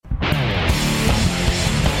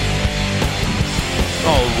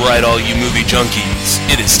Alright, all you movie junkies,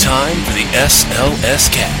 it is time for the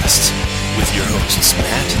SLS Cast with your hosts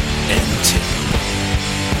Matt and Tim.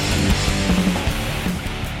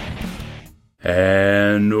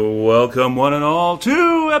 And welcome one and all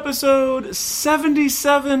to episode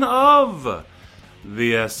 77 of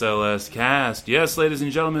the SLS Cast. Yes, ladies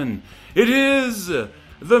and gentlemen, it is the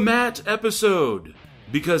Matt episode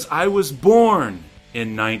because I was born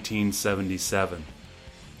in 1977.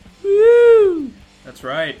 Woo! That's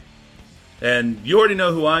right. And you already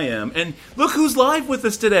know who I am. And look who's live with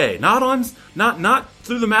us today. Not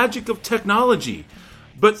through the magic of technology,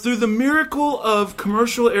 but through the miracle of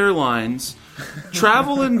commercial airlines,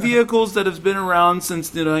 travel in vehicles that have been around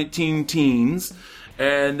since the 19-teens,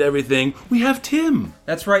 and everything. We have Tim.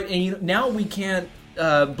 That's right. And now we can't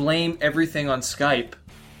blame everything on Skype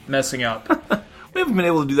messing up. We haven't been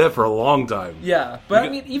able to do that for a long time. Yeah, but I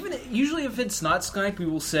mean, even usually if it's not Skype, we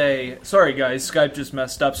will say, "Sorry, guys, Skype just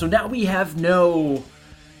messed up." So now we have no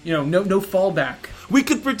fallback. We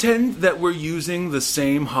could pretend that we're using the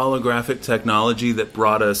same holographic technology that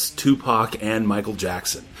brought us Tupac and Michael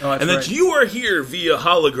Jackson, and that you are here via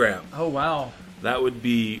hologram. Oh wow, that would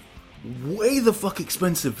be way the fuck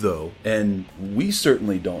expensive, though, and we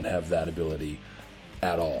certainly don't have that ability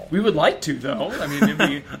at all. We would like to, though. I mean, it'd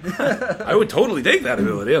be... I would totally take that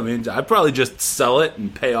ability. I mean, I'd probably just sell it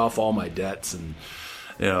and pay off all my debts, and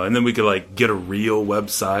and then we could get a real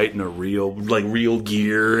website and a real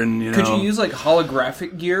gear, and Could you use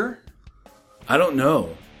holographic gear? I don't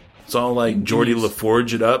know. It's all Geordie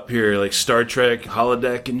LaForge it up here, like Star Trek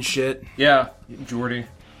holodeck and shit. Yeah, Geordie.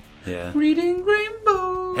 Yeah. Reading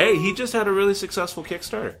Rainbow. Hey, he just had a really successful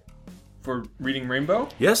Kickstarter. For Reading Rainbow?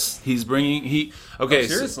 Yes, he's bringing... Okay,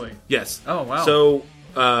 seriously? Yes. Oh, wow. So,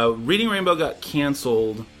 Reading Rainbow got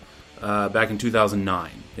canceled back in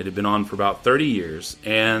 2009. It had been on for about 30 years,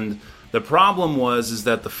 and the problem is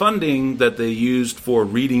that the funding that they used for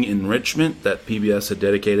reading enrichment that PBS had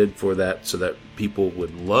dedicated for that so that people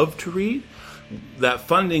would love to read, that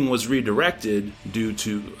funding was redirected due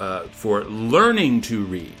to for learning to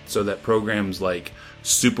read, so that programs like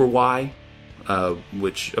Super Y,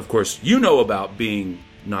 which, of course, you know about being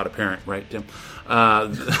not a parent, right, Tim?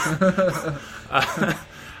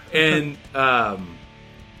 And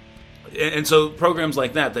so programs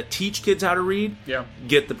like that teach kids how to read,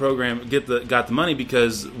 got the money,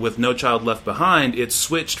 because with No Child Left Behind, it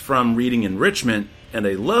switched from reading enrichment and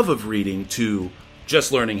a love of reading to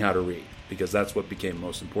just learning how to read, because that's what became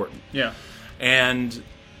most important. Yeah. And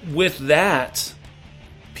with that,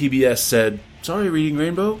 PBS said, "Sorry, Reading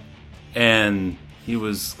Rainbow." And he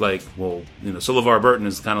was like, well, so LeVar Burton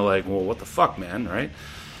is kind of like, well, what the fuck, man, right?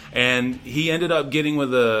 And he ended up getting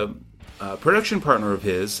with a production partner of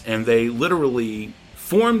his, and they literally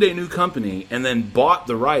formed a new company and then bought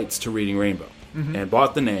the rights to Reading Rainbow, and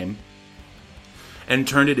bought the name and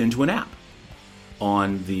turned it into an app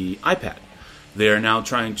on the iPad. They are now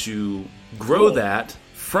trying to grow that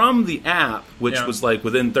from the app, which was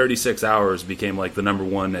within 36 hours became the number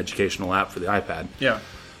one educational app for the iPad. Yeah.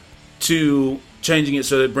 To changing it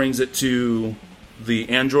so that it brings it to the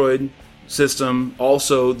Android system,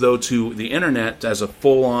 also, though, to the internet as a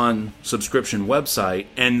full-on subscription website,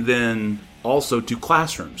 and then also to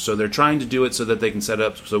classrooms. So they're trying to do it so that they can set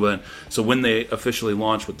up, so when they officially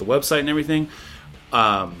launch with the website and everything,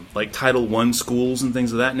 Title I schools and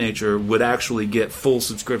things of that nature would actually get full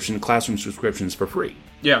classroom subscriptions for free.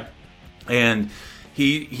 Yeah. And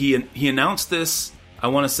he announced this, I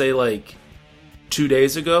want to say, 2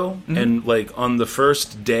 days ago, and on the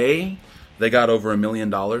first day, they got over $1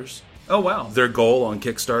 million. Oh, wow. Their goal on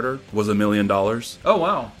Kickstarter was $1 million. Oh,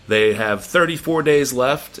 wow. They have 34 days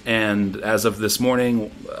left, and as of this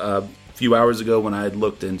morning, a few hours ago when I had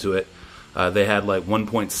looked into it, they had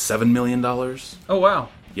 $1.7 million. Oh, wow.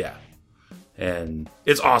 Yeah. And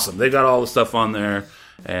it's awesome. They got all the stuff on there,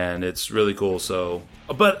 and it's really cool. So,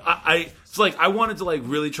 but it's I wanted to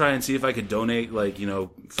really try and see if I could donate,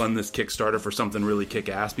 fund this Kickstarter for something really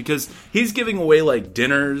kick-ass, because he's giving away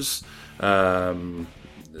dinners, reading,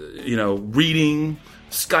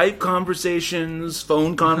 Skype conversations,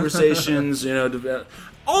 phone conversations,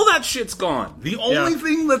 all that shit's gone. The only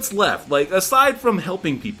thing that's left, aside from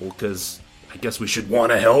helping people, because I guess we should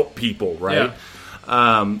want to help people, right?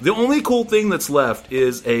 Yeah. The only cool thing that's left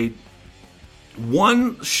is a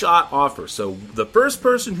one-shot offer. So the first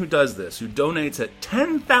person who does this, who donates at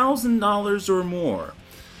 $10,000 or more,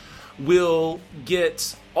 will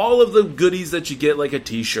get all of the goodies that you get, like a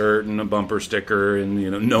T-shirt and a bumper sticker,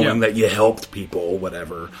 and knowing that you helped people,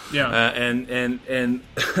 whatever. Yeah. And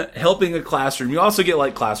helping a classroom. You also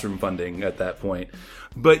get classroom funding at that point,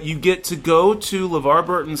 but you get to go to LeVar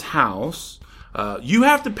Burton's house You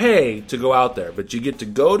have to pay to go out there, but you get to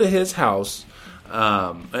go to his house.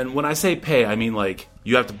 And when I say pay, I mean like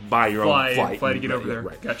you have to buy your own flight. Fly to get over there.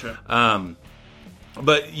 Right. Gotcha.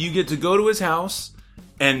 But you get to go to his house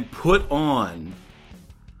and put on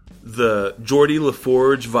the Geordie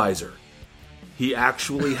LaForge visor. He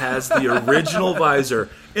actually has the original visor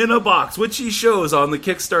in a box, which he shows on the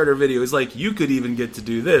Kickstarter video. He's like, you could even get to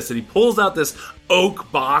do this. And he pulls out this oak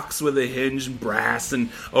box with a hinge and brass and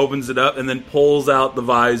opens it up and then pulls out the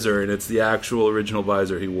visor. And it's the actual original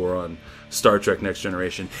visor he wore on Star Trek Next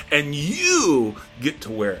Generation. And you get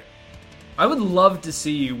to wear it. I would love to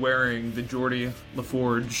see you wearing the Geordie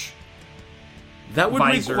LaForge That would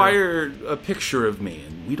visor. require a picture of me,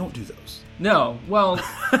 and we don't do those. No, well,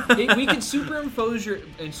 we can superimpose your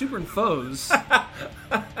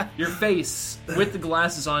face with the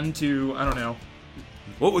glasses onto, I don't know.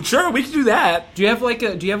 Well, sure, we can do that. Do you have like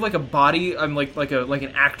a body? I'm like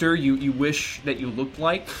an actor you wish that you looked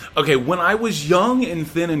like. Okay, when I was young and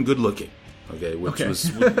thin and good looking, which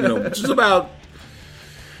was about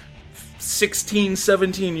 16,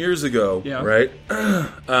 17 years ago, right?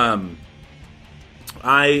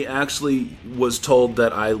 I actually was told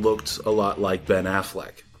that I looked a lot like Ben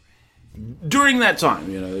Affleck during that time,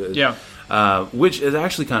 which is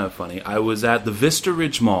actually kind of funny. I was at the Vista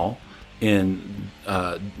Ridge Mall in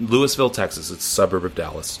Lewisville, Texas. It's a suburb of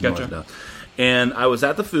Dallas. Gotcha. And I was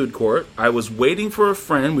at the food court. I was waiting for a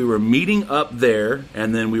friend. We were meeting up there,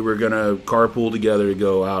 and then we were going to carpool together to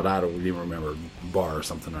go out. I don't even remember, bar or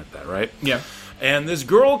something like that, right? Yeah. And this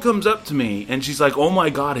girl comes up to me, and she's like, "Oh my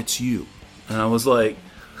God, it's you." And I was like,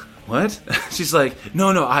 "What?" She's like,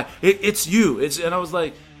 "No, it's you." And I was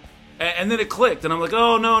like, and then it clicked, and I'm like,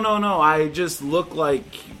 "Oh, no, I just look like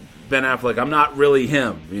Ben Affleck. I'm not really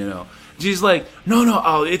him, She's like,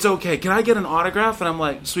 no, it's okay. Can I get an autograph? And I'm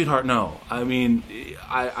like, sweetheart, no. I mean,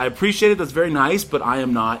 I appreciate it. That's very nice, but I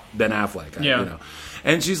am not Ben Affleck.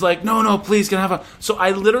 And she's like, no, please, can I have a... So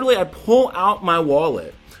I pull out my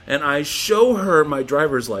wallet, and I show her my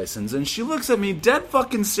driver's license, and she looks at me dead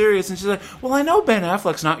fucking serious, and she's like, well, I know Ben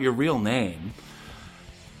Affleck's not your real name.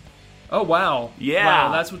 Oh, wow. Yeah.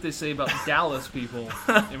 Wow, that's what they say about Dallas people.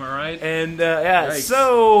 Am I right? And, Yikes.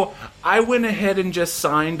 So I went ahead and just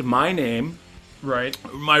signed my name, right,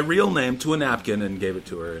 my real name, to a napkin and gave it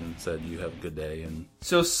to her and said, you have a good day. And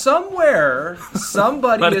so somewhere,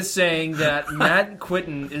 somebody is saying that Matt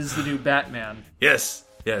Quinton is the new Batman. Yes.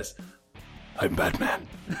 I'm Batman.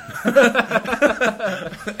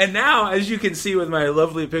 And now, as you can see with my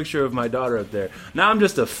lovely picture of my daughter up there, now I'm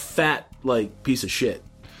just a fat, piece of shit.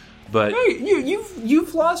 But hey,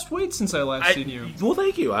 you've lost weight since I last seen you. Well,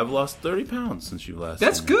 thank you. I've lost 30 pounds since you last.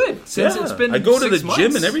 That's seen good. Me. Since it's been I go to the 6 months.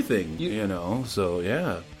 gym and everything. So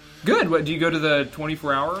yeah. Good. What do you go to the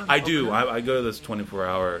 24-hour? I do. I go to this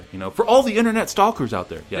 24-hour. For all the internet stalkers out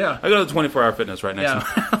there. Yeah. I go to the 24-hour fitness right next to my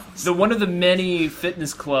house. One of the many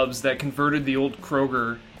fitness clubs that converted the old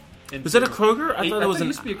Kroger. Was that a Kroger? I thought it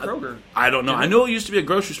used to be a Kroger. I don't know. I know it used to be a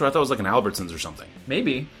grocery store. I thought it was like an Albertsons or something.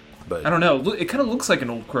 Maybe. But I don't know. It kind of looks like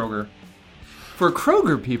an old Kroger. For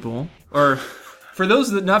Kroger people, or for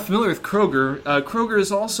those that are not familiar with Kroger, Kroger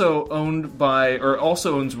is also owned by, or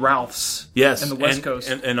also owns Ralph's. Yes, in the West Coast,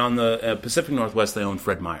 and on the Pacific Northwest, they own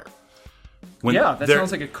Fred Meyer. That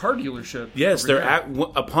sounds like a car dealership. Yes,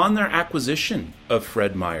 upon their acquisition of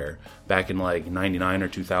Fred Meyer back in '99 or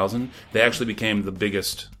 2000, they actually became the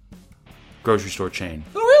biggest grocery store chain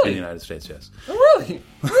in the United States. Yes. Oh, really?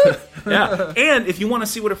 Yeah. And if you want to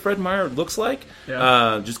see what a Fred Meyer looks like,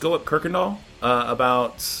 just go up Kirkendall,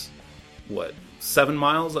 about 7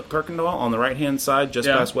 miles up Kirkendall on the right-hand side, just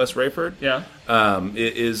past West Rayford. Yeah.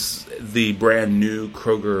 It is the brand new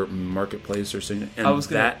Kroger marketplace or something. And I was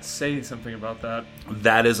going to say something about that.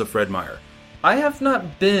 That is a Fred Meyer. I have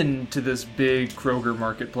not been to this big Kroger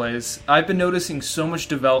marketplace. I've been noticing so much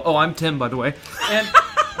develop. Oh, I'm Tim, by the way. And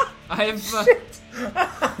I've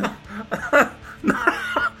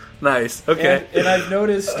nice. Okay. And I've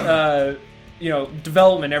noticed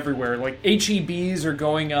development everywhere. Like HEBs are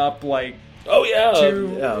going up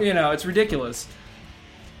it's ridiculous.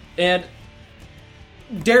 And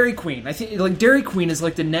Dairy Queen. I think Dairy Queen is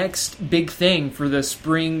the next big thing for the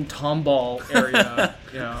spring tomball area,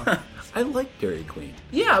 I like Dairy Queen.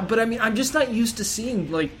 Yeah, but I mean I'm just not used to seeing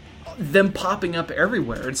them popping up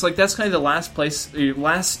everywhere. It's that's kind of the last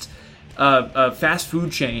fast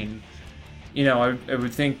food chain. I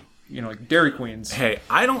would think, Dairy Queens. Hey,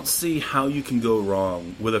 I don't see how you can go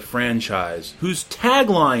wrong with a franchise whose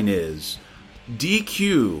tagline is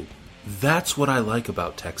DQ. That's what I like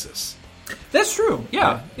about Texas. That's true.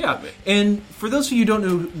 Yeah. And for those of you who don't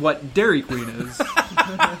know what Dairy Queen is,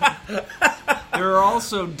 There are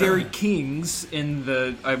also Dairy Kings in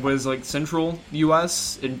the central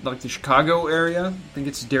U.S. in like the Chicago area. I think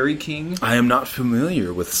it's Dairy King. I am not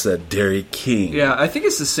familiar with said Dairy King. Yeah, I think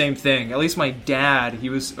it's the same thing. At least my dad, he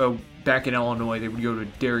was back in Illinois. They would go to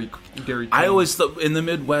Dairy King. I always thought in the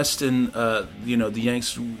Midwest and the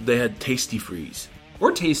Yanks, they had Tasty Freeze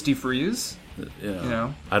or Tasty Freeze.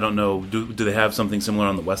 I don't know. Do they have something similar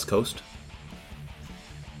on the West Coast?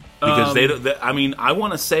 Because I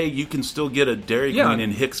want to say you can still get a Dairy Queen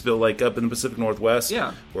in Hicksville, like up in the Pacific Northwest,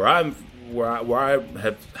 where I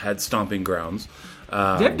have had stomping grounds. They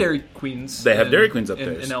have Dairy Queens. They have Dairy Queens up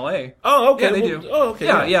there in L.A. Oh, okay. Yeah, they do. Oh,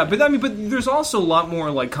 okay. Yeah. But there's also a lot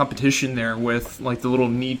more like competition there with like the little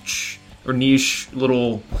niche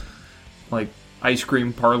little like ice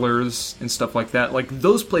cream parlors and stuff like that. Like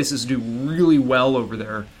those places do really well over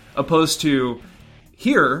there, opposed to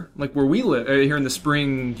here, like where we live, here in the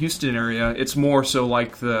Spring, Houston area. It's more so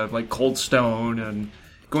like Cold Stone and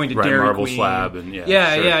going to Dairy Marble Queen. Slab and sure.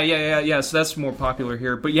 Yeah. So that's more popular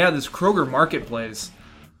here. But yeah, this Kroger Marketplace,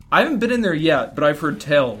 I haven't been in there yet, but I've heard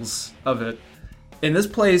tales of it. And this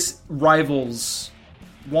place rivals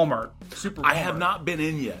Walmart. Super Walmart. I have not been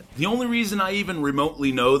in yet. The only reason I even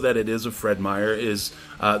remotely know that it is a Fred Meyer is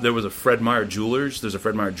there was a Fred Meyer Jewelers. There's a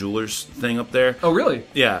Fred Meyer Jewelers thing up there. Oh, really?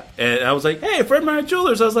 Yeah. And I was like, hey, Fred Meyer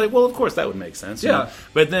Jewelers. I was like, well, of course that would make sense. Yeah.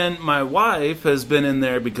 But then my wife has been in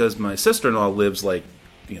there because my sister-in-law lives like,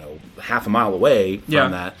 half a mile away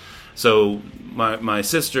from that. So my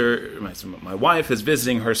wife is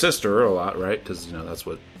visiting her sister a lot, right? Because, that's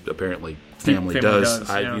what apparently family does.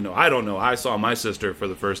 I don't know. I saw my sister for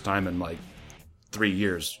the first time in like 3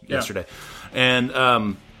 years yesterday. And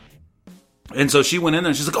so she went in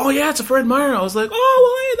there and she's like, oh yeah, it's a Fred Meyer. I was like,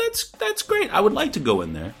 oh, well, hey, that's great. I would like to go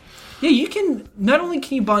in there. Yeah, you can, not only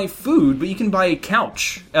can you buy food, but you can buy a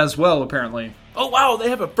couch as well, apparently. Oh wow, they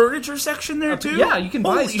have a furniture section there too? Yeah, you can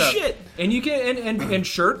buy Holy stuff. Shit. And you can and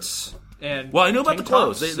shirts and well, I know about the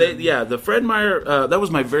clothes. The Fred Meyer, that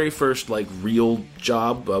was my very first like real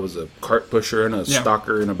job. I was a cart pusher and a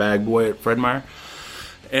stalker and a bag boy at Fred Meyer.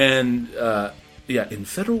 And in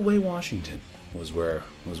Federal Way, Washington was where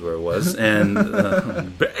it was.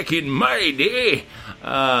 And back in my day,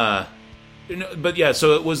 but yeah,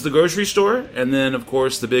 so it was the grocery store, and then of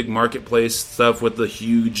course the big marketplace stuff with the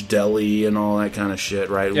huge deli and all that kind of shit,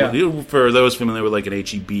 right? Yeah. For those familiar with like an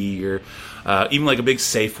H-E-B or even like a big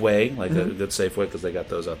Safeway, like a good Safeway, because they got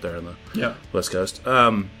those out there on the West Coast.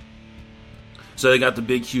 So they got the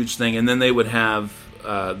big huge thing, and then they would have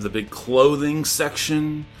the big clothing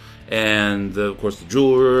section, and of course the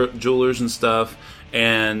jewelers and stuff,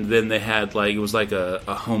 and then they had like it was like a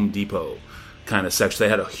Home Depot kind of section. They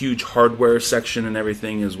had a huge hardware section and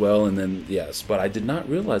everything as well, and then but I did not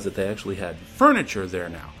realize that they actually had furniture there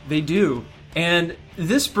now. They do, and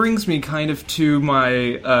this brings me kind of to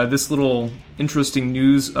my this little interesting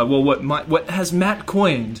news. What has Matt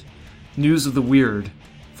coined news of the weird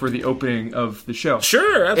for the opening of the show?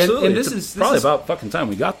 Sure, absolutely. And this is probably about fucking time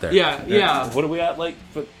we got there. Yeah. What are we at? Like,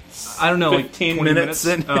 I don't know, 15 like 20 minutes.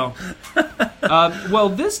 Oh. Well,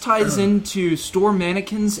 this ties into store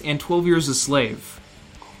mannequins and 12 Years a Slave.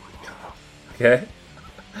 Okay.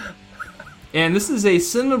 And this is a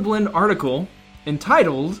Cinemablend article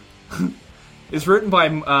entitled, it's written by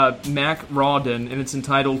Mac Rawdon, and it's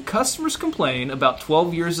entitled, Customers Complain About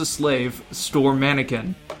 12 Years a Slave Store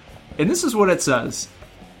Mannequin. And this is what it says.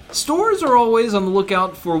 Stores are always on the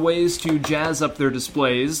lookout for ways to jazz up their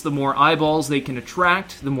displays. The more eyeballs they can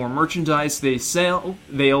attract, the more merchandise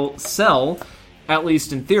they'll sell, at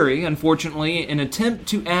least in theory. Unfortunately, an attempt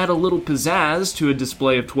to add a little pizzazz to a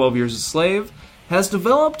display of 12 Years a Slave has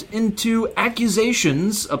developed into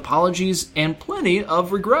accusations, apologies, and plenty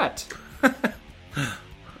of regret.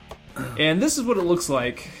 And this is what it looks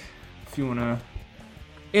like, if you want to...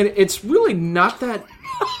 It's really not that...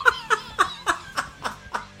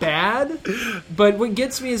 bad, but what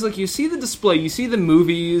gets me is like you see the display, you see the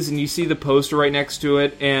movies, and you see the poster right next to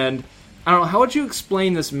it, and I don't know, how would you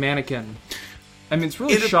explain this mannequin? I mean, it's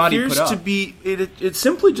really shoddy put up. It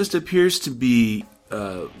simply just appears to be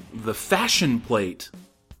the fashion plate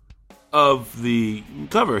of the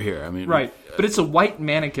cover here. I mean, right, but it's a white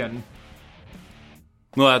mannequin.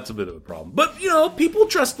 Well, that's a bit of a problem. But people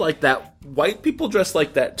dressed like that. White people dress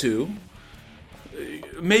like that too.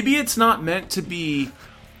 Maybe it's not meant to be.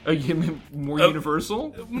 More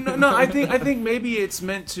universal? No. I think maybe it's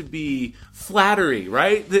meant to be flattery,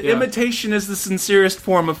 right? The imitation is the sincerest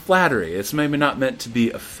form of flattery. It's maybe not meant to be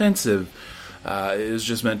offensive. It's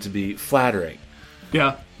just meant to be flattering.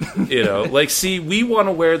 Yeah. See, we want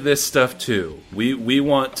to wear this stuff too. We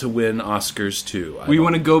want to win Oscars too. We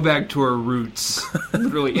want to go back to our roots,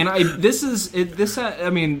 literally. And this is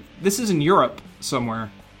in Europe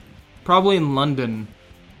somewhere, probably in London.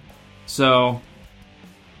 So,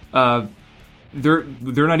 they're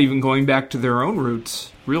not even going back to their own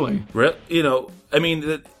roots, really. It'd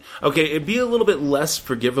be a little bit less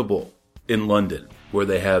forgivable in London, where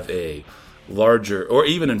they have a larger, or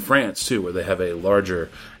even in France too, where they have a larger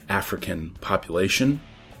African population.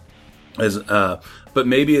 But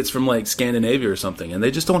maybe it's from like Scandinavia or something, and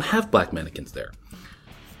they just don't have black mannequins there.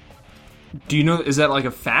 Do you know? Is that like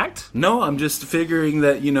a fact? No, I'm just figuring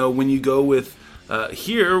that when you go with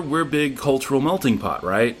here, we're big cultural melting pot,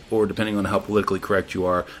 right? Or depending on how politically correct you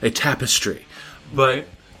are, a tapestry. But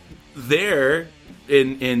there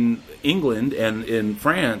in England and in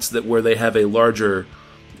France, that where they have a larger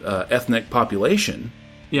ethnic population,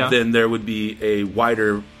 then there would be a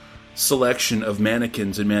wider selection of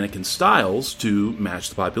mannequins and mannequin styles to match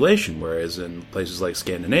the population. Whereas in places like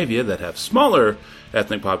Scandinavia that have smaller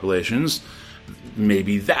ethnic populations,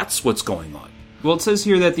 maybe that's what's going on. Well, it says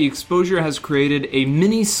here that the exposure has created a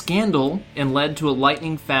mini scandal and led to a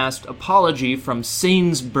lightning-fast apology from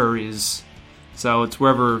Sainsbury's. So it's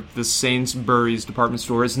wherever the Sainsbury's department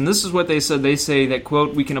store is. And this is what they said. They say that,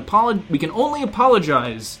 quote, we can only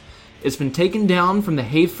apologize. It's been taken down from the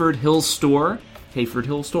Hayford Hill store. Hayford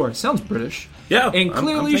Hill store. Sounds British. Yeah. And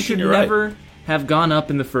clearly should never have gone up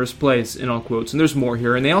in the first place, in all quotes. And there's more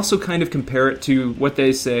here. And they also kind of compare it to what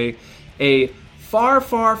they say, a far,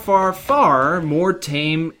 far, far, far more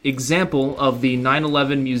tame example of the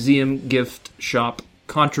 9/11 museum gift shop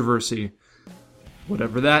controversy.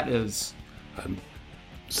 Whatever that is. I'm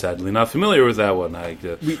sadly not familiar with that one. I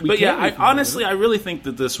really think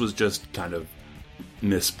that this was just kind of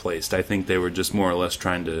misplaced. I think they were just more or less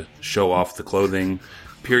trying to show off the clothing,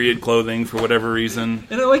 period clothing, for whatever reason.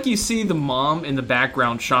 And like you see the mom in the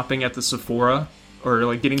background shopping at the Sephora, or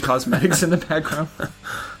like getting cosmetics in the background,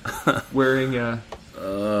 wearing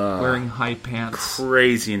high pants.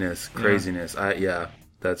 Craziness.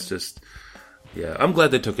 That's just I'm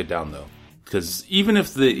glad they took it down though. Because even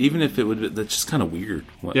if it would, that's just kind of weird.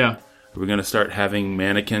 Are we going to start having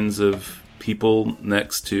mannequins of people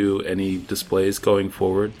next to any displays going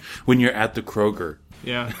forward when you're at the Kroger?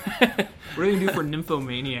 Yeah. What are you going to do for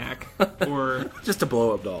Nymphomaniac? Or just a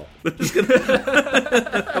blow-up doll.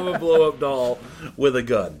 I'm a blow-up doll with a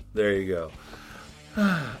gun. There you go.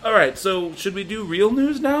 All right, so should we do real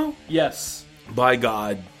news now? Yes. By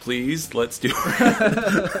God, please, let's do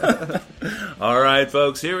it. All right,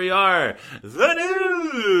 folks, here we are. The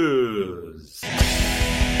news.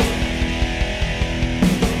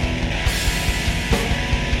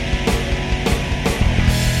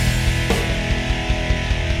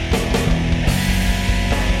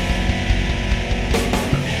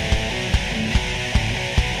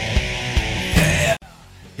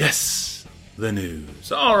 Yes. The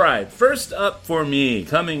news. All right, first up for me,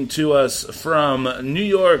 coming to us from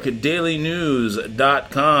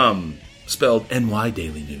NewYorkDailyNews.com, spelled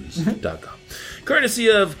NYDailyNews.com,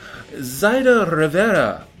 courtesy of Zaida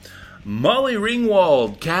Rivera. Molly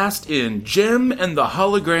Ringwald cast in Jem and the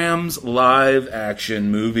Holograms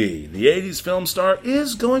live-action movie. The 80s film star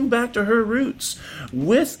is going back to her roots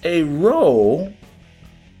with a role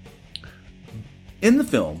in the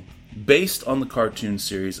film based on the cartoon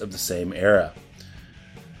series of the same era.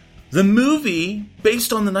 The movie,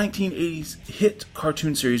 based on the 1980s hit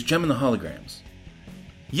cartoon series Jem and the Holograms,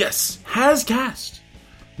 yes, has cast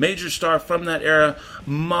major star from that era,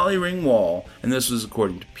 Molly Ringwald, and this was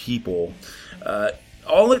according to People.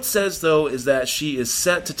 All it says, though, is that she is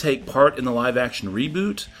set to take part in the live-action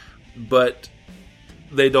reboot, but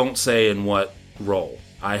they don't say in what role.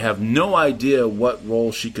 I have no idea what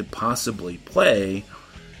role she could possibly play,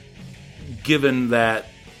 given that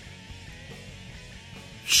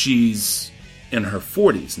she's in her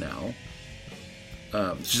 40s now.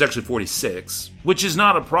 She's actually 46, which is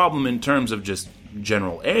not a problem in terms of just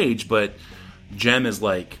general age, but Jem is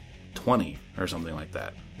like 20 or something like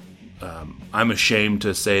that. I'm ashamed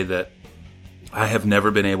to say that I have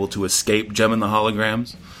never been able to escape Jem and the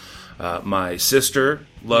Holograms. My sister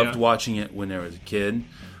loved watching it when I was a kid.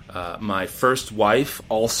 My first wife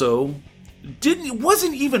also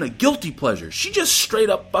wasn't even a guilty pleasure. She just straight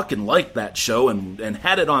up fucking liked that show and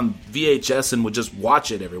had it on VHS and would just watch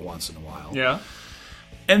it every once in a while. Yeah.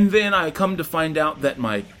 And then I come to find out that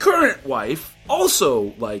my current wife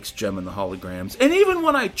also likes Jem and the Holograms. And even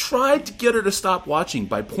when I tried to get her to stop watching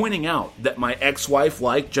by pointing out that my ex-wife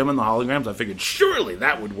liked Jem and the Holograms, I figured surely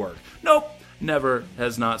that would work. Nope, never,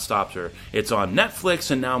 has not stopped her. It's on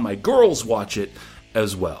Netflix, and now my girls watch it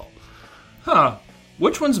as well. Huh.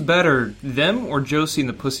 Which one's better, them or Josie and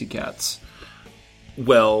the Pussycats?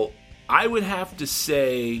 Well, I would have to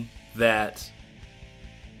say that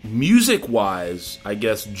music-wise, I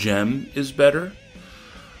guess Jem is better.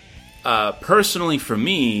 Personally, for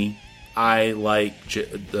me, I like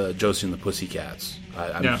Josie and the Pussycats.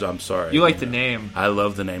 I'm sorry. You like the name. I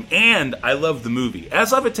love the name. And I love the movie.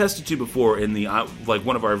 As I've attested to before in the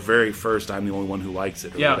one of our very first I'm the Only One Who Likes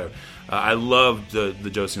It or whatever. I loved the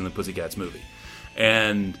Josie and the Pussycats movie.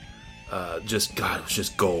 And it was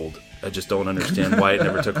just gold. I just don't understand why it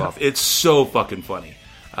never took off. It's so fucking funny.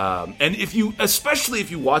 And especially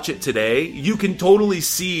if you watch it today, you can totally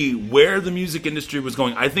see where the music industry was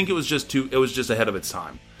going. I think it was just ahead of its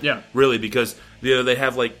time. Yeah. Really, because they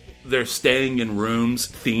have they're staying in rooms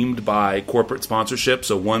themed by corporate sponsorship.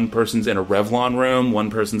 So one person's in a Revlon room,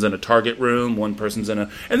 one person's in a Target room, one person's in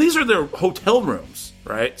and these are their hotel rooms,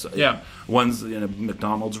 right? So one's in a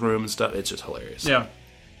McDonald's room and stuff. It's just hilarious. Yeah.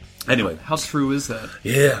 Anyway. How true is that?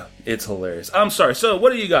 Yeah, it's hilarious. I'm sorry. So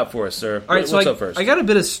what do you got for us, sir? All right, What's up first? I got a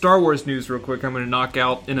bit of Star Wars news real quick I'm going to knock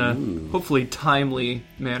out in a hopefully timely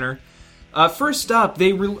manner. First up,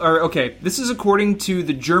 this is according to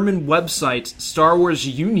the German website Star Wars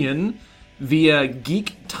Union via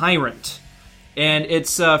Geek Tyrant. And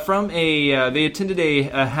it's from they attended a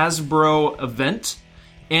Hasbro event.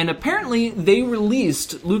 And apparently they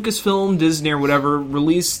released, Lucasfilm, Disney, or whatever,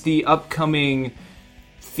 released the upcoming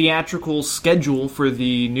theatrical schedule for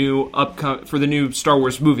the new Star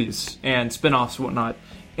Wars movies and spin-offs and whatnot.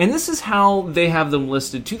 And this is how they have them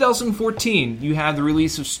listed. 2014, you have the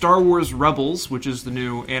release of Star Wars Rebels, which is the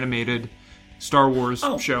new animated Star Wars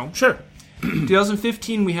show. Sure.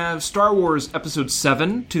 2015, we have Star Wars Episode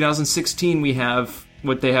 7. 2016, we have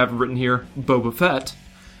what they have written here, Boba Fett.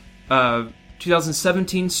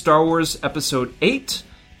 2017, Star Wars Episode 8.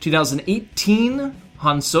 2018,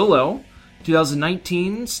 Han Solo.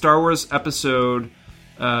 2019, Star Wars Episode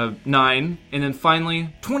 9, and then finally,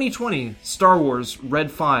 2020, Star Wars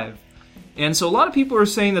Red 5. And so a lot of people are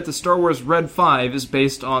saying that the Star Wars Red 5 is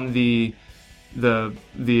based on the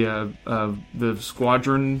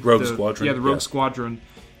squadron, Squadron. Yeah, the Rogue Squadron.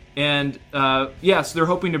 And so they're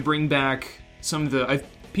hoping to bring back some of the.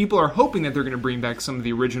 People are hoping that they're going to bring back some of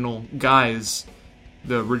the original guys,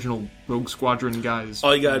 the original Rogue Squadron guys.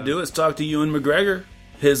 All you gotta do is talk to Ewan McGregor.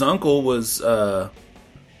 His uncle was, oh,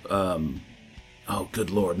 good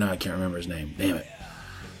lord, now I can't remember his name. Damn it.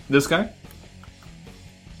 This guy?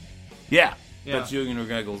 Yeah. That's Ewan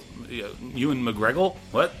McGregor's. Ewan McGregor?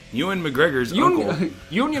 What? Ewan McGregor's uncle.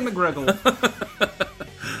 Ewan McGregor.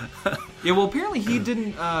 Yeah, well, apparently he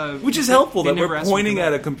didn't. Which is helpful that we're pointing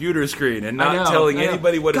at a computer screen and not telling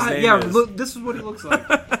anybody what his name is. Yeah, look, this is what he looks like.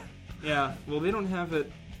 Yeah, well, they don't have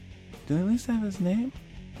it. Do they at least have his name?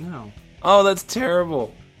 No. Oh, that's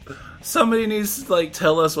terrible. Somebody needs to,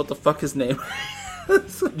 tell us what the fuck his name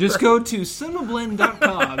is. Just go to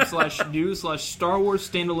cinemablend.com/news/Star Wars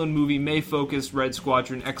standalone movie may focus Red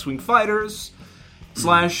Squadron X-Wing Fighters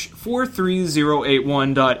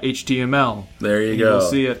 /43081.html. There you go. You'll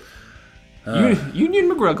see it. Union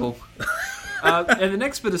McGreggle. And the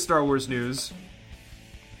next bit of Star Wars news.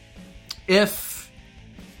 If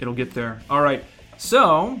it'll get there. Alright,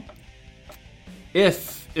 so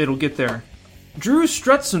if it'll get there. Drew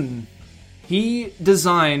Struzan, he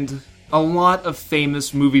designed a lot of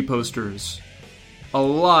famous movie posters. And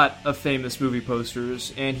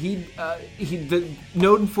he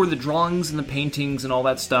known for the drawings and the paintings and all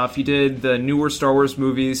that stuff. He did the newer Star Wars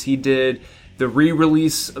movies. He did the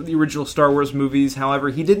re-release of the original Star Wars movies. However,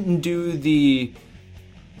 he didn't do the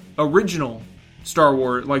original Star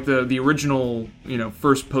Wars, like the original,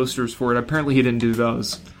 first posters for it. Apparently he didn't do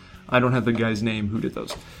those. I don't have the guy's name who did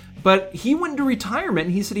those. But he went into retirement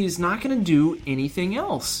and he said he's not going to do anything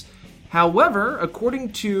else. However,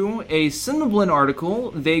 according to a Cinemablend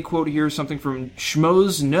article, they quote here something from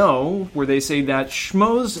Schmoes Know, where they say that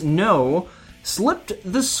Schmoes Know slipped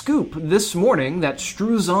the scoop this morning that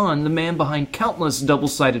Struzan, the man behind countless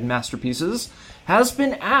double-sided masterpieces, has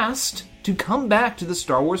been asked to come back to the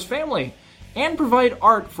Star Wars family and provide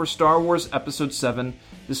art for Star Wars Episode 7.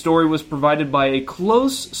 The story was provided by a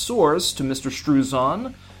close source to Mr.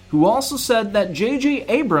 Struzan, who also said that J.J.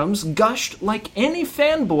 Abrams gushed like any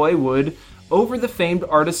fanboy would over the famed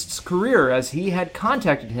artist's career, as he had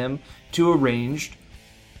contacted him to arrange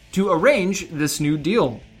this new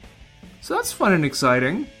deal. So that's fun and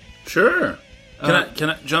exciting. Sure. Can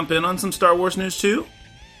I jump in on some Star Wars news too?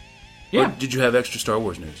 Yeah. Or did you have extra Star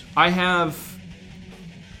Wars news? I have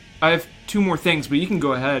two more things, but you can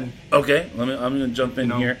go ahead. Okay, I'm going to jump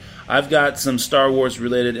in here. I've got some Star Wars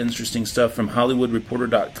related interesting stuff from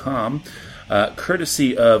HollywoodReporter.com.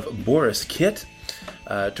 courtesy of Boris Kitt.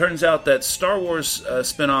 Turns out that Star Wars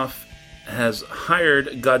spinoff has hired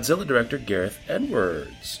Godzilla director Gareth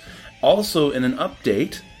Edwards. Also, in an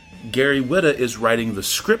update, Gary Whitta is writing the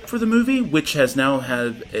script for the movie, which has now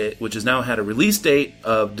had a release date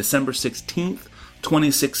of December 16th,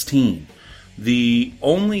 2016. The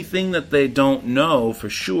only thing that they don't know for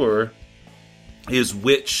sure is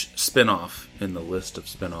which spinoff in the list of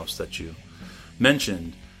spinoffs that you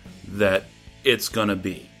mentioned that it's going to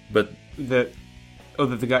be. But that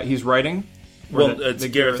the guy he's writing? Well, it's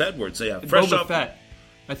Gareth Edwards. So yeah, fresh Boba off. Fett.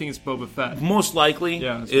 I think it's Boba Fett. Most likely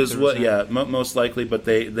is what. Yeah, most likely, but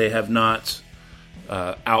they have not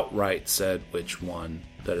outright said which one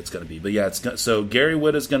that it's going to be. But yeah, so Gary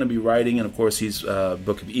Whitta is going to be writing, and of course he's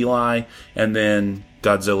Book of Eli, and then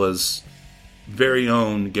Godzilla's very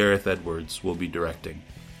own Gareth Edwards will be directing.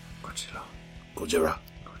 Gojira.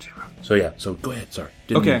 So yeah, so go ahead. Sorry,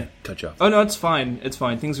 didn't mean to cut you off. Oh no, it's fine. It's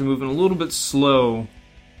fine. Things are moving a little bit slow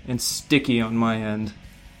and sticky on my end.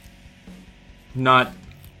 Not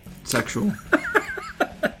sexual.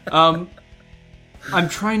 I'm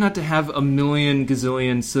trying not to have a million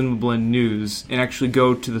gazillion CinemaBlend news and actually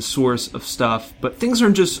go to the source of stuff, but things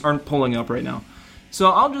aren't pulling up right now. So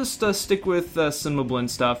I'll just stick with CinemaBlend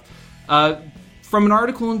stuff. From an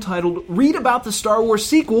article entitled, Read About the Star Wars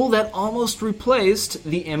Sequel That Almost Replaced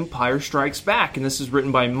The Empire Strikes Back. And this is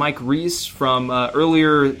written by Mike Reese from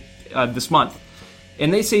earlier this month.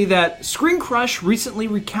 And they say that Screen Crush recently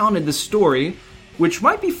recounted the story, which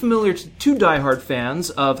might be familiar to diehard fans,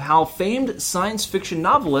 of how famed science fiction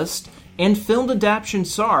novelist and filmed adaptation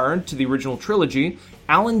czar to the original trilogy,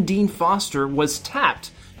 Alan Dean Foster, was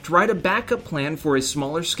tapped to write a backup plan for a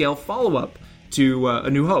smaller scale follow-up to A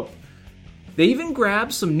New Hope. They even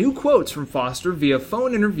grabbed some new quotes from Foster via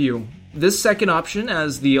phone interview. This second option,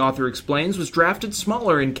 as the author explains, was drafted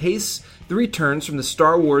smaller in case the returns from the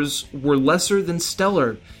Star Wars were lesser than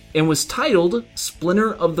stellar, and was titled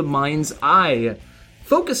Splinter of the Mind's Eye,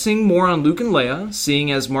 focusing more on Luke and Leia,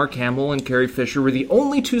 seeing as Mark Hamill and Carrie Fisher were the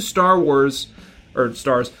only two stars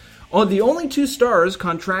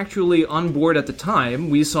contractually on board at the time.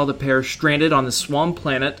 We saw the pair stranded on the swamp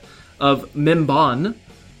planet of Mimban.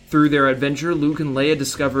 Through their adventure, Luke and Leia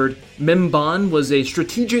discovered Mimban was a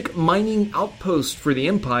strategic mining outpost for the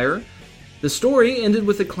Empire. The story ended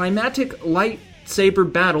with a climactic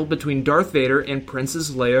lightsaber battle between Darth Vader and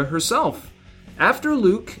Princess Leia herself, after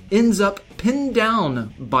Luke ends up pinned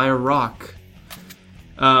down by a rock.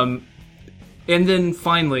 And then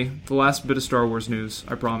finally, the last bit of Star Wars news,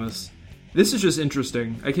 I promise. This is just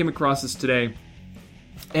interesting. I came across this today,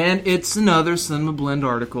 and it's another CinemaBlend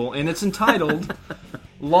article, and it's entitled...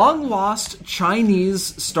 Long-lost Chinese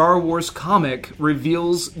Star Wars comic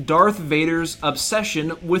reveals Darth Vader's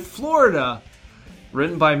obsession with Florida.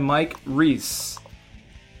 Written by Mike Reese.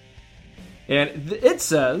 And it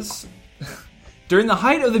says, during the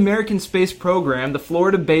height of the American space program, the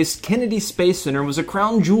Florida-based Kennedy Space Center was a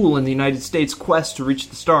crown jewel in the United States' quest to reach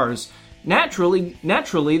the stars. Naturally,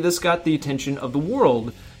 this got the attention of the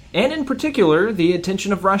world, and in particular, the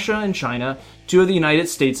attention of Russia and China, two of the United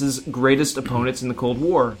States' greatest opponents in the Cold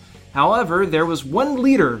War. However, there was one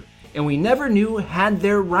leader, and we never knew had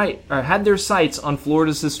their sights on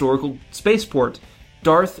Florida's historical spaceport,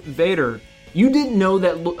 Darth Vader. You didn't know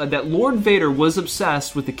that Lord Vader was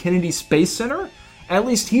obsessed with the Kennedy Space Center? At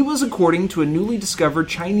least he was, according to a newly discovered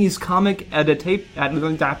Chinese comic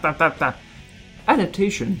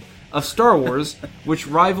adaptation of Star Wars, which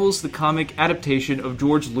rivals the comic adaptation of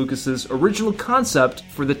George Lucas's original concept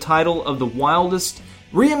for the title of the wildest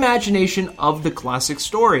reimagination of the classic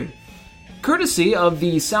story. Courtesy of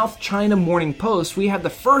the South China Morning Post, we have the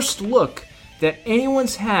first look that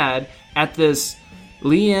anyone's had at this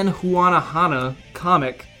Lian Huanahana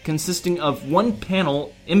comic, consisting of one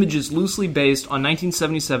panel, images loosely based on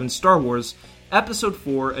 1977 Star Wars, Episode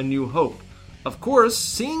 4, A New Hope. Of course,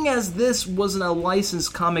 seeing as this wasn't a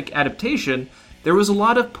licensed comic adaptation, there was a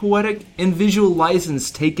lot of poetic and visual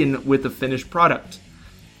license taken with the finished product.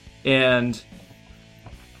 And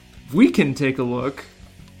we can take a look,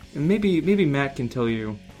 and maybe Matt can tell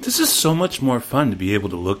you. This is so much more fun to be able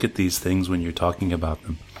to look at these things when you're talking about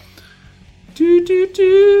them. Do do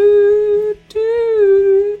do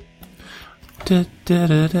do. Da da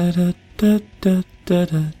da da da da da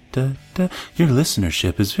da da. Your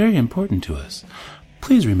listenership is very important to us.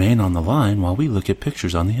 Please remain on the line while we look at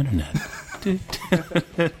pictures on the internet.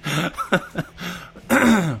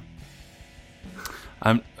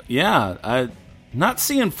 I'm not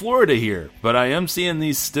seeing Florida here, but I am seeing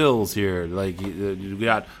these stills here. Like you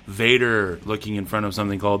got Vader looking in front of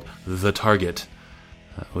something called the Target,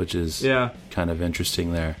 which is kind of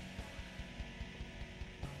interesting there.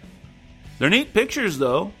 They're neat pictures,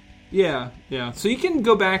 though. Yeah. So you can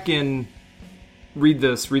go back and read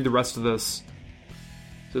the rest of this.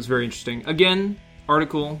 So it's very interesting. Again,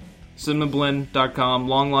 article, cinemablend.com,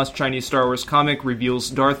 Long Lost Chinese Star Wars comic reveals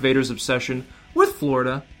Darth Vader's obsession with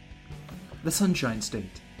Florida, the Sunshine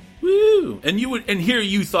State. Woo! And here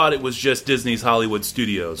you thought it was just Disney's Hollywood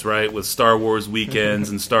Studios, right? With Star Wars weekends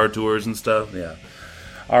and Star Tours and stuff. Yeah.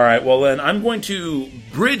 All right, well then, I'm going to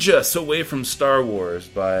bridge us away from Star Wars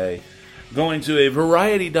by going to a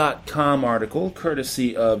Variety.com article,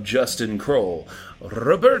 courtesy of Justin Kroll.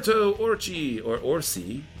 Roberto Orci,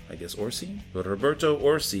 Roberto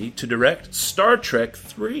Orci, to direct Star Trek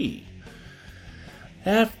III.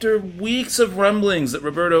 After weeks of rumblings that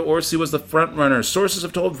Roberto Orci was the frontrunner, sources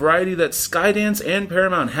have told Variety that Skydance and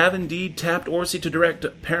Paramount have indeed tapped Orci to direct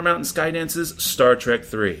Paramount and Skydance's Star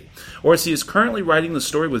Trek III. Orci is currently writing the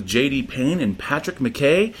story with J.D. Payne and Patrick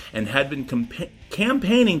McKay and had been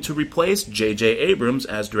campaigning to replace J.J. Abrams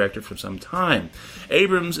as director for some time.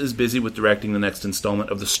 Abrams is busy with directing the next installment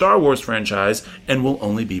of the Star Wars franchise and will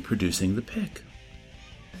only be producing the pick.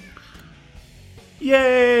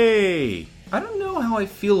 Yay! I don't know how I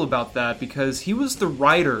feel about that, because he was the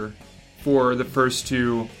writer for the first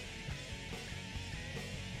two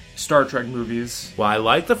Star Trek movies. Well, I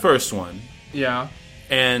like the first one. Yeah.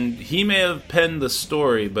 And he may have penned the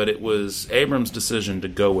story, but it was Abrams' decision to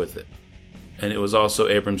go with it. And it was also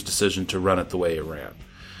Abrams' decision to run it the way it ran.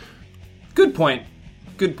 Good point.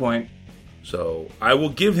 So, I will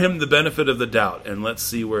give him the benefit of the doubt, and let's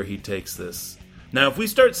see where he takes this. Now, if we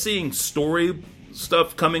start seeing story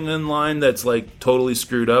stuff coming in line that's like totally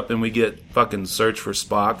screwed up and we get fucking Search for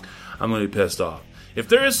Spock, I'm gonna be pissed off. If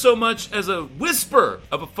there is so much as a whisper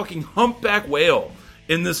of a fucking humpback whale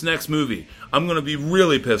in this next movie, I'm gonna be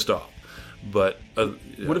really pissed off. But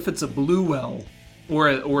what if it's a blue whale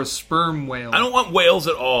or a sperm whale? I don't want whales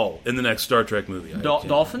at all in the next Star Trek movie.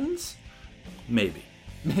 Dolphins? Maybe.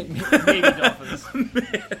 Maybe dolphins.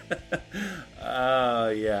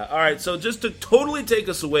 Yeah. All right, so just to totally take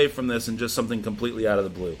us away from this and just something completely out of the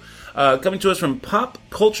blue. Coming to us from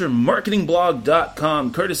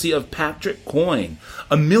popculturemarketingblog.com, courtesy of Patrick Coyne.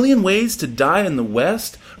 A Million Ways to Die in the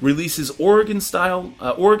West releases Oregon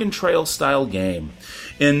Trail style game.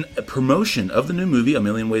 In promotion of the new movie, A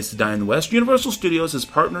Million Ways to Die in the West, Universal Studios has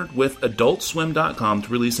partnered with AdultSwim.com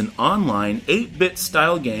to release an online 8-bit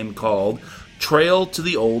style game called Trail to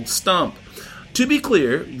the Old Stump. To be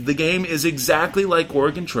clear, the game is exactly like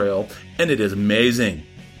Oregon Trail, and it is amazing.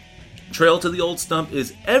 Trail to the Old Stump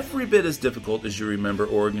is every bit as difficult as you remember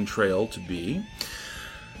Oregon Trail to be.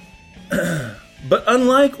 But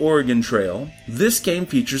unlike Oregon Trail, this game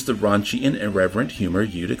features the raunchy and irreverent humor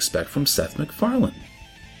you'd expect from Seth MacFarlane.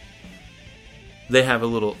 They have a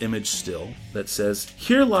little image still that says,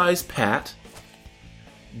 "Here lies Pat,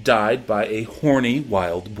 died by a horny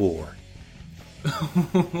wild boar."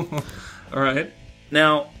 All right.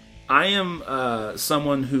 Now, I am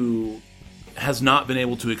someone who has not been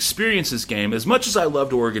able to experience this game as much as I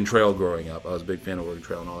loved Oregon Trail growing up. I was a big fan of Oregon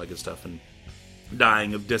Trail and all that good stuff, and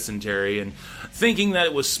dying of dysentery and thinking that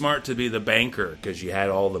it was smart to be the banker because you had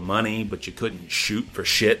all the money, but you couldn't shoot for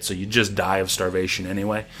shit, so you just die of starvation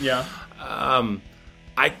anyway. Yeah.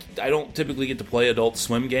 I don't typically get to play Adult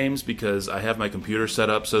Swim games because I have my computer set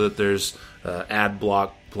up so that there's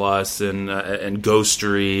AdBlock Plus and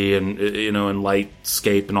Ghostery and and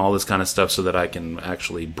Lightscape and all this kind of stuff so that I can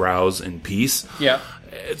actually browse in peace. Yeah.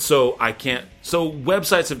 So I can't. So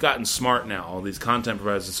websites have gotten smart now. All these content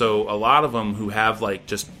providers. So a lot of them who have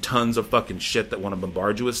just tons of fucking shit that want to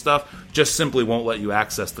bombard you with stuff just simply won't let you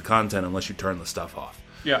access the content unless you turn the stuff off.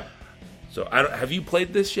 Yeah. So have you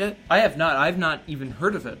played this yet? I have not. I've not even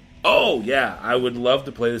heard of it. Oh yeah, I would love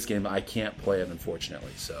to play this game. I can't play it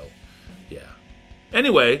unfortunately. So yeah.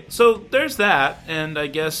 Anyway, so there's that, and I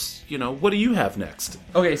guess what do you have next?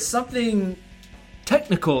 Okay, something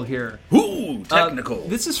technical here. Ooh, technical.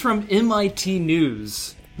 This is from MIT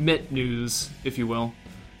News, MIT News, if you will.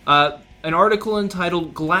 An article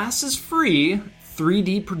entitled "Glasses Free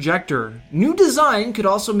 3D Projector. New design could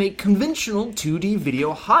also make conventional 2D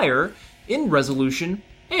video higher in resolution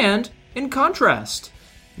and in contrast."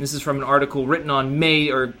 This is from an article written on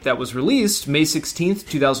that was released May 16th,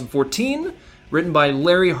 2014, written by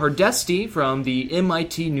Larry Hardesty from the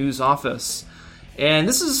MIT News office. And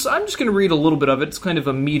I'm just going to read a little bit of it. It's kind of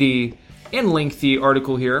a meaty and lengthy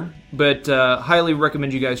article here, but highly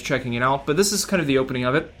recommend you guys checking it out. But this is kind of the opening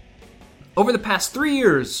of it. Over the past 3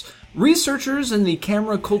 years, researchers in the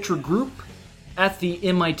Camera Culture Group at the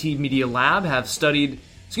MIT Media Lab have studied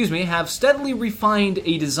have steadily refined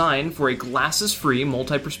a design for a glasses-free,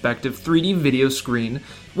 multi-perspective 3D video screen,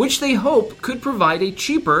 which they hope could provide a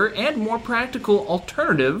cheaper and more practical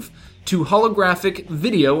alternative to holographic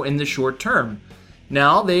video in the short term.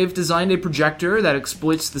 Now, they've designed a projector that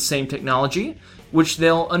exploits the same technology, which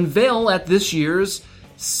they'll unveil at this year's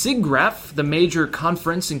SIGGRAPH, the major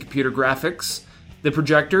conference in computer graphics. The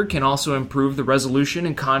projector can also improve the resolution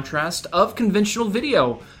and contrast of conventional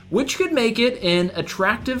video, which could make it an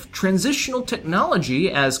attractive transitional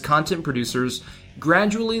technology as content producers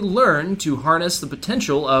gradually learn to harness the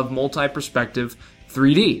potential of multi-perspective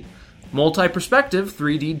 3D. Multi-perspective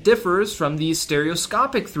 3D differs from the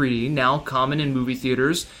stereoscopic 3D now common in movie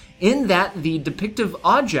theaters in that the depicted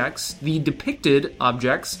objects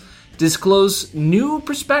disclose new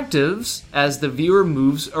perspectives as the viewer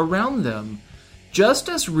moves around them, just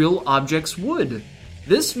as real objects would.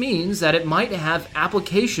 This means that it might have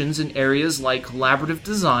applications in areas like collaborative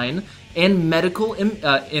design and medical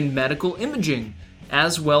imaging,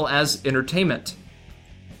 as well as entertainment.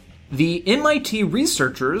 The MIT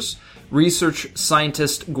researchers, research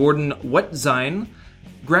scientist Gordon Wetzine,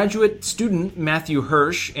 graduate student Matthew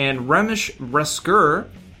Hirsch, and Ramesh Raskar,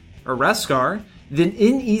 the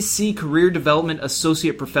NEC Career Development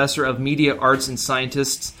Associate Professor of Media Arts and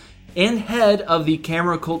Scientists and head of the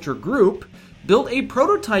Camera Culture Group, built a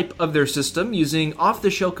prototype of their system using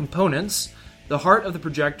off-the-shelf components. The heart of the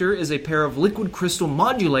projector is a pair of liquid crystal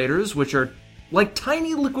modulators, which are like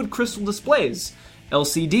tiny liquid crystal displays,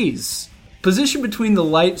 LCDs. Positioned between the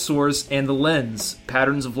light source and the lens,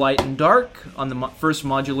 patterns of light and dark on the first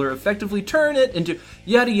modular effectively turn it into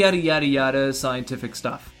yada yada yada yada scientific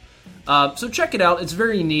stuff. So check it out, it's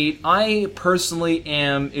very neat. I personally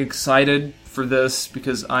am excited for this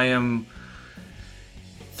because 3D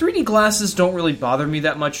glasses don't really bother me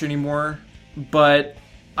that much anymore, but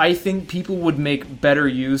I think people would make better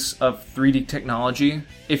use of 3D technology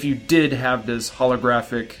if you did have this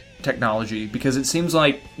holographic technology, because it seems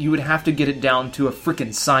like you would have to get it down to a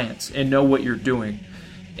freaking science and know what you're doing.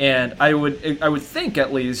 And I would think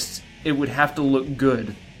at least it would have to look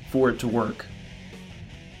good for it to work.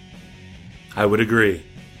 I would agree.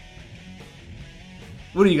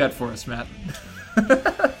 What do you got for us, Matt?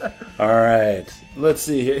 All right. Let's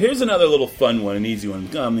see here. Here's another little fun one, an easy one,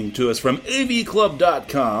 coming to us from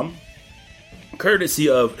avclub.com, courtesy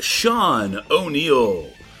of Sean O'Neill.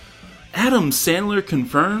 Adam Sandler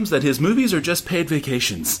confirms that his movies are just paid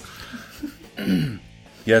vacations.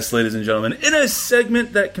 Yes, ladies and gentlemen, in a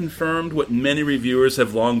segment that confirmed what many reviewers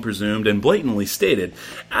have long presumed and blatantly stated,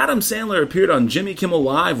 Adam Sandler appeared on Jimmy Kimmel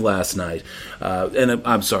Live last night. And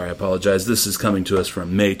I'm sorry, I apologize. This is coming to us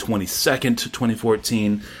from May 22nd,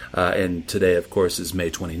 2014. And today, of course, is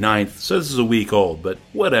May 29th. So this is a week old, but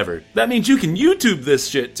whatever. That means you can YouTube this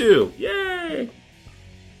shit, too. Yay!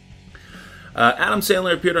 Adam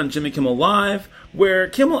Sandler appeared on Jimmy Kimmel Live, where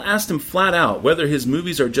Kimmel asked him flat out whether his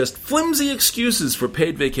movies are just flimsy excuses for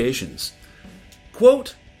paid vacations.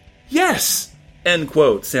 Quote, "Yes," end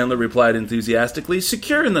quote, Sandler replied enthusiastically,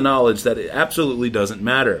 secure in the knowledge that it absolutely doesn't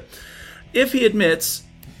matter. If he admits,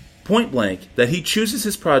 point blank, that he chooses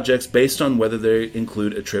his projects based on whether they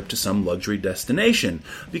include a trip to some luxury destination,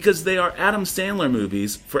 because they are Adam Sandler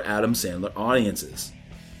movies for Adam Sandler audiences.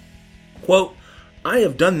 Quote, "I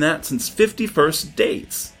have done that since 50 First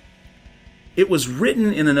Dates. It was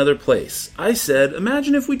written in another place. I said,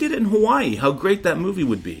 imagine if we did it in Hawaii, how great that movie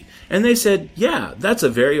would be. And they said, yeah, that's a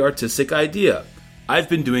very artistic idea. I've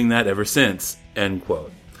been doing that ever since." End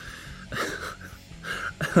quote.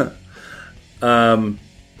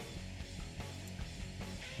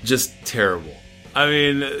 Just terrible. I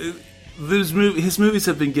mean, his movies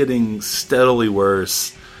have been getting steadily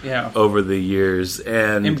worse. Yeah. Over the years,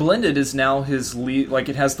 and Blended is now his lead. Like,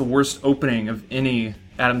 it has the worst opening of any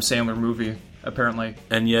Adam Sandler movie, apparently.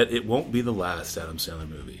 And yet, it won't be the last Adam Sandler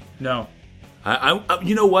movie. No. I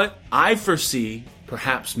you know what? I foresee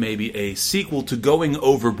perhaps maybe a sequel to Going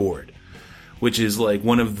Overboard, which is like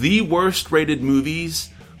one of the worst-rated movies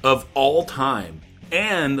of all time.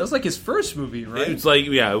 And that was like his first movie, right? It's like,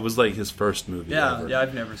 yeah, it was like his first movie. Yeah, ever. yeah,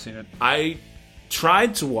 I've never seen it. I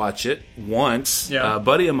tried to watch it once. Yeah. A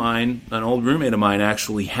buddy of mine, an old roommate of mine,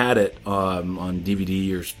 actually had it on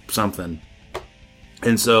DVD or something.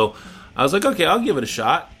 And so I was like, okay, I'll give it a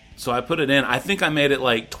shot. So I put it in. I think I made it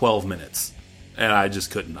like 12 minutes. And I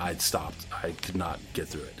just couldn't. I'd stopped. I could not get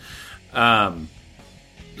through it.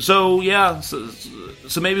 So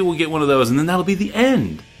maybe we'll get one of those, and then that'll be the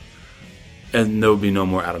end. And there will be no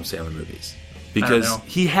more Adam Sandler movies. Because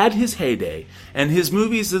he had his heyday, and his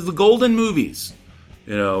movies is the golden movies.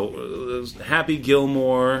 You know, Happy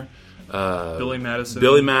Gilmore, Billy Madison.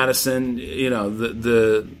 Billy Madison, you know,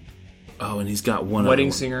 and he's got one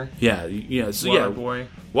Wedding Singer. Yeah, yeah. So Waterboy.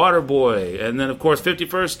 Waterboy. And then, of course, 50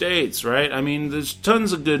 First Dates, right? I mean, there's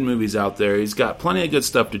tons of good movies out there. He's got plenty of good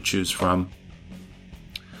stuff to choose from.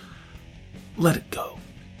 Let it go.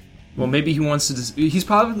 Well, maybe he wants to... He's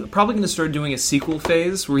probably going to start doing a sequel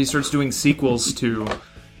phase where he starts doing sequels to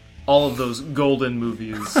all of those golden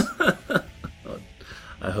movies.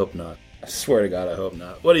 I hope not. I swear to God, I hope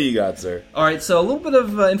not. What do you got, sir? All right, so a little bit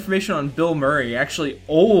of information on Bill Murray. Actually,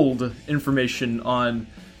 old information on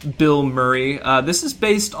Bill Murray. This is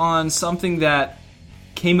based on something that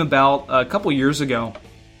came about a couple years ago.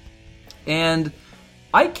 And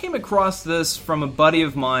I came across this from a buddy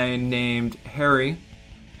of mine named Harry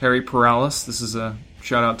Perales. This is a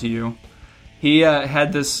shout out to you. He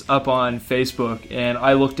had this up on Facebook, and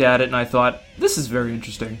I looked at it and I thought, this is very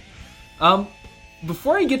interesting.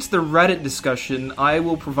 Before I get to the Reddit discussion, I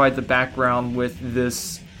will provide the background with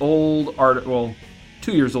this old article,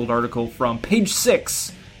 2 years old article from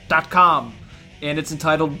page6.com, and it's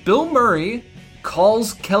entitled, Bill Murray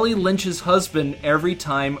calls Kelly Lynch's husband every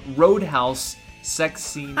time Roadhouse sex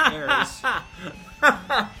scene airs.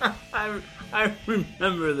 I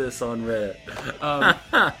remember this on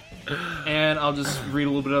Reddit. And I'll just read a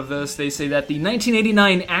little bit of this. They say that the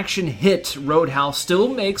 1989 action hit Roadhouse still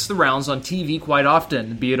makes the rounds on TV quite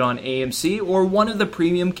often, be it on AMC or one of the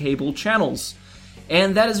premium cable channels.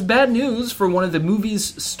 And that is bad news for one of the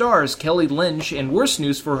movie's stars, Kelly Lynch, and worse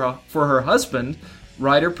news for her husband,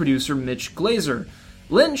 writer-producer Mitch Glazer.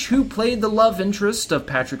 Lynch, who played the love interest of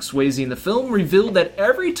Patrick Swayze in the film, revealed that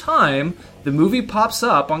every time the movie pops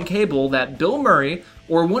up on cable that Bill Murray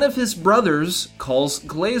or one of his brothers calls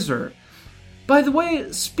Glazer. By the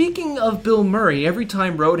way, speaking of Bill Murray, every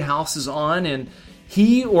time Roadhouse is on and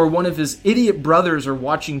he or one of his idiot brothers are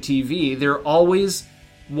watching TV, they're always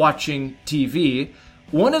watching TV.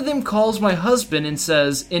 One of them calls my husband and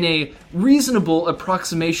says, in a reasonable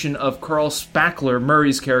approximation of Carl Spackler,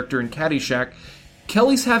 Murray's character in Caddyshack,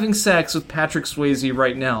 Kelly's having sex with Patrick Swayze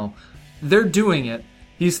right now. They're doing it.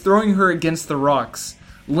 He's throwing her against the rocks.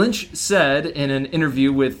 Lynch said in an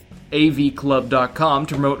interview with avclub.com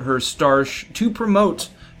to promote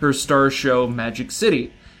her star show Magic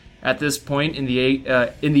City. At this point in the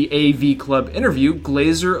AV Club interview,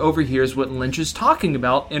 Glazer overhears what Lynch is talking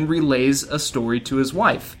about and relays a story to his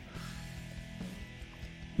wife.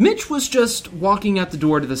 Mitch was just walking out the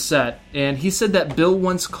door to the set, and he said that Bill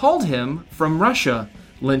once called him from Russia,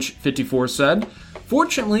 Lynch 54 said.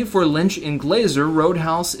 Fortunately for Lynch and Glazer,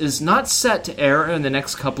 Roadhouse is not set to air in the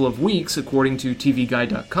next couple of weeks, according to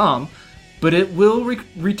TVGuide.com, but it will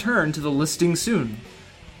return to the listing soon.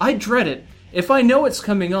 I dread it. If I know it's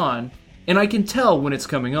coming on, and I can tell when it's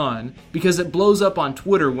coming on, because it blows up on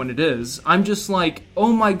Twitter when it is, I'm just like,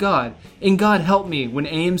 oh my god, and God help me when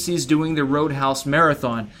AMC's doing their Roadhouse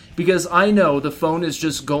marathon, because I know the phone is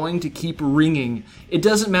just going to keep ringing. It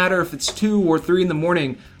doesn't matter if it's 2 or 3 in the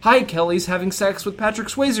morning. Hi, Kelly's having sex with Patrick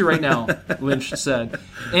Swayze right now, Lynch said.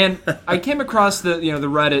 And I came across the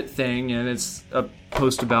Reddit thing, and it's a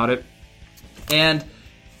post about it, and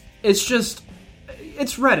it's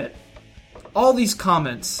Reddit. All these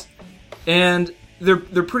comments, and they're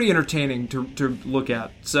pretty entertaining to look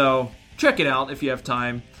at. So check it out if you have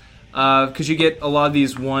time, because you get a lot of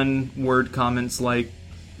these one-word comments like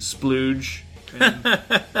splooge and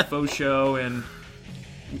faux show and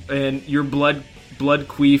your blood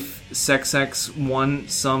queef sex one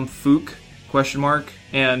some fook ?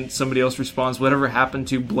 And somebody else responds, whatever happened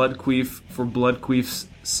to blood queef for blood queef's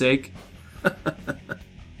sake?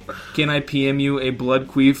 Can I PM you a blood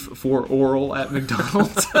queef for oral at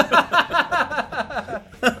McDonald's?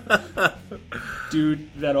 Dude,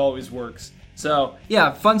 that always works. So,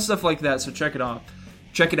 yeah, fun stuff like that, so check it out.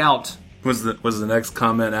 Check it out. Was the next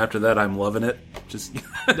comment after that, I'm loving it? Just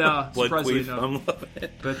no, blood surprisingly queef, no. I'm loving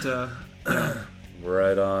it. But, yeah.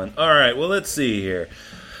 Right on. Alright, well, let's see here.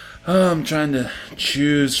 I'm trying to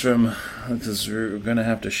choose from, because we're going to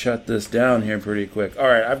have to shut this down here pretty quick.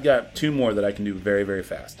 Alright, I've got 2 more that I can do very, very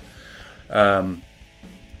fast.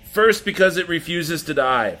 First, Because It Refuses to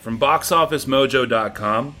Die, from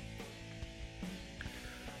BoxOfficeMojo.com.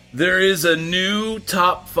 There is a new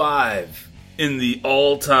top 5 in the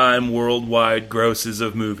all-time worldwide grosses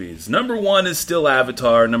of movies. Number 1 is still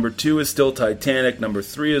Avatar, number 2 is still Titanic, number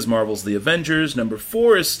 3 is Marvel's The Avengers, number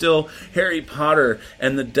 4 is still Harry Potter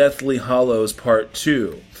and the Deathly Hallows Part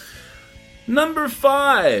 2. Number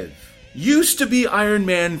 5 used to be Iron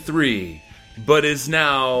Man 3, but is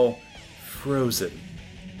now Frozen.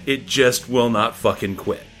 It just will not fucking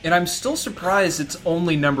quit. And I'm still surprised it's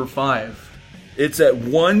only number 5. It's at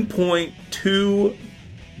 $1.2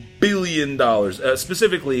 billion.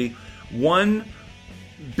 Specifically,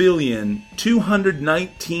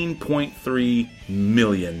 $1,219.3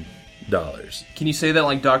 million. Can you say that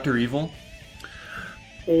like Dr. Evil?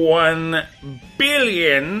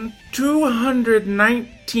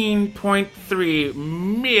 $1,219.3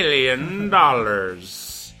 million. Oh,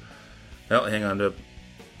 hang on to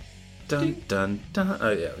dun dun dun.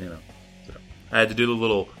 Oh yeah, you know. So I had to do the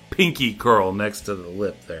little pinky curl next to the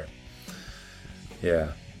lip there.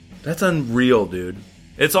 Yeah, that's unreal, dude.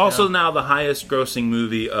 It's also now the highest-grossing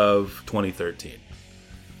movie of 2013.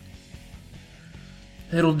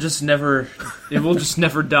 It will just never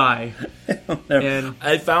die. And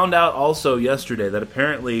I found out also yesterday that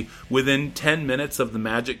apparently within 10 minutes of the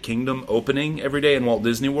Magic Kingdom opening every day in Walt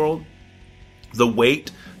Disney World, the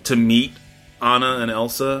wait to meet Anna and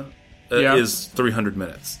Elsa is 300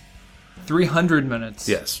 minutes. 300 minutes?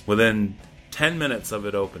 Yes, within 10 minutes of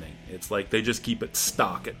it opening. It's like they just keep it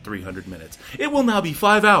stock at 300 minutes. It will now be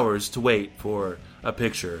 5 hours to wait for a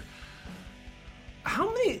picture.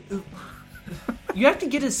 How many... You have to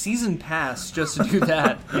get a season pass just to do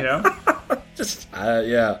that, you know?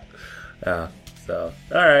 Yeah. So,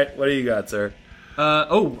 all right. What do you got, sir?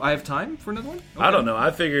 I have time for another one? Okay. I don't know.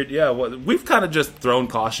 I figured, we've kind of just thrown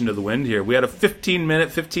caution to the wind here. We had a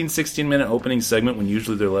 16-minute opening segment when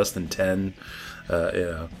usually they're less than 10.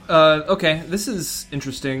 Okay, this is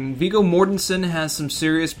interesting. Viggo Mortensen has some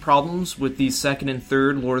serious problems with the second and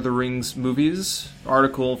third Lord of the Rings movies.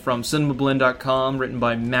 Article from cinemablend.com written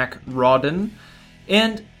by Mac Rawdon.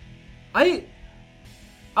 And I'll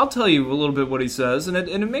tell you a little bit what he says, and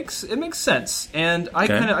it makes sense. And I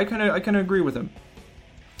kind of agree with him.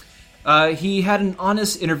 He had an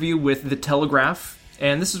honest interview with The Telegraph,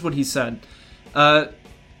 and this is what he said.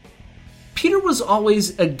 Peter was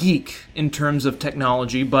always a geek in terms of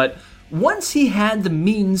technology, but once he had the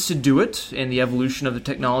means to do it, and the evolution of the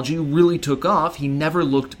technology really took off, he never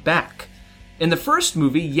looked back. In the first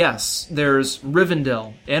movie, yes, there's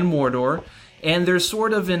Rivendell and Mordor, and there's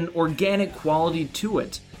sort of an organic quality to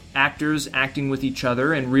it. Actors acting with each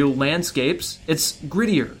other in real landscapes. It's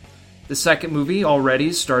grittier. The second movie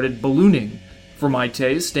already started ballooning, for my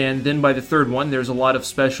taste, and then by the third one, there's a lot of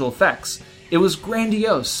special effects. It was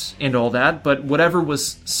grandiose and all that, but whatever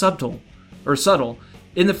was subtle,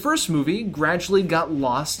 in the first movie gradually got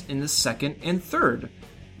lost in the second and third.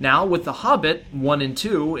 Now, with The Hobbit 1 and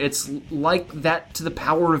 2, it's like that to the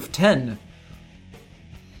power of 10.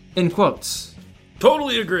 In quotes.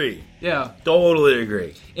 Totally agree. Yeah. Totally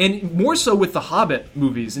agree. And more so with the Hobbit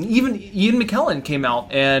movies. And even Ian McKellen came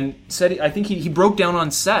out and said, I think he broke down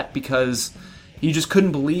on set because he just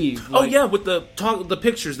couldn't believe. With the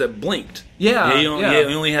pictures that blinked. Yeah. He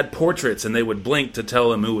only had portraits and they would blink to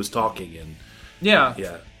tell him who was talking. And yeah.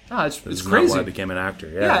 It's crazy. Not why I became an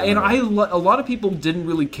actor. And a lot of people didn't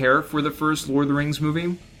really care for the first Lord of the Rings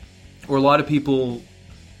movie. Or a lot of people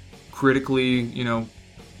critically,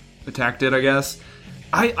 attacked it, I guess.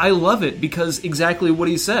 I love it because exactly what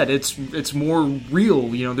he said. It's more real.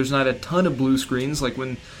 There's not a ton of blue screens. Like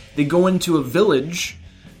when they go into a village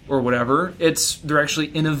or whatever, they're actually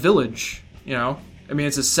in a village.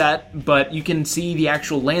 It's a set, but you can see the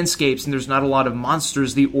actual landscapes, and there's not a lot of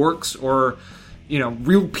monsters, the orcs, or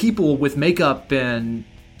real people with makeup and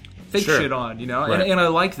fake shit on. Right. And I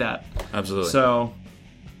like that. Absolutely. So.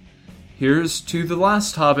 Here's to the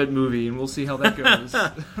last Hobbit movie, and we'll see how that goes.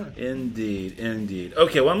 Indeed.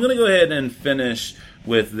 Okay, well, I'm going to go ahead and finish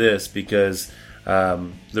with this because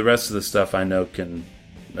the rest of the stuff I know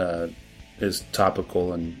is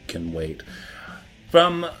topical and can wait.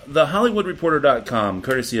 From thehollywoodreporter.com,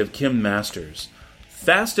 courtesy of Kim Masters,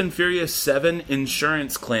 Fast and Furious 7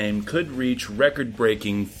 insurance claim could reach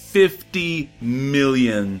record-breaking $50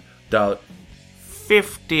 million.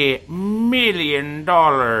 $50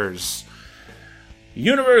 million.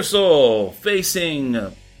 Universal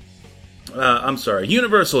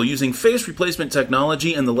using face replacement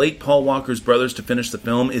technology and the late Paul Walker's brothers to finish the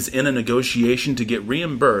film is in a negotiation to get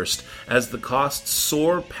reimbursed as the costs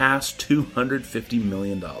soar past $250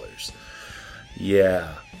 million.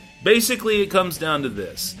 Yeah. Basically, it comes down to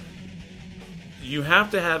this. You have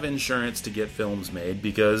to have insurance to get films made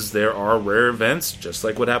because there are rare events, just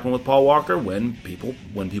like what happened with Paul Walker, when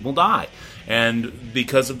people die. And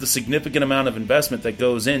because of the significant amount of investment that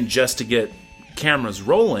goes in just to get cameras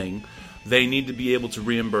rolling, they need to be able to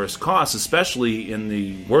reimburse costs, especially in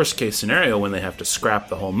the worst case scenario when they have to scrap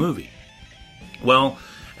the whole movie. Well,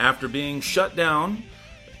 after being shut down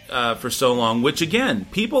for so long, which again,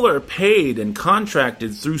 people are paid and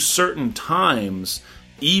contracted through certain times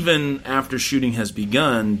even after shooting has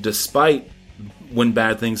begun, despite when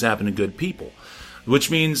bad things happen to good people.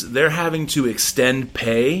 which means they're having to extend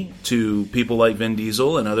pay to people like Vin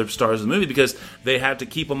Diesel and other stars of the movie because they have to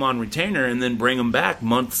keep them on retainer and then bring them back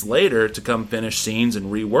months later to come finish scenes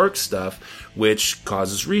and rework stuff, which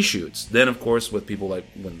causes reshoots. Then, of course, with people like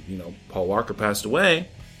when Paul Walker passed away,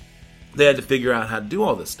 they had to figure out how to do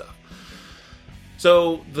all this stuff.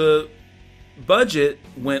 So the budget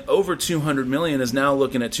went over $200 million, is now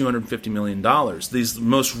looking at $250 million. These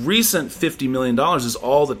most recent $50 million is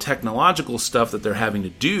all the technological stuff that they're having to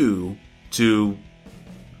do to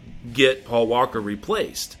get Paul Walker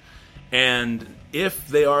replaced. And if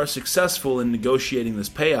they are successful in negotiating this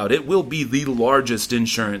payout, it will be the largest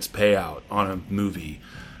insurance payout on a movie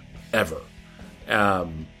ever.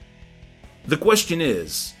 The question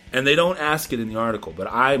is, and they don't ask it in the article, but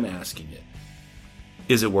I'm asking it,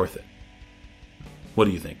 is it worth it? What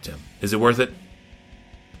do you think, Tim? Is it worth it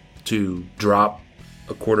to drop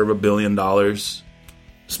 $250 million?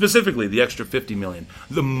 Specifically, the extra $50 million.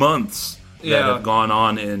 The months that have gone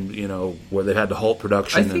on in, where they had to halt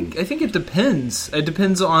production. I think it depends. It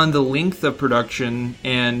depends on the length of production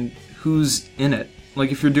and who's in it.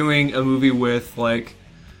 Like, if you're doing a movie with, like,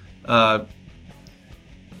 a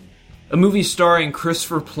movie starring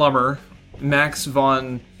Christopher Plummer, Max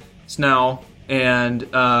von Sydow, and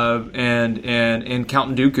Count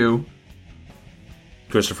Dooku.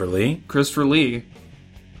 Christopher Lee.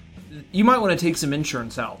 You might want to take some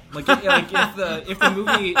insurance out. Like if the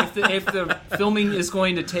filming is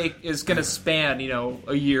going to span,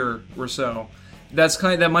 a year or so,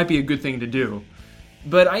 that might be a good thing to do.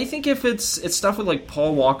 But I think if it's stuff with like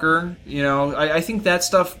Paul Walker, I think that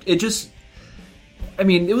stuff, it was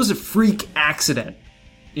a freak accident.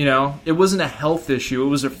 It wasn't a health issue. It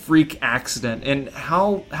was a freak accident. And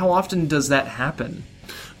how often does that happen?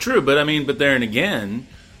 True, but then again,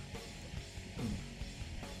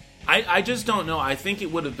 I just don't know. I think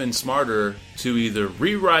it would have been smarter to either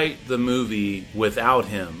rewrite the movie without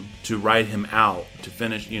him, to write him out, to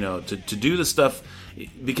finish, to do the stuff,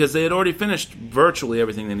 because they had already finished virtually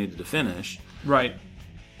everything they needed to finish. Right.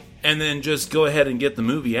 And then just go ahead and get the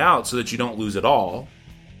movie out so that you don't lose it all.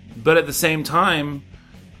 But at the same time,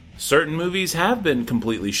 certain movies have been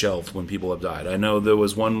completely shelved when people have died. I know there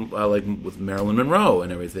was one like with Marilyn Monroe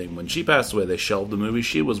and everything. When she passed away, they shelved the movie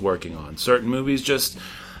she was working on. Certain movies just,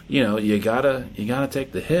 you gotta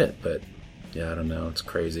take the hit. But yeah, I don't know. It's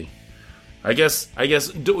crazy. I guess.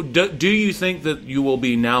 Do you think that you will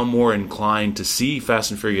be now more inclined to see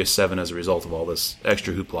Fast and Furious 7 as a result of all this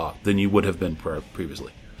extra hoopla than you would have been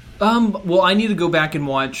previously? Well, I need to go back and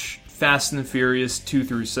watch Fast and Furious 2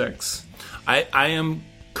 through 6. I am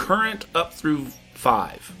current up through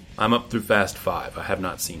 5. I'm up through Fast 5. I have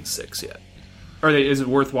not seen 6 yet. Is it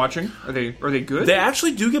worth watching? Are they good? They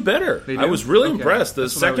actually do get better. I was really impressed. The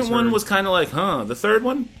second one was kind of like, The third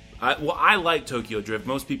one, I like Tokyo Drift.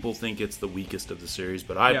 Most people think it's the weakest of the series,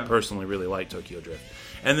 but I personally really like Tokyo Drift.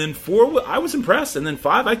 And then 4, I was impressed. And then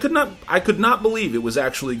 5, I could not believe it was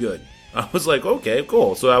actually good. I was like, okay,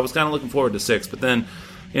 cool. So I was kind of looking forward to 6, but then,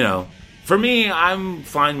 for me, I'm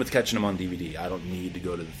fine with catching them on DVD. I don't need to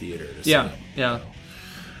go to the theater to see them. Yeah.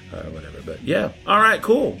 Whatever. But yeah. All right,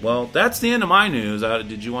 cool. Well, that's the end of my news.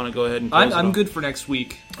 Did you want to go ahead and close I'm good for next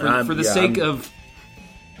week. For the sake of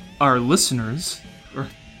our listeners.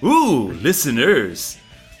 Ooh, listeners.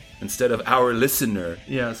 Instead of our listener.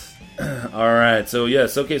 Yes. All right. So,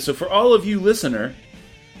 yes. Okay, so for all of you listener,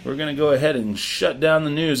 we're going to go ahead and shut down the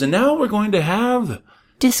news. And now we're going to have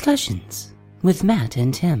Discussions with Matt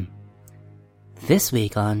and Tim. This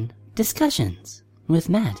week on Discussions with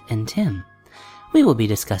Matt and Tim, we will be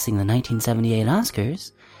discussing the 1978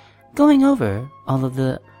 Oscars, going over all of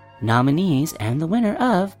the nominees and the winner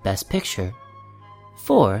of Best Picture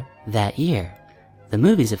for that year. The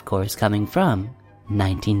movies, of course, coming from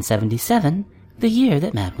 1977, the year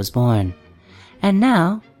that Matt was born. And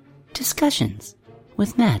now, Discussions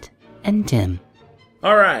with Matt and Tim.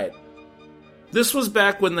 All right. This was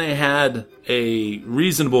back when they had a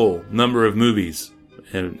reasonable number of movies,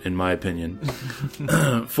 in my opinion,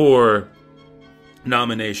 for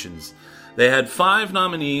nominations. They had 5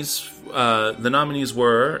 nominees. The nominees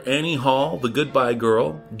were Annie Hall, The Goodbye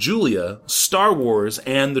Girl, Julia, Star Wars,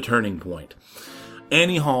 and The Turning Point.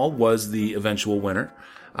 Annie Hall was the eventual winner.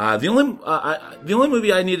 The only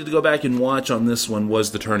movie I needed to go back and watch on this one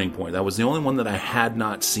was The Turning Point. That was the only one that I had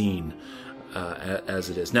not seen as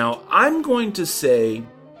it is. Now, I'm going to say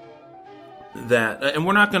that, and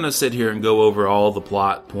we're not going to sit here and go over all the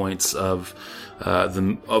plot points of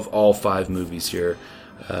all 5 movies here,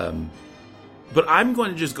 but I'm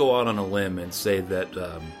going to just go out on a limb and say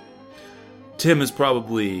that Tim is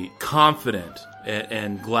probably confident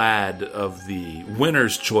and glad of the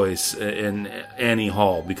winner's choice in Annie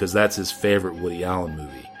Hall, because that's his favorite Woody Allen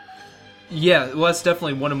movie. Yeah, well, that's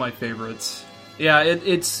definitely one of my favorites. Yeah,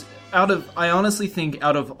 it's I honestly think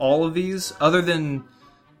out of all of these, other than,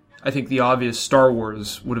 I think the obvious Star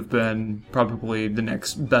Wars would have been probably the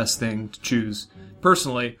next best thing to choose.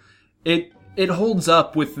 Personally, it holds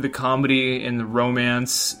up with the comedy and the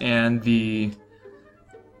romance and the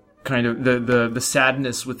kind of the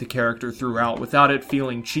sadness with the character throughout without it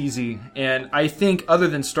feeling cheesy. And I think other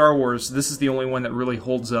than Star Wars, this is the only one that really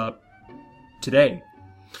holds up today.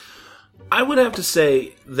 I would have to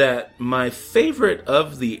say that my favorite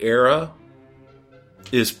of the era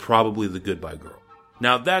is probably The Goodbye Girl.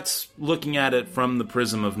 Now, that's looking at it from the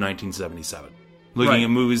prism of 1977. Looking at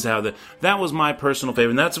movies, how that was my personal favorite.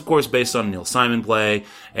 And that's, of course, based on a Neil Simon play.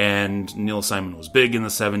 And Neil Simon was big in the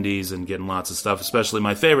 70s and getting lots of stuff, especially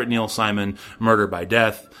my favorite Neil Simon, Murder by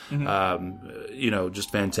Death. Mm-hmm.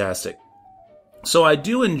 Just fantastic. So I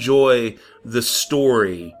do enjoy the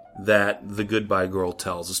story that The Goodbye Girl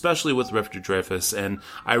tells, especially with Richard Dreyfuss. And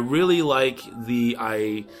I really like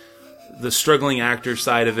the struggling actor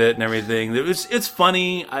side of it and everything. It's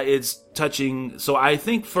funny. It's touching. So I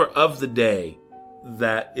think of the day,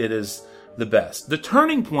 that it is the best. The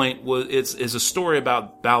turning point is a story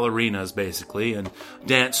about ballerinas, basically, and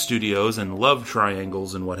dance studios and love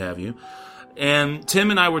triangles and what have you. And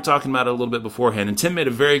Tim and I were talking about it a little bit beforehand, and Tim made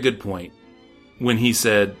a very good point when he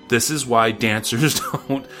said, this is why dancers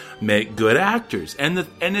don't make good actors. And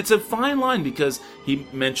it's a fine line, because he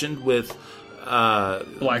mentioned with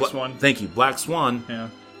Black Swan. Thank you, Black Swan. Yeah.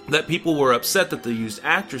 That people were upset that they used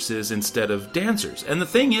actresses instead of dancers. And the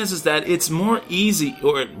thing is that it's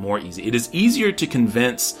it is easier to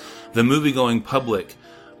convince the movie-going public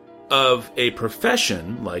of a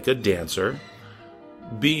profession, like a dancer,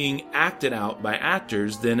 being acted out by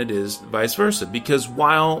actors than it is vice versa. Because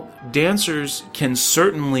while dancers can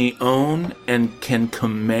certainly own and can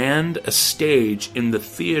command a stage in the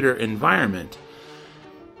theater environment,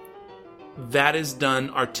 that is done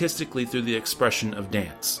artistically through the expression of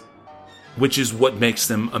dance, which is what makes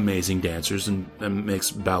them amazing dancers and makes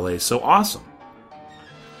ballet so awesome.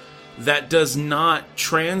 That does not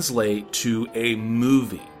translate to a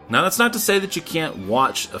movie. Now, that's not to say that you can't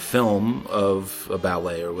watch a film of a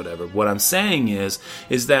ballet or whatever. What I'm saying is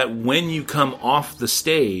that when you come off the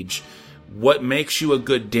stage, what makes you a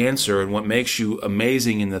good dancer and what makes you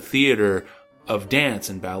amazing in the theater of dance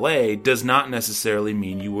and ballet does not necessarily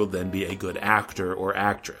mean you will then be a good actor or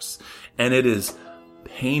actress. And it is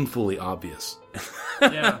painfully obvious.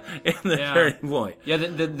 Yeah. In the turning point. Yeah,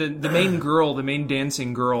 the main girl, the main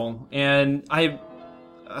dancing girl, and I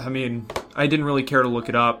mean, I didn't really care to look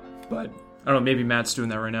it up, but I don't know, maybe Matt's doing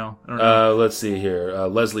that right now. I don't know. Let's see here.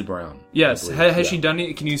 Leslie Brown. Yes. Has she done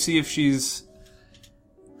it? Can you see if she's...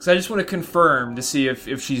 Because I just want to confirm to see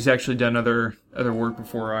if she's actually done other work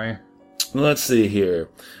before I... Let's see here.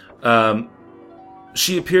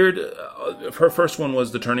 She appeared... her first one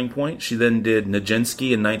was The Turning Point. She then did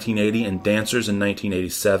Nijinsky in 1980 and Dancers in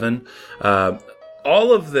 1987.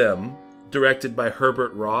 All of them directed by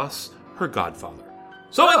Herbert Ross, her godfather.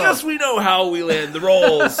 So I guess we know how we land the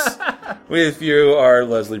roles with you are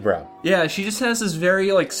Leslie Brown. Yeah, she just has this very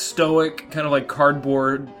stoic, kind of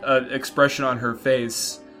cardboard expression on her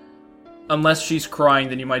face. Unless she's crying,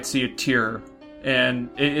 then you might see a tear. And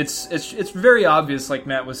it's very obvious, like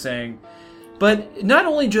Matt was saying. But not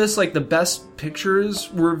only just the best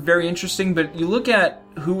pictures were very interesting, but you look at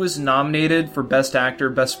who was nominated for Best Actor,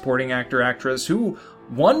 Best Supporting Actor, Actress, who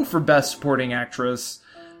won for Best Supporting Actress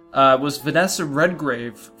was Vanessa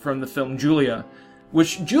Redgrave from the film Julia,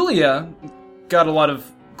 which Julia got a lot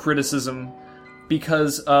of criticism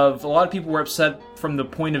because of a lot of people were upset from the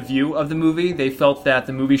point of view of the movie. They felt that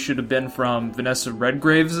the movie should have been from Vanessa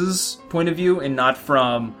Redgrave's point of view and not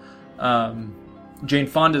from Jane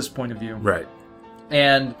Fonda's point of view. Right.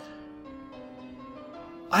 And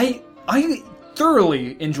I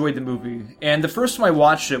thoroughly enjoyed the movie. And the first time I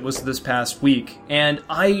watched it was this past week, and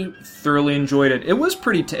I thoroughly enjoyed it. It was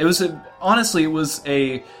pretty honestly, it was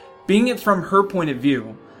being it from her point of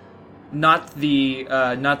view, not the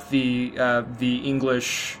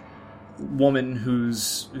English woman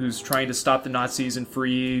who's trying to stop the Nazis and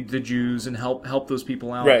free the Jews and help those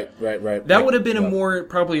people out. Right. That would have been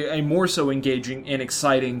probably a more so engaging and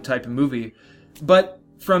exciting type of movie. But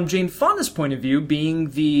from Jane Fonda's point of view,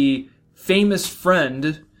 being the famous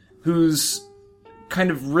friend who's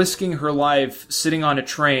kind of risking her life sitting on a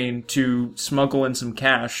train to smuggle in some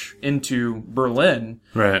cash into Berlin.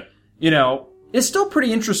 Right. is still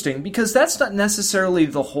pretty interesting because that's not necessarily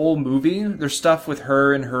the whole movie. There's stuff with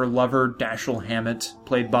her and her lover, Dashiell Hammett,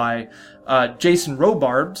 played by Jason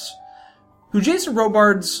Robards, who Jason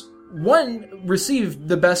Robards, received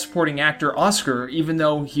the Best Supporting Actor Oscar, even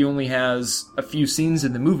though he only has a few scenes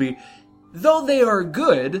in the movie. Though they are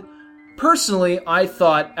good, personally, I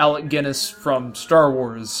thought Alec Guinness from Star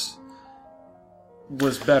Wars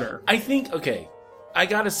was better. I think, okay, I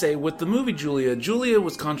gotta say, with the movie Julia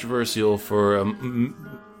was controversial for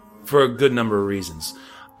a good number of reasons.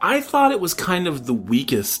 I thought it was kind of the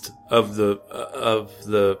weakest of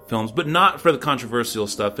the films, but not for the controversial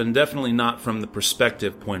stuff, and definitely not from the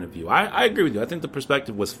perspective point of view. I agree with you. I think the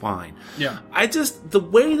perspective was fine. Yeah. The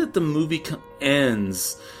way that the movie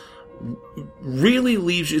ends really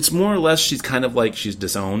leaves you, it's more or less she's kind of like she's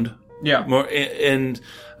disowned. Yeah.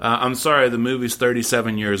 I'm sorry, the movie's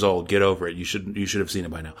 37 years old. Get over it. You should have seen it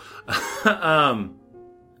by now.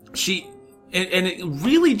 It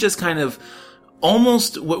really just kind of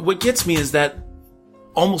almost, what gets me is that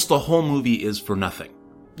almost the whole movie is for nothing.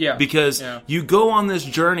 Yeah. Because you go on this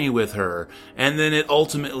journey with her, and then it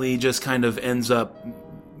ultimately just kind of ends up,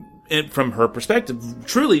 from her perspective,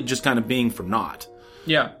 truly just kind of being for naught.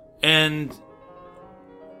 Yeah. And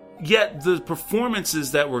yet the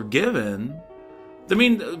performances that were given, I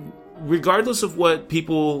mean, regardless of what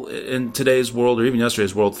people in today's world or even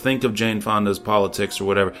yesterday's world think of Jane Fonda's politics or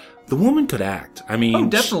whatever, the woman could act. I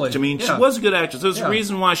mean, definitely. She was a good actress. There's a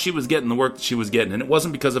reason why she was getting the work that she was getting, and it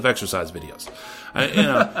wasn't because of exercise videos.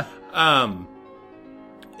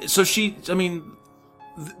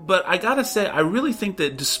 But I gotta say, I really think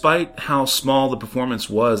that despite how small the performance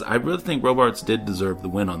was, I really think Robards did deserve the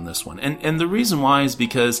win on this one. And the reason why is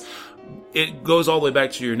because it goes all the way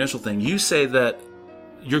back to your initial thing. You say that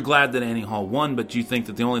you're glad that Annie Hall won, but you think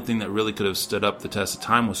that the only thing that really could have stood up the test of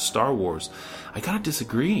time was Star Wars. I gotta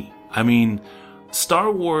disagree. I mean,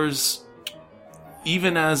 Star Wars,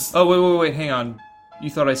 even as... Oh, wait, hang on. You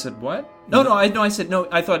thought I said what? I said no.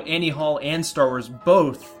 I thought Annie Hall and Star Wars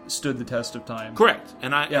both stood the test of time. Correct.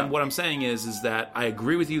 And what I'm saying is that I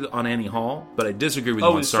agree with you on Annie Hall, but I disagree with you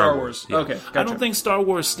on Star Wars. Yeah. Okay, gotcha. I don't think Star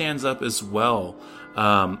Wars stands up as well.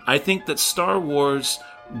 I think that Star Wars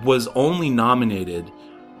was only nominated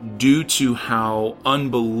due to how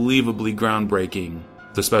unbelievably groundbreaking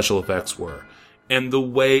the special effects were and the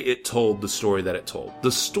way it told the story that it told.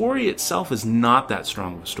 The story itself is not that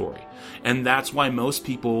strong of a story. And that's why most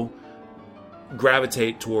people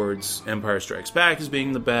gravitate towards Empire Strikes Back as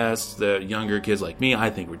being the best. The younger kids like me, I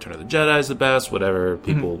think Return of the Jedi is the best. Whatever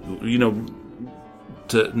people,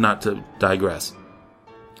 not to digress.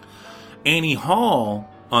 Annie Hall,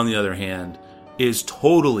 on the other hand, is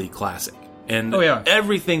totally classic. And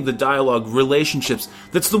everything, the dialogue, relationships,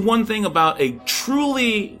 that's the one thing about a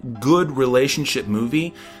truly good relationship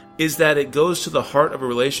movie, is that it goes to the heart of a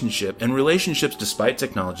relationship, and relationships, despite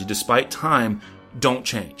technology, despite time, don't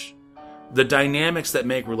change. The dynamics that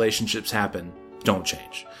make relationships happen don't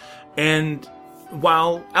change. And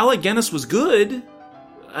while Alec Guinness was good,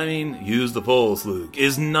 I mean, use the pulse, Luke,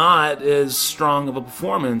 is not as strong of a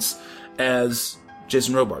performance as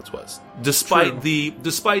Jason Robards was, despite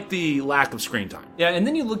the lack of screen time. Yeah, and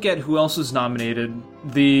then you look at who else is nominated.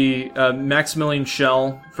 The Maximilian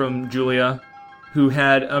Schell from Julia, who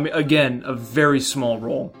had, again, a very small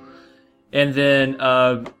role. And then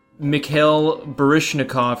Mikhail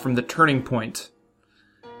Baryshnikov from The Turning Point.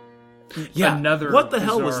 Yeah, another what the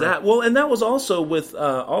hell was that? Well, and that was also with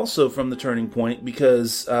also from The Turning Point,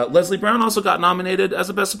 because Leslie Brown also got nominated as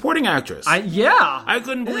a Best Supporting Actress. I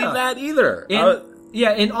couldn't believe that either.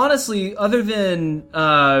 And honestly, other than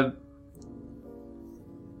the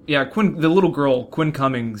little girl, Quinn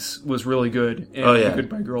Cummings, was really good in The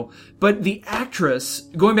Goodbye Girl. But the actress,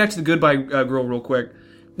 going back to The Goodbye Girl real quick,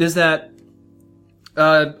 is that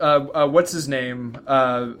what's his name?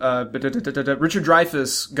 Richard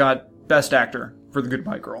Dreyfuss got Best Actor for The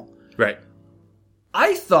Goodbye Girl. Right.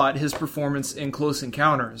 I thought his performance in Close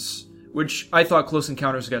Encounters, which I thought Close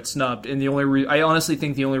Encounters got snubbed, and I honestly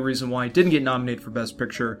think the only reason why it didn't get nominated for Best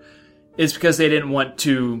Picture is because they didn't want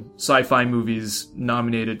two sci-fi movies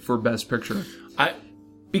nominated for Best Picture.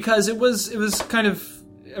 Because it was kind of,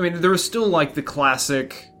 I mean, there was still like the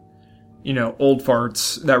classic, old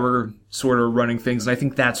farts that were sort of running things, and I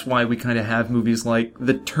think that's why we kind of have movies like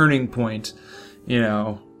The Turning Point,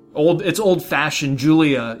 It's old-fashioned.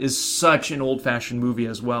 Julia is such an old-fashioned movie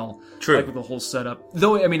as well. True. Like with the whole setup.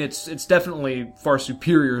 Though, I mean, it's definitely far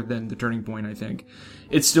superior than The Turning Point, I think.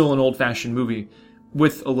 It's still an old-fashioned movie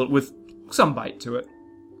with some bite to it.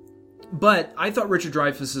 But I thought Richard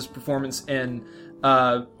Dreyfuss's performance in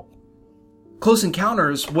Close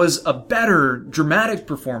Encounters was a better dramatic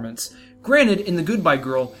performance, Granted, in The Goodbye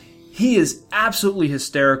Girl, he is absolutely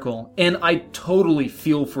hysterical, and I totally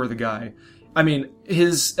feel for the guy. I mean,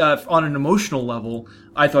 his on an emotional level,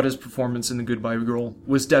 I thought his performance in The Goodbye Girl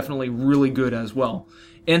was definitely really good as well.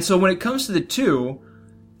 And so when it comes to the two,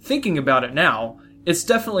 thinking about it now, it's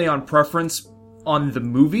definitely on preference on the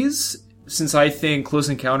movies, since I think Close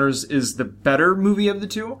Encounters is the better movie of the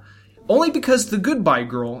two. Only because The Goodbye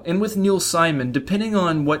Girl, and with Neil Simon, depending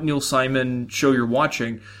on what Neil Simon show you're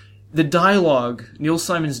watching, the dialogue, Neil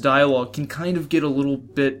Simon's dialogue, can kind of get a little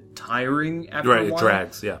bit tiring after a while. Right, it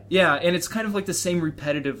drags, yeah. Yeah, and it's kind of like the same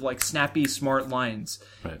repetitive, like, snappy, smart lines.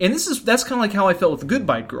 Right. And that's kind of like how I felt with The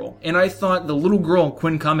Goodbye Girl. And I thought the little girl,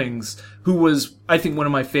 Quinn Cummings, who was, I think, one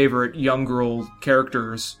of my favorite young girl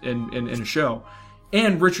characters in a show,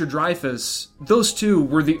 and Richard Dreyfuss, those two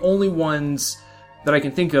were the only ones that I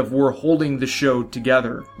can think of were holding the show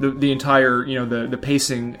together. The entire, the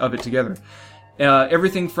pacing of it together.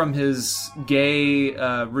 Everything from his gay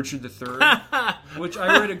Richard III, which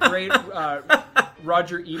I read a great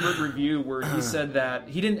Roger Ebert review where he said that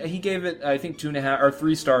he gave it, I think, 2.5 or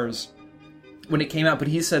 3 stars when it came out, but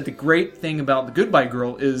he said the great thing about The Goodbye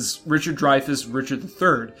Girl is Richard Dreyfuss, Richard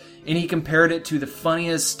III, and he compared it to the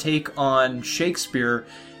funniest take on Shakespeare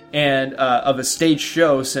and of a stage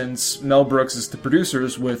show since Mel Brooks is the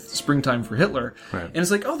producers with Springtime for Hitler. Right. And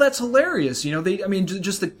it's like, oh, that's hilarious.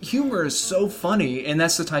 Just the humor is so funny, and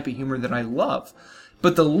that's the type of humor that I love.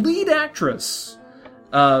 But the lead actress,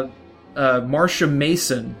 Marsha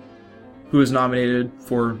Mason, who is nominated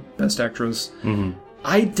for Best Actress,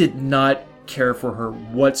 I did not care for her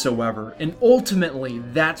whatsoever. And ultimately,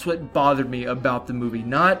 that's what bothered me about the movie.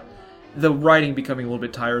 Not the writing becoming a little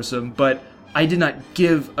bit tiresome, but I did not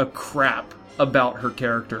give a crap about her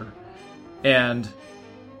character. And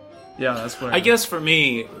yeah, that's what I guess for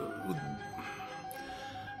me,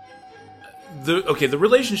 the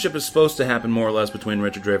relationship is supposed to happen more or less between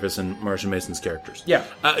Richard Dreyfuss and Marsha Mason's characters. Yeah.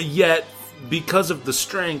 Yet, because of the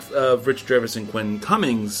strength of Richard Dreyfuss and Quinn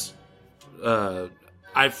Cummings,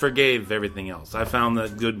 I forgave everything else. I found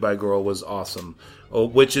that Goodbye Girl was awesome,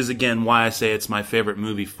 which is, again, why I say it's my favorite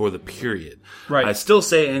movie for the period. Right. I still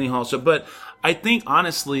say Annie Hall, but I think,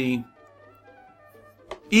 honestly,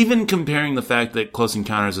 even comparing the fact that Close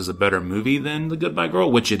Encounters is a better movie than The Goodbye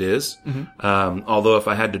Girl, which it is, although if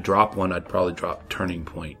I had to drop one, I'd probably drop Turning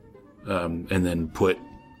Point, and then put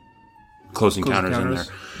Close Encounters in there.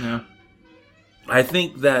 Yeah. I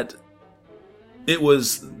think that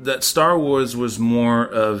Star Wars was more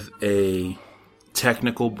of a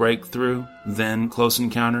technical breakthrough than Close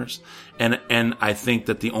Encounters, and I think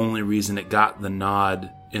that the only reason it got the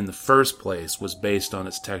nod in the first place was based on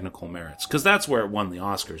its technical merits, because that's where it won the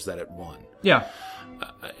Oscars that it won. Yeah.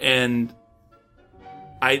 And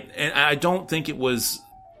I don't think it was.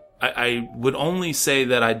 I would only say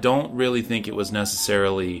that I don't really think it was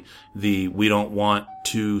necessarily we don't want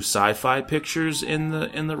 2 sci-fi pictures in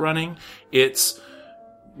the running. It's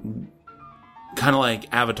kind of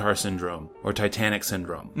like Avatar syndrome or Titanic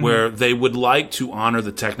syndrome, where they would like to honor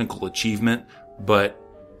the technical achievement, but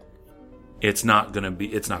it's not going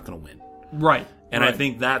to win. Right. And I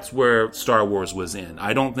think that's where Star Wars was in.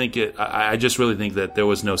 I don't think I just really think that there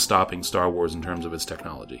was no stopping Star Wars in terms of its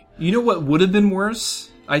technology. You know what would have been worse,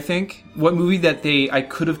 I think? What movie that I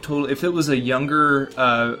could have told, if it was a younger,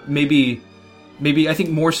 maybe I think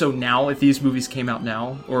more so now, if these movies came out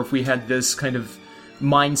now, or if we had this kind of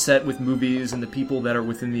mindset with movies and the people that are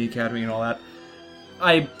within the Academy and all that,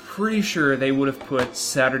 I'm pretty sure they would have put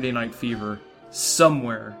Saturday Night Fever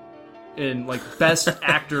somewhere in, like, Best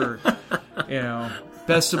Actor,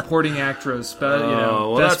 Best Supporting Actress,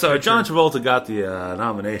 well, Best that's Picture. John Travolta got the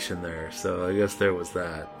nomination there, so I guess there was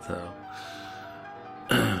that. So.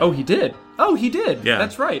 Oh, he did. Yeah,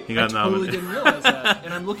 that's right. he got I totally nominated. didn't realize that,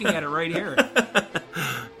 and I'm looking at it right here.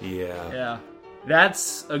 Yeah.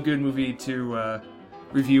 That's a good movie to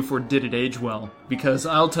review for Did It Age Well? Because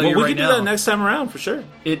I'll tell you we right can do now, that next time around for sure.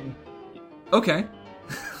 Okay. Okay.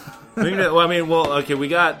 We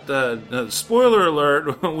got spoiler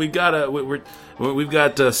alert. We've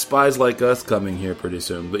got Spies Like Us coming here pretty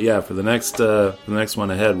soon. But yeah, for the next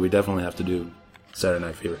one ahead, we definitely have to do Saturday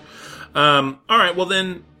Night Fever. All right. Well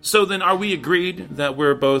then, are we agreed that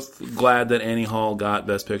we're both glad that Annie Hall got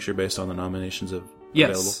Best Picture based on the nominations available?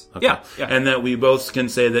 Yes. Okay. Yeah. And that we both can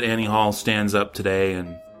say that Annie Hall stands up today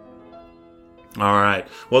and. All right.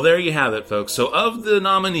 Well, there you have it, folks. So of the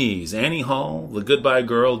nominees, Annie Hall, The Goodbye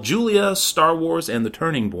Girl, Julia, Star Wars, and The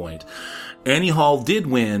Turning Point, Annie Hall did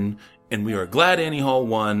win, and we are glad Annie Hall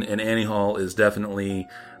won, and Annie Hall is definitely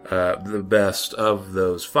the best of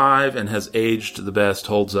those 5 and has aged the best,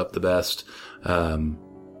 holds up the best. Then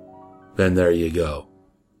there you go.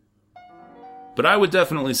 But I would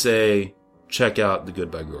definitely say check out The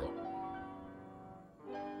Goodbye Girl.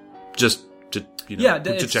 Just to, to check it out.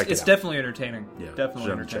 It's definitely entertaining. Yeah,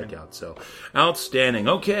 definitely entertaining. Check out. So, outstanding.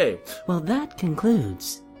 Okay. Well, that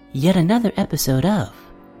concludes yet another episode of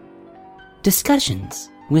Discussions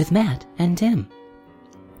with Matt and Tim.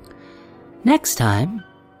 Next time,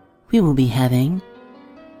 we will be having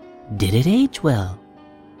Did It Age Well?,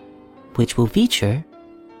 which will feature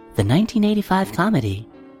the 1985 comedy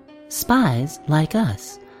Spies Like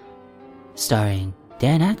Us, starring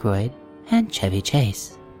Dan Aykroyd and Chevy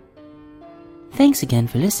Chase. Thanks again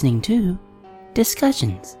for listening to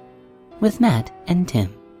Discussions with Matt and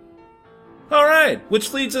Tim. All right,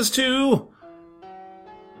 which leads us to...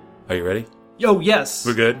 Are you ready? Oh, yes.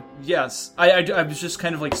 We're good? Yes. I was just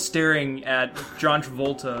kind of like staring at John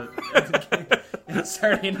Travolta in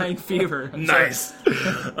Saturday Night Fever. I'm nice.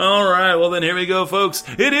 All right, well then here we go, folks.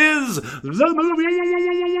 It is the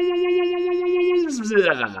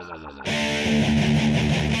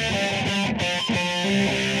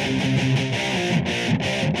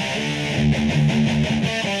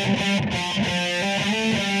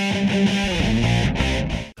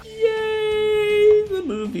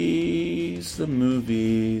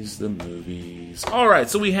movies. The movies. All right,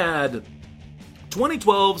 so we had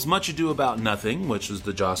 2012's Much Ado About Nothing, which was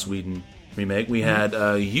the Joss Whedon remake. We had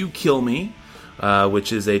You Kill Me,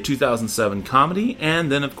 which is a 2007 comedy.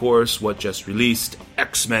 And then, of course, what just released,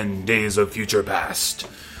 X-Men Days of Future Past.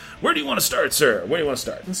 Where do you want to start, sir? Where do you want to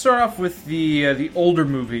start? Let's start off with the older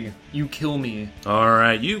movie, You Kill Me. All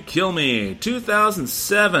right, You Kill Me,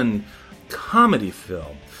 2007 comedy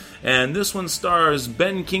film. And this one stars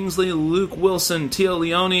Ben Kingsley, Luke Wilson, Tia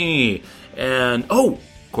Leone, and, of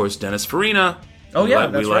course, Dennis Farina. Oh, yeah,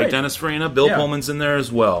 that's right. We like Dennis Farina. Bill Pullman's in there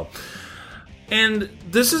as well. And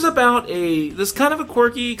this is about this kind of a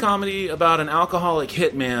quirky comedy about an alcoholic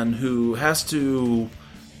hitman who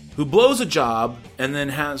blows a job and then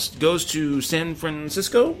goes to San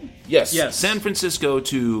Francisco? Yes. San Francisco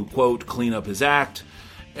to, quote, clean up his act,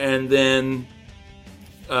 and then...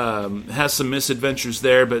 has some misadventures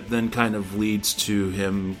there, but then kind of leads to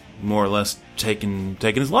him more or less taking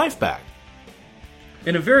his life back.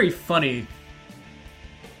 In a very funny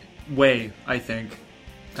way, I think.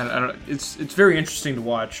 I don't. It's very interesting to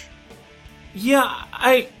watch. Yeah,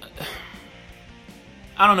 I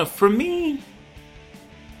don't know. For me,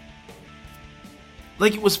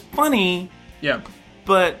 like, it was funny. Yeah.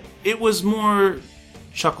 But it was more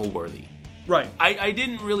chuckle-worthy. Right. I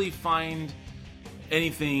didn't really find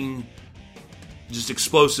anything just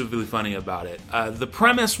explosively funny about it. The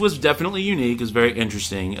premise was definitely unique. It was very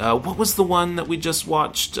interesting. What was the one that we just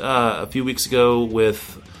watched a few weeks ago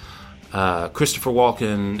with Christopher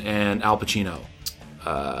Walken and Al Pacino?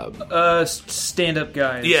 Stand-Up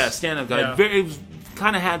Guys. Yeah, Stand-Up Guys. Yeah. Very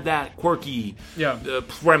kind of had that quirky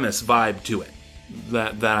premise vibe to it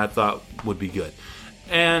that I thought would be good.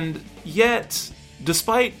 And yet,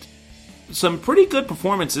 despite some pretty good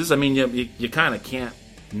performances. I mean, you kind of can't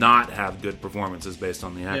not have good performances based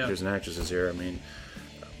on the actors and actresses here. I mean,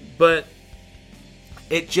 but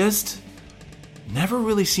it just never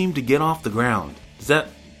really seemed to get off the ground. Is that?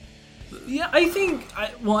 Yeah, I think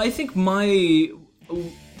I like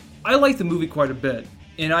the movie quite a bit,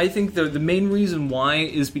 and I think the main reason why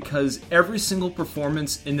is because every single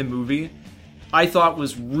performance in the movie I thought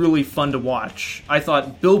was really fun to watch. I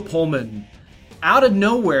thought Bill Pullman, out of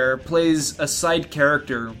nowhere, plays a side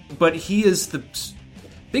character, but he is the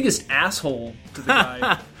biggest asshole to the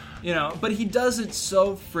guy, but he does it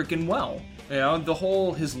so freaking well.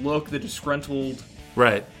 His look, the disgruntled,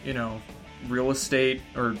 right, real estate,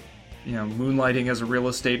 or, moonlighting as a real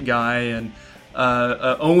estate guy, and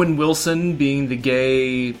Owen Wilson being the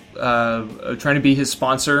gay, trying to be his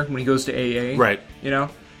sponsor when he goes to AA. Right.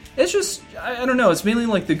 It's just, I don't know, it's mainly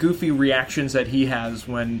like the goofy reactions that he has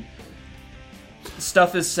when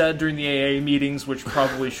stuff is said during the AA meetings, which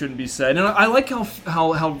probably shouldn't be said. And I like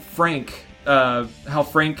how frank Ben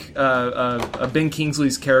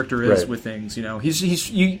Kingsley's character is with things.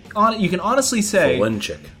 You can honestly say,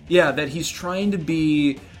 that he's trying to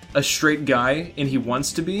be a straight guy, and he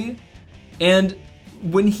wants to be. And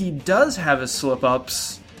when he does have his slip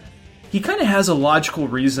ups, he kind of has a logical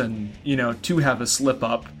reason, to have a slip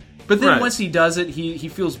up. But then once he does it, he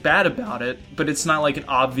feels bad about it. But it's not like an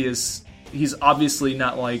obvious. He's obviously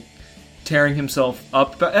not like tearing himself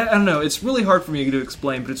up. But I don't know. It's really hard for me to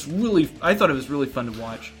explain. But I thought it was really fun to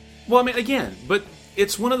watch. Well, I mean, again, but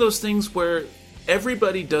it's one of those things where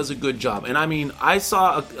everybody does a good job. And I mean, I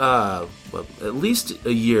saw at least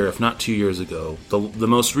a year, if not 2 years ago, the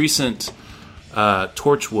most recent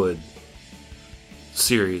Torchwood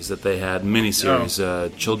series that they had,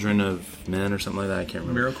 miniseries, Children of Men or something like that. I can't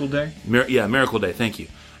remember. Miracle Day? Miracle Day, thank you.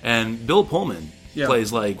 And Bill Pullman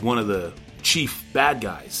plays like one of the chief bad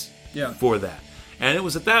guys for that. And it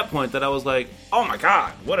was at that point that I was like, oh my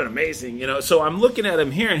God, what an amazing, So I'm looking at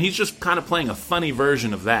him here, and he's just kind of playing a funny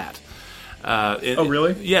version of that. Oh,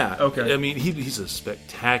 really? Yeah. Okay. I mean, he's a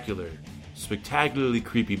spectacularly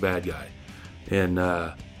creepy bad guy in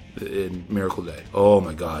Miracle Day. Oh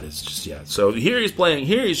my God, it's just So here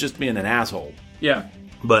he's just being an asshole. Yeah.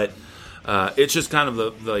 But it's just kind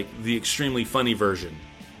of the extremely funny version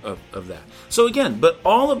of that. So again, but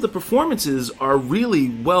all of the performances are really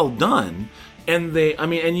well done. And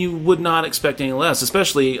and you would not expect any less,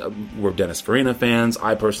 especially we're Dennis Farina fans.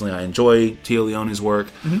 I enjoy Tia Leone's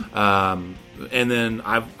work. Mm-hmm. And then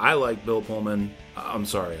I like Bill Pullman. I'm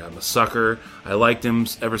sorry, I'm a sucker. I liked him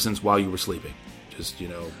ever since While You Were Sleeping. Just, shoot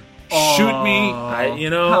me.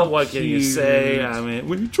 What can you say? I mean,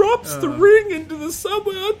 when he drops the ring into the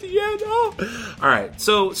subway at the end. Oh. All right,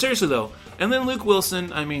 so seriously though, and then Luke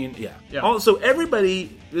Wilson, Also,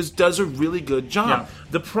 everybody does a really good job. Yeah.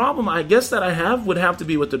 The problem, I guess, that I have would have to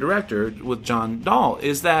be with the director, with John Dahl,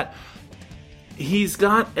 is that he's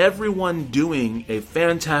got everyone doing a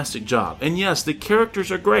fantastic job. And yes, the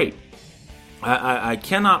characters are great. I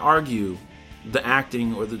cannot argue the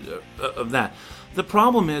acting or of that. The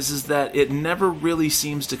problem is that it never really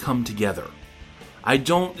seems to come together.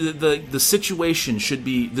 The situation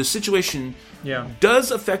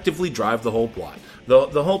does effectively drive the whole plot.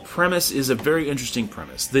 The whole premise is a very interesting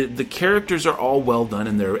premise. The characters are all well done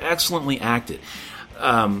and they're excellently acted.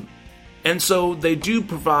 And so they do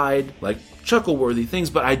provide like chuckle-worthy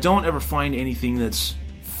things, but I don't ever find anything that's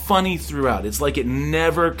funny throughout. It's like it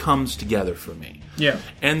never comes together for me. Yeah.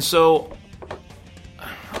 And so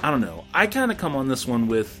I don't know. I kind of come on this one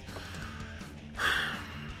with...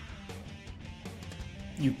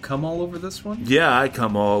 You come all over this one? Yeah, I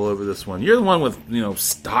come all over this one. You're the one with,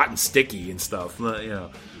 hot and sticky and stuff, well,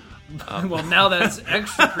 now that's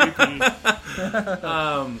extra creepy.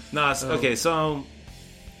 Okay, so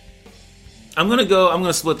I'm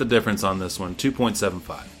gonna split the difference on this one.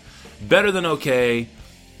 2.75. Better than okay,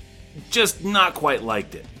 just not quite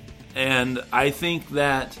liked it. And I think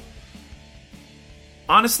that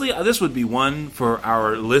honestly, this would be one for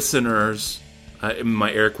our listeners,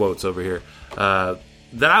 my air quotes over here,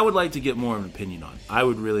 that I would like to get more of an opinion on. I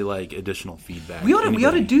would really like additional feedback. We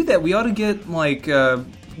ought to do that. We ought to get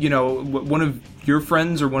one of your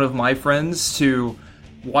friends or one of my friends to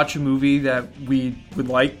watch a movie that we would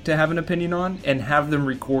like to have an opinion on and have them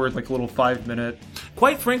record like a little 5-minute.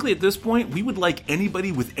 Quite frankly, at this point, we would like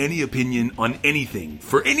anybody with any opinion on anything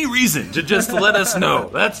for any reason to just let us know.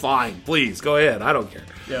 That's fine. Please go ahead. I don't care.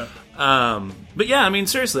 Yeah. But yeah, I mean,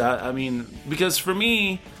 seriously, because for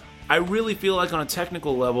me, I really feel like on a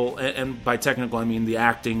technical level, and by technical I mean the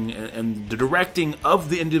acting and the directing of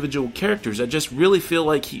the individual characters, I just really feel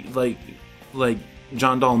like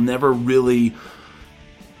John Dahl never really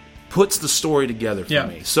puts the story together for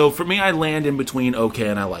me. So for me, I land in between okay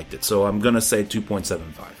and I liked it. So I'm gonna say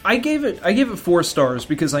 2.75. I gave it 4 stars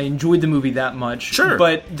because I enjoyed the movie that much. Sure,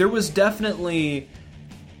 but there was definitely,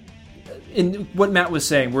 in what Matt was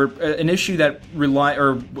saying, where an issue that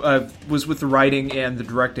was with the writing and the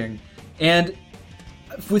directing, and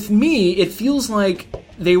with me, it feels like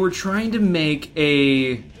they were trying to make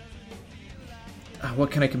a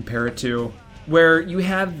what can I compare it to? Where you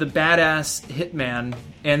have the badass hitman,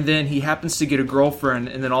 and then he happens to get a girlfriend,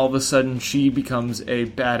 and then all of a sudden she becomes a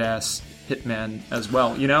badass hitman as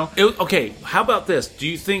well, Okay, how about this? Do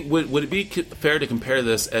you think, would it be fair to compare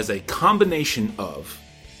this as a combination of,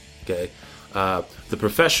 The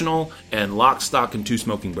Professional and Lock, Stock, and Two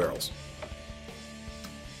Smoking Barrels?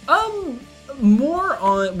 More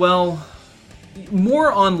on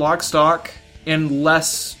Lock, Stock, and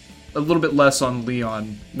a little bit less on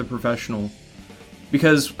Leon, The Professional.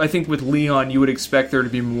 Because I think with Leon, you would expect there to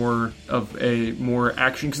be more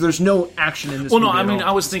action, because there's no action in this movie. Well, no, I mean,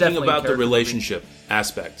 I was thinking about the relationship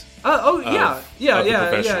aspect. Yeah, I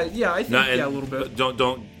think a little bit.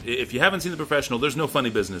 Don't. If you haven't seen The Professional, there's no funny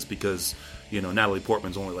business because Natalie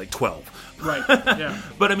Portman's only like 12. Right. Yeah.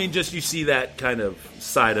 But I mean, just you see that kind of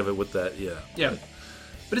side of it with that. Yeah. Yeah.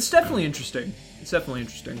 But it's definitely interesting.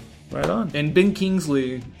 Right on. And Ben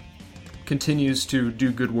Kingsley continues to do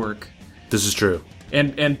good work. This is true.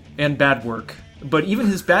 And bad work. But even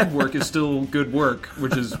his bad work is still good work,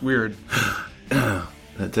 which is weird.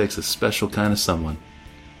 That takes a special kind of someone.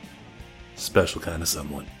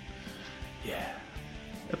 Yeah.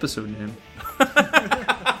 Episode name.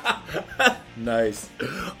 Nice.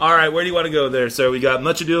 All right, where do you want to go there, sir? We got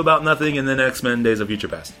Much Ado About Nothing and then X-Men Days of Future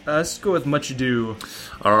Past. Let's go with Much Ado.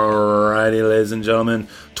 Alrighty, ladies and gentlemen.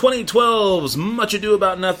 2012's Much Ado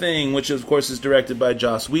About Nothing, which of course is directed by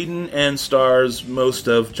Joss Whedon and stars most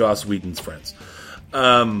of Joss Whedon's friends.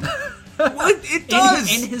 It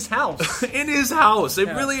does! In his house. In his house. It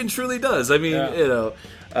really and truly does. I mean,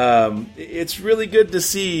 it's really good to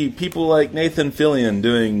see people like Nathan Fillion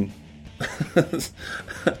doing...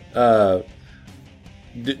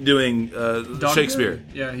 doing Shakespeare.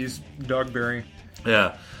 Yeah, he's Dogberry.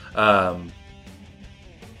 Yeah. All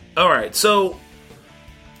right, so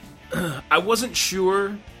I wasn't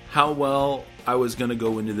sure how well I was going to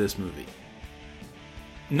go into this movie.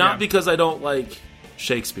 Not because I don't like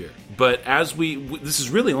Shakespeare, but as this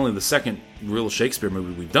is really only the second real Shakespeare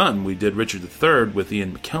movie we've done. We did Richard III with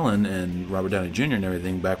Ian McKellen and Robert Downey Jr. and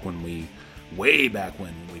everything way back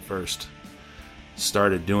when we first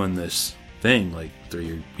started doing this thing, like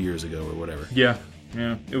 3 years ago or whatever. Yeah.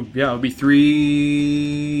 It'll be 3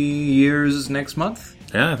 years next month.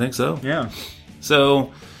 Yeah, I think so. Yeah.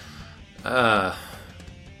 So, I'm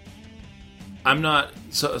not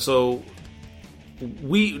so.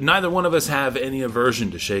 We neither one of us have any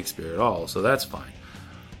aversion to Shakespeare at all, so that's fine.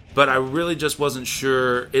 But I really just wasn't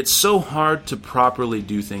sure. It's so hard to properly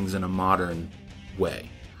do things in a modern way,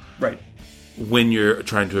 right? When you're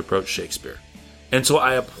trying to approach Shakespeare. And so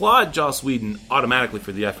I applaud Joss Whedon automatically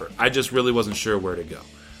for the effort. I just really wasn't sure where to go,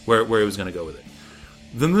 where he was going to go with it.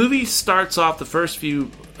 The movie starts off the first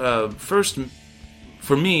 2 or 3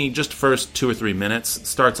 minutes,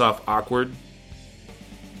 starts off awkward.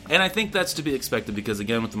 And I think that's to be expected because,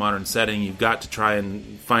 again, with the modern setting, you've got to try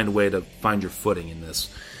and find a way to find your footing in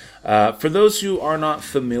this. For those who are not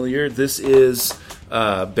familiar, this is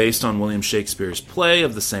based on William Shakespeare's play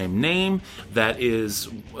of the same name. That is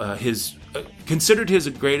considered his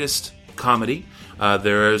greatest comedy.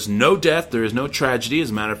 There is no death, there is no tragedy. As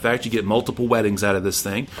a matter of fact, you get multiple weddings out of this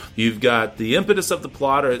thing. You've got the impetus of the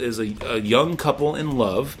plot is a young couple in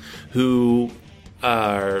love who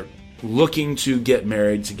are looking to get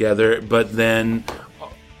married together, but then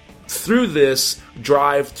through this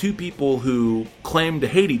drive two people who claim to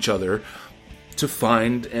hate each other to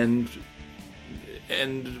find and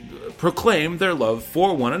proclaim their love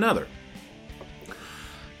for one another.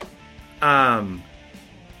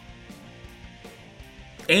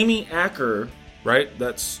 Amy Acker, right?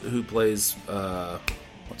 That's who plays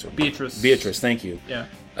what's her name? Beatrice. Beatrice, thank you. Yeah.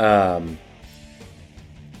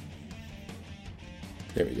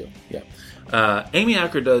 There we go. Yeah. Amy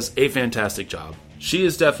Acker does a fantastic job. She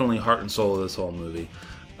is definitely heart and soul of this whole movie.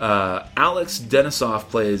 Alex Denisof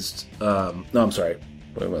plays... no, I'm sorry.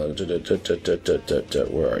 Where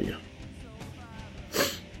are you?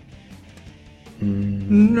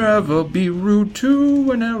 Never be rude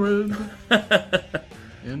to an Arab,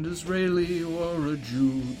 an Israeli or a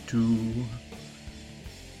Jew too.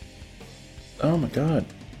 Oh my god.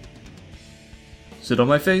 Sit on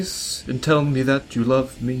my face and tell me that you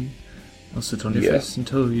love me. I'll sit on your face and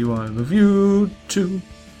tell you I love you too.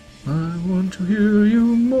 I want to hear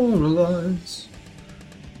you moralize.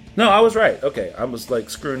 No, I was right. Okay, I was like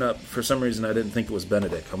screwing up. For some reason, I didn't think it was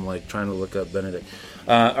Benedict. I'm like trying to look up Benedict.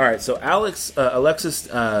 All right, so Alexis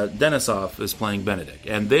Denisof is playing Benedict,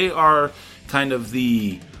 and they are kind of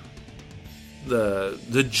the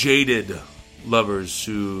jaded lovers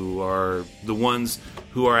who are the ones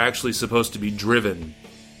who are actually supposed to be driven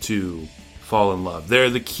to fall in love. They're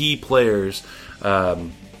the key players, but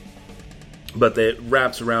it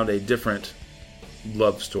wraps around a different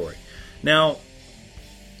love story. Now,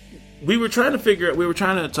 we were trying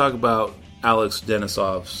to talk about Alex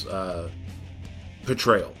Denisov's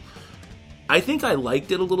portrayal. I think I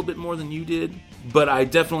liked it a little bit more than you did, but I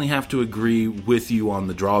definitely have to agree with you on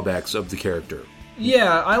the drawbacks of the character.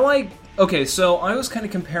 Yeah, okay, so I was kind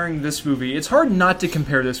of comparing this movie. It's hard not to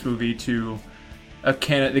compare this movie to the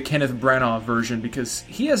Kenneth Branagh version because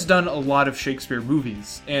he has done a lot of Shakespeare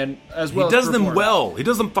movies, and as well he does them well. He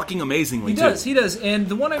does them fucking amazingly. He does. And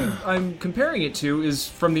the one I'm comparing it to is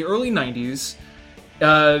from the early '90s.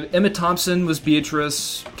 Emma Thompson was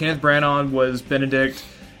Beatrice. Kenneth Branagh was Benedict.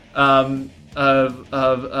 Keanu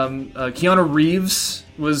Reeves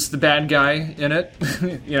was the bad guy in it.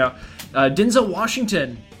 Denzel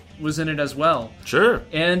Washington was in it as well. Sure.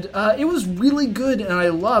 And it was really good, and I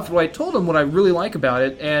loved what I told him what I really like about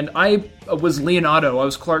it. And I was Leonardo. I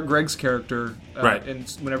was Clark Gregg's character right. And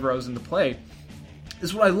whenever I was in the play.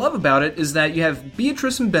 Is what I love about it is that you have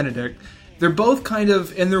Beatrice and Benedict. They're both kind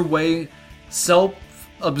of, in their way,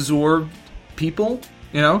 self-absorbed people,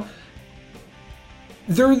 you know?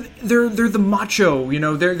 They're the macho, you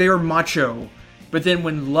know, they are macho. But then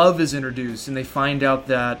when love is introduced and they find out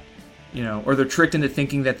that, or they're tricked into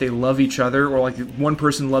thinking that they love each other, or like one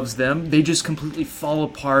person loves them, they just completely fall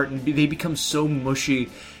apart and they become so mushy.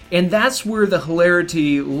 And that's where the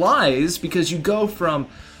hilarity lies, because you go from,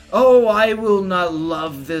 oh, I will not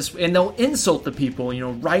love this, and they'll insult the people,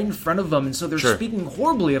 right in front of them, and so they're speaking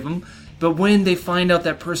horribly of them. But when they find out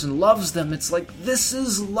that person loves them, it's like, this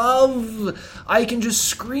is love. I can just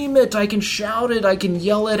scream it, I can shout it, I can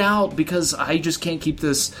yell it out, because I just can't keep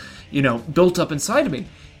this, built up inside of me.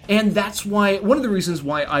 And that's why, one of the reasons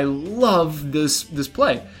why I love this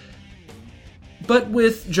play. But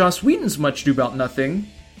with Joss Whedon's Much Ado About Nothing,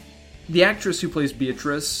 the actress who plays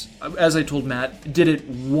Beatrice, as I told Matt, did it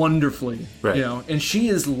wonderfully. Right. And she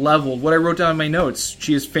is leveled. What I wrote down in my notes,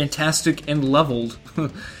 she is fantastic and leveled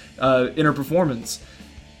in her performance.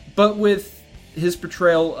 But with his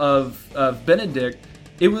portrayal of Benedict,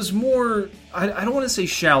 it was more, I don't want to say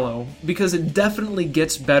shallow, because it definitely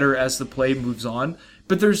gets better as the play moves on.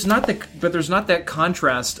 But there's not that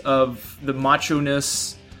contrast of the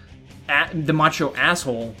macho-ness, the macho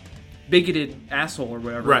asshole, bigoted asshole or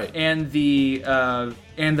whatever, right? And the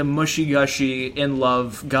mushy gushy in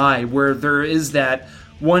love guy, where there is that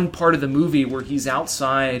one part of the movie where he's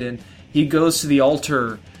outside and he goes to the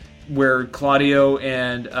altar where Claudio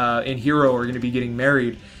and Hero are going to be getting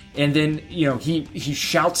married, and then he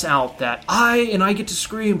shouts out that I get to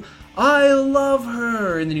scream, I love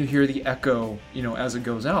her, and then you hear the echo, as it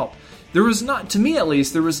goes out. There was not, to me at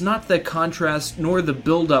least, there was not the contrast nor the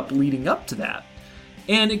build-up leading up to that.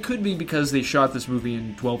 And it could be because they shot this movie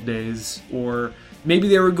in 12 days, or maybe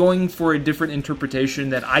they were going for a different interpretation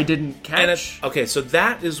that I didn't catch. Okay, so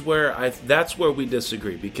that's where we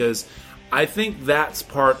disagree, because I think that's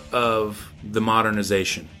part of the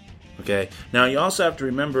modernization. Okay, now you also have to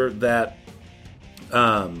remember that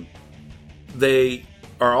they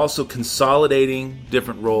are also consolidating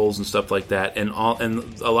different roles and stuff like that, and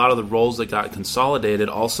a lot of the roles that got consolidated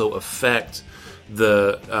also affect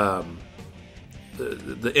the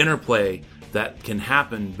interplay that can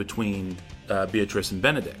happen between Beatrice and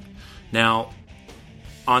Benedict. Now,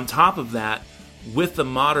 on top of that, with the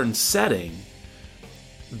modern setting,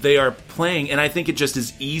 they are playing, and I think it just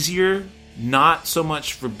is easier, not so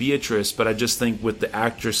much for Beatrice, but I just think with the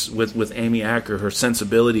actress, with Amy Acker, her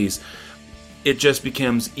sensibilities, it just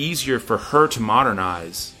becomes easier for her to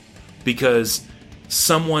modernize, because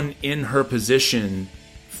someone in her position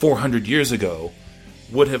 400 years ago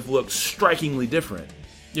would have looked strikingly different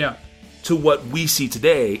to what we see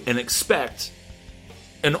today and expect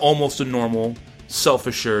an almost a normal,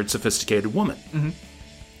 self-assured, sophisticated woman. Mm-hmm.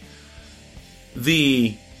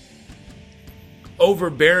 The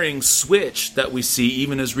overbearing switch that we see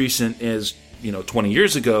even as recent as 20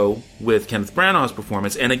 years ago with Kenneth Branagh's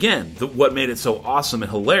performance, and again, what made it so awesome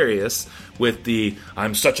and hilarious with the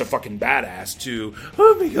I'm such a fucking badass to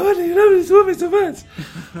oh my god, I love this woman so much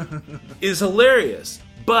is hilarious,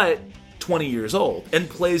 but 20 years old and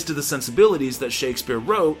plays to the sensibilities that Shakespeare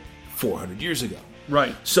wrote 400 years ago.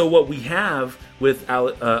 Right. So what we have with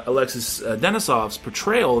Alexis Denisov's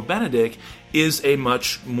portrayal of Benedict is a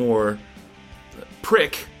much more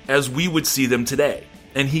prick as we would see them today.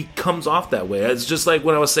 And he comes off that way. It's just like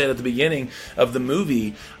what I was saying at the beginning of the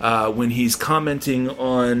movie when he's commenting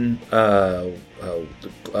on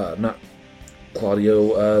not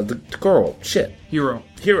Claudio, the girl. Shit. Hero.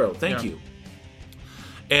 Thank you.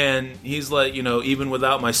 And he's like, even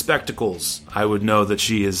without my spectacles, I would know that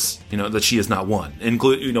she is, that she is not one.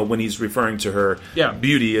 Include, when he's referring to her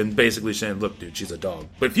beauty and basically saying, look, dude, she's a dog.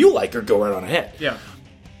 But if you like her, go right on ahead. Yeah.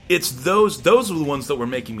 It's those are the ones that were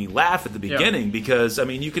making me laugh at the beginning because,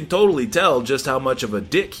 you can totally tell just how much of a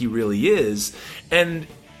dick he really is.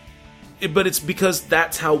 But it's because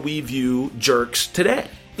that's how we view jerks today.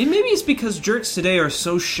 And maybe it's because jerks today are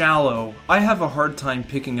so shallow, I have a hard time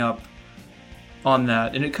picking up on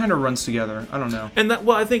that, and it kind of runs together. I don't know.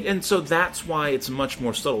 And so that's why it's a much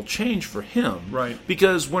more subtle change for him. Right.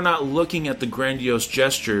 Because we're not looking at the grandiose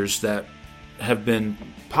gestures that have been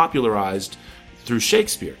popularized through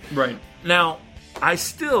Shakespeare. Right. Now, I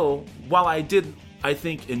still, while I did, I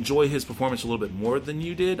think, enjoy his performance a little bit more than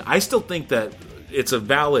you did, I still think that it's a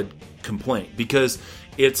valid complaint because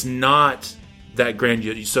it's not that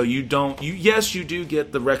grandiose. So yes, you do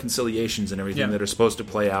get the reconciliations and everything that are supposed to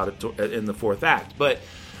play out in the fourth act, but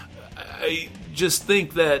I just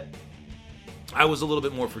think that I was a little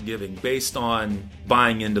bit more forgiving based on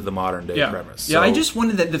buying into the modern day premise. Yeah, I just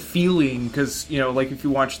wanted the feeling because like if you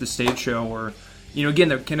watch the stage show or again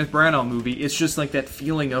the Kenneth Branagh movie, it's just like that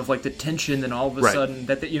feeling of like the tension, and all of a sudden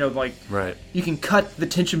that you can cut the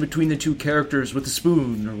tension between the two characters with a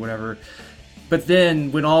spoon or whatever. But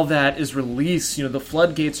then when all that is released, the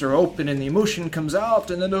floodgates are open and the emotion comes out,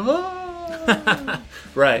 and then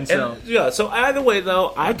right. And so either way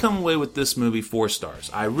though, I come away with this movie 4 stars.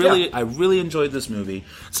 I really enjoyed this movie.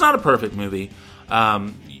 It's not a perfect movie.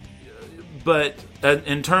 But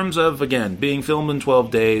in terms of, again, being filmed in 12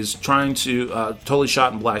 days, trying to totally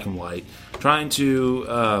shot in black and white, trying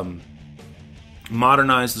to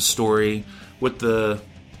modernize the story with the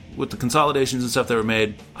consolidations and stuff that were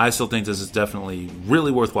made, I still think this is definitely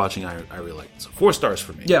really worth watching. I really like it. So 4 stars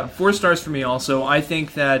for me. Yeah, 4 stars for me also. I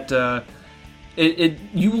think that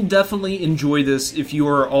you will definitely enjoy this if you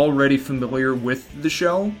are already familiar with the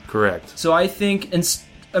show. Correct. So I think,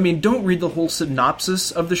 don't read the whole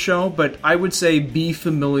synopsis of the show, but I would say be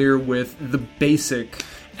familiar with the basic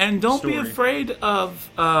And don't story. be afraid of...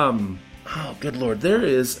 oh, good Lord. There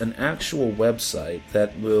is an actual website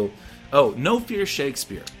that will... Oh, No Fear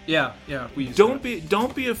Shakespeare. Yeah, we use Don't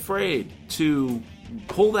be afraid to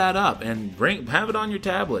pull that up and have it on your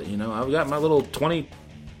tablet. I've got my little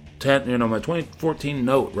 2010, my 2014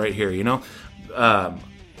 note right here.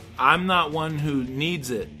 I'm not one who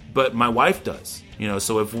needs it, but my wife does.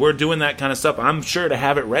 So if we're doing that kind of stuff, I'm sure to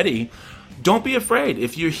have it ready. Don't be afraid.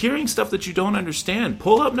 If you're hearing stuff that you don't understand,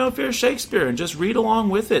 pull up No Fear Shakespeare and just read along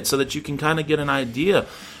with it so that you can kind of get an idea.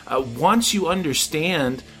 Once you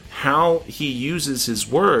understand how he uses his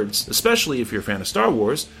words, especially if you're a fan of Star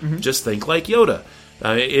Wars, just think like Yoda.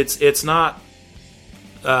 It's not,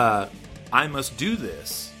 I must do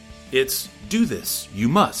this. It's do this. You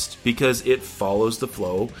must, because it follows the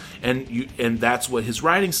flow, and that's what his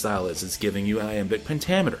writing style is. It's giving you iambic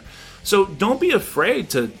pentameter. So don't be afraid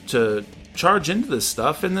to charge into this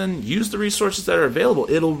stuff and then use the resources that are available.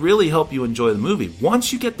 It'll really help you enjoy the movie.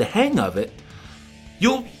 Once you get the hang of it,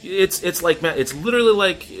 it's like, it's literally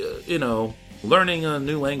like, learning a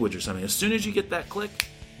new language or something. As soon as you get that click,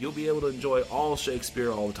 you'll be able to enjoy all Shakespeare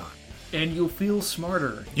all the time. And you'll feel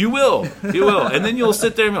smarter. You will. And then you'll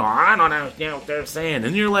sit there and go, I don't understand what they're saying.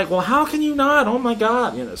 And you're like, well, how can you not? Oh my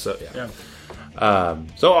God. So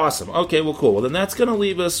so awesome. Okay, well, cool. Well, then that's going to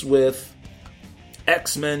leave us with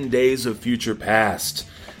X-Men Days of Future Past,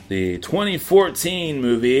 the 2014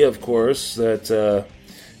 movie, of course, that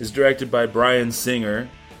is directed by Bryan Singer,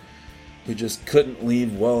 who just couldn't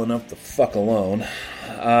leave well enough the fuck alone.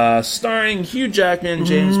 Starring Hugh Jackman,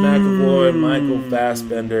 James McAvoy, Michael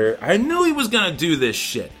Fassbender. I knew he was going to do this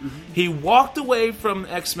shit. He walked away from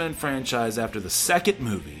the X-Men franchise after the second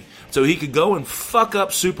movie so he could go and fuck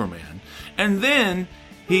up Superman. And then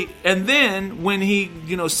when he,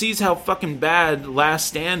 sees how fucking bad Last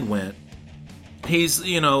Stand went, he's,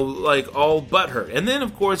 like all butthurt. And then,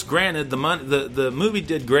 of course, granted, the movie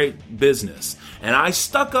did great business, and I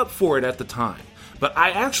stuck up for it at the time. But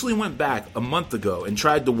I actually went back a month ago and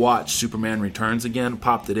tried to watch Superman Returns again,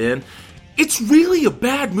 popped it in. It's really a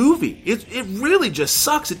bad movie. It really just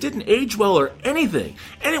sucks. It didn't age well or anything.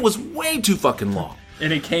 And it was way too fucking long.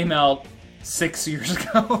 And it came out 6 years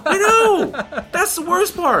ago. I know! That's the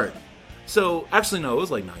worst part. So, actually, no, it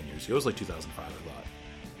was like 9 years ago. It was like 2005, I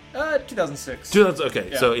thought. 2006. Okay,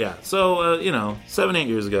 yeah. So, yeah. So, 7, 8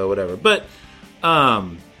 years ago, whatever. But,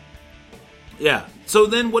 yeah. So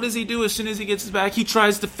then what does he do as soon as he gets back? He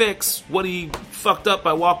tries to fix what he fucked up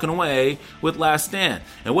by walking away with Last Stand.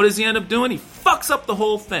 And what does he end up doing? He fucks up the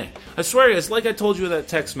whole thing. I swear, it's like I told you in that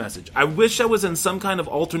text message. I wish I was in some kind of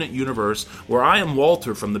alternate universe where I am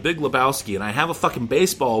Walter from The Big Lebowski and I have a fucking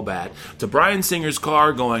baseball bat to Bryan Singer's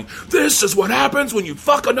car going, this is what happens when you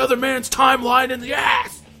fuck another man's timeline in the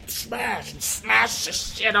ass. Smash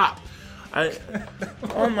this shit up.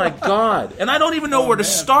 Oh my God. And I don't even know where to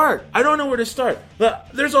start. I don't know where to start. But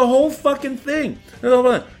there's a whole fucking thing.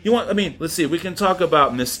 Let's see. We can talk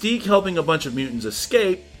about Mystique helping a bunch of mutants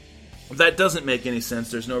escape. That doesn't make any sense.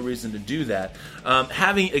 There's no reason to do that.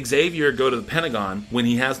 Having Xavier go to the Pentagon when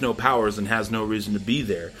he has no powers and has no reason to be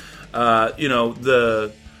there.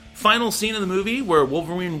 The final scene of the movie where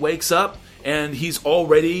Wolverine wakes up and he's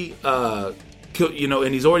already, and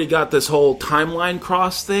he's already got this whole timeline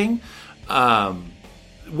cross thing.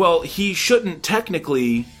 Well, he shouldn't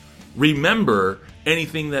technically remember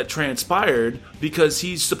anything that transpired because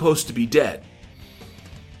he's supposed to be dead.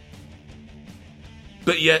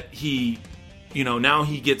 But yet he, now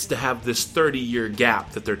he gets to have this 30-year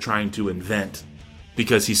gap that they're trying to invent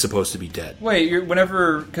because he's supposed to be dead. Wait,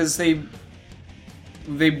 because they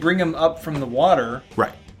bring him up from the water.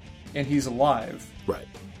 Right. And he's alive. Right.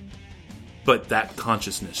 But that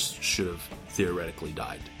consciousness should have theoretically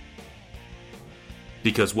died.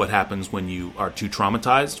 Because what happens when you are too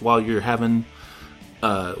traumatized while you're having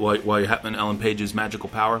Ellen Page's magical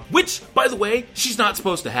power, which, by the way, she's not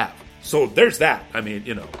supposed to have. So there's that.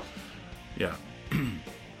 Yeah.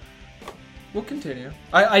 We'll continue.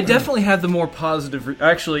 I definitely had the more positive,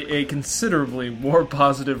 actually a considerably more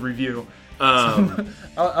positive review. I'll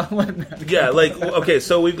let Matt go. Yeah, like okay,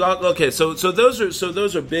 so we've got so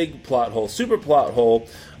those are big plot holes, super plot hole.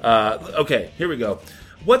 Okay, here we go.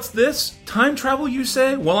 What's this? Time travel, you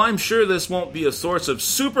say? Well, I'm sure this won't be a source of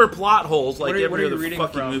super plot holes like every other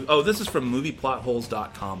fucking movie. Oh, this is from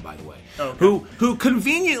movieplotholes.com, by the way. Okay. Who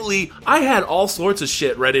conveniently, I had all sorts of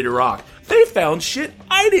shit ready to rock. They found shit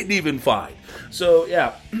I didn't even find. So,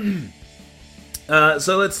 yeah.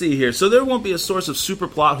 So let's see here. So there won't be a source of super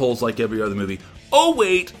plot holes like every other movie. Oh,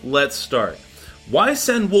 wait, let's start. Why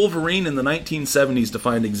send Wolverine in the 1970s to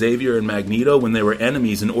find Xavier and Magneto when they were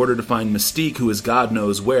enemies in order to find Mystique, who is God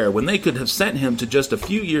knows where, when they could have sent him to just a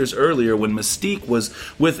few years earlier when Mystique was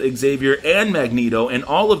with Xavier and Magneto, and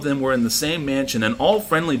all of them were in the same mansion and all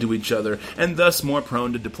friendly to each other, and thus more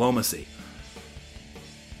prone to diplomacy?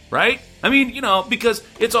 Right? I mean, because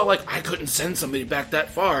it's all like, I couldn't send somebody back that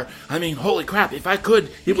far. I mean, holy crap, if I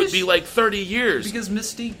could, it would be like 30 years. Because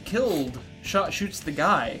Mystique shoots the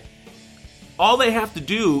guy. All they have to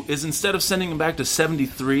do is, instead of sending him back to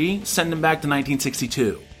 73, send him back to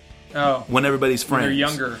 1962. Oh. When everybody's friends. When they're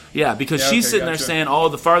younger. Yeah, because she's sitting there saying,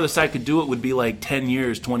 the farthest I could do it would be like 10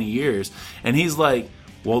 years, 20 years. And he's like,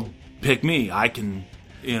 well, pick me. I can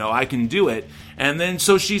do it. And then,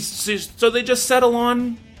 so they just settle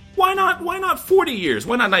on, why not 40 years?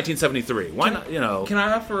 Why not 1973? Why not, Can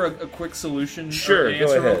I offer a quick solution? Sure, answer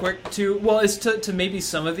go ahead. Real quick is to maybe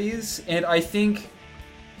some of these, and I think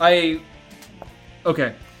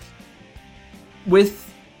okay.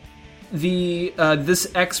 With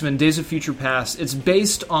this X-Men Days of Future Past, it's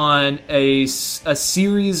based on a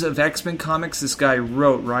series of X-Men comics this guy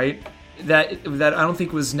wrote, right? That I don't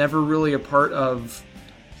think was never really a part of.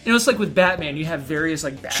 It's like with Batman, you have various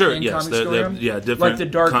like Batman comics going on, different like the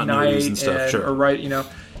Dark Knight and stuff. Sure. or right,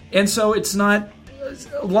 and so it's not.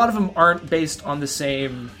 A lot of them aren't based on the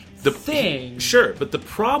same thing. Sure, but the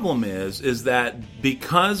problem is that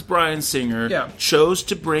because Bryan Singer chose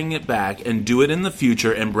to bring it back and do it in the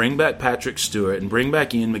future and bring back Patrick Stewart and bring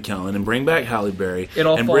back Ian McKellen and bring back Halle Berry it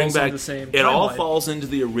all and falls bring back into the same it timeline. all falls into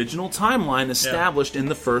the original timeline established in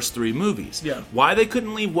the first 3 movies. Yeah. Why they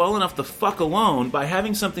couldn't leave well enough the fuck alone by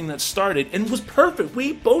having something that started and was perfect.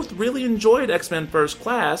 We both really enjoyed X-Men First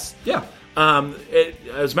Class. Yeah.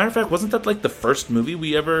 As a matter of fact, wasn't that like the first movie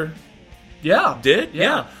we ever did?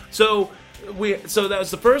 Yeah. So that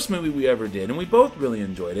was the first movie we ever did, and we both really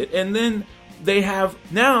enjoyed it. And then they have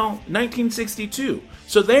now 1962.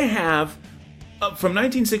 So they have from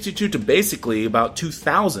 1962 to basically about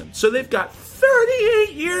 2000. So they've got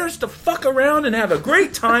 38 years to fuck around and have a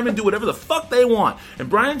great time and do whatever the fuck they want. And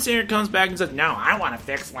Bryan Singer comes back and says, "No, I want to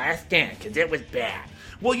fix Last Stand because it was bad."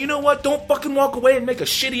 Well, you know what? Don't fucking walk away and make a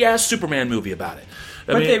shitty-ass Superman movie about it.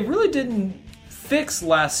 But they really didn't fix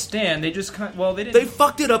Last Stand. They just they didn't. They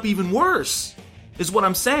fucked it up even worse, is what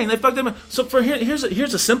I'm saying. They fucked it up. So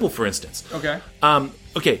here's a simple for instance. Okay.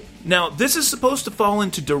 Okay. Now this is supposed to fall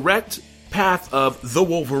into direct path of the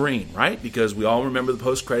Wolverine, right? Because we all remember the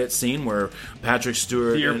post-credit scene where Patrick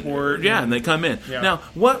Stewart, the airport, and they come in. Yeah. Now,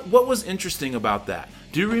 what was interesting about that?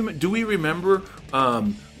 Do we remember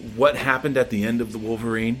what happened at the end of the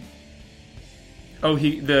Wolverine? Oh,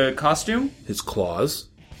 the costume? His claws.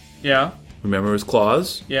 Yeah. Remember his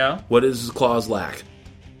claws? Yeah. What does his claws lack?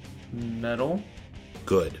 Metal.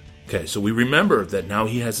 Good. Okay, so we remember that now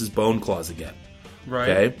he has his bone claws again. Right.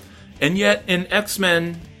 Okay? And yet, in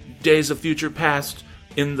X-Men Days of Future Past,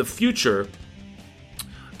 in the future,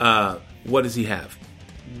 what does he have?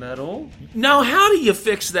 Metal. Now, how do you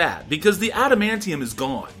fix that? Because the adamantium is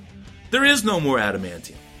gone. There is no more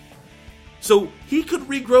adamantium. So, he could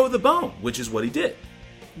regrow the bone, which is what he did.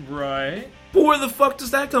 Right. But where the fuck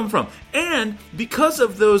does that come from? And because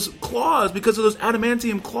of those claws, because of those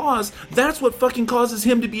adamantium claws, that's what fucking causes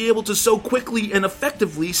him to be able to so quickly and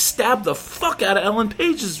effectively stab the fuck out of Ellen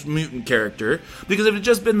Page's mutant character. Because if it had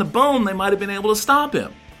just been the bone, they might have been able to stop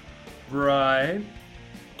him. Right.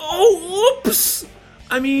 Oh, oops!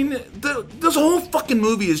 I mean, this whole fucking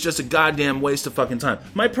movie is just a goddamn waste of fucking time.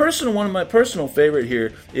 One of my personal favorite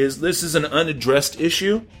here is this is an unaddressed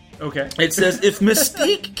issue. Okay. It says, if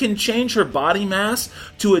Mystique can change her body mass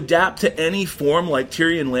to adapt to any form like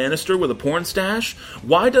Tyrion Lannister with a porn stash,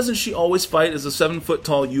 why doesn't she always fight as a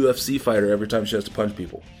 7-foot-tall UFC fighter every time she has to punch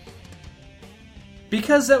people?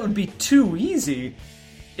 Because that would be too easy.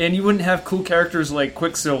 And you wouldn't have cool characters like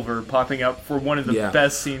Quicksilver popping up for one of the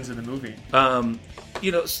best scenes in the movie. I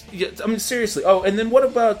mean, seriously. Oh, and then what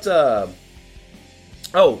about...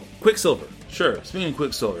 Quicksilver. Sure, speaking of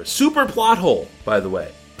Quicksilver. Super plot hole, by the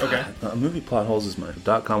way. Okay.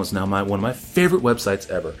 Movieplotholes.com is now one of my favorite websites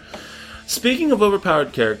ever. Speaking of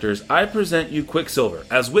overpowered characters, I present you Quicksilver.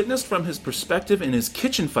 As witnessed from his perspective in his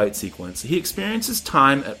kitchen fight sequence, he experiences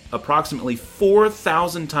time at approximately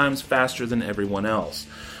 4,000 times faster than everyone else.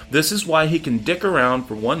 This is why he can dick around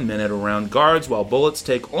for 1 minute around guards while bullets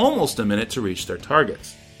take almost a minute to reach their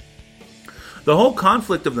targets. The whole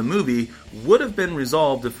conflict of the movie would have been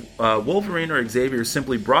resolved if Wolverine or Xavier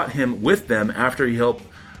simply brought him with them after he helped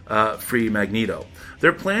free Magneto.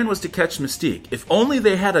 Their plan was to catch Mystique. If only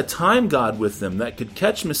they had a time god with them that could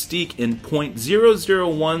catch Mystique in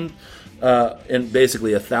 .001 in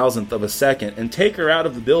basically 1,000th of a second and take her out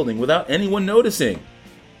of the building without anyone noticing.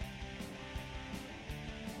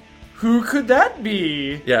 Who could that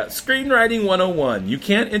be? Yeah, screenwriting 101. You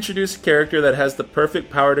can't introduce a character that has the perfect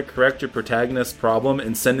power to correct your protagonist's problem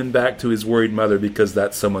and send him back to his worried mother because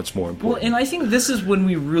that's so much more important. Well, and I think this is when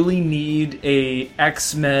we really need a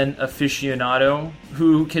X-Men aficionado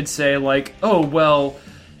who could say, like, oh, well,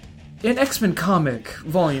 in X-Men comic,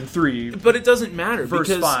 Volume 3... But it doesn't matter, verse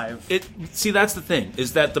because 5. See, that's the thing,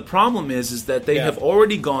 is that the problem is that they have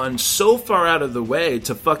already gone so far out of the way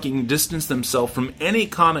to fucking distance themselves from any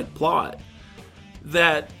comic plot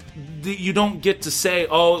that you don't get to say,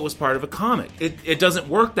 oh, it was part of a comic. It doesn't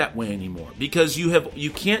work that way anymore, because you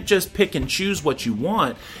can't just pick and choose what you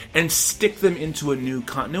want and stick them into a new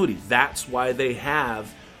continuity. That's why they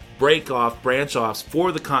have branch-offs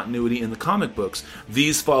for the continuity in the comic books.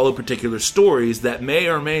 These follow particular stories that may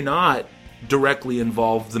or may not directly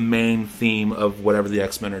involve the main theme of whatever the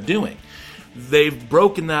X-Men are doing. They've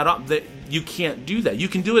broken that up. You can't do that. You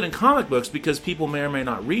can do it in comic books because people may or may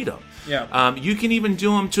not read them. Yeah. You can even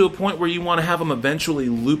do them to a point where you want to have them eventually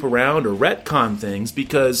loop around or retcon things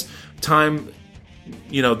because time,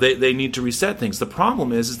 they need to reset things. The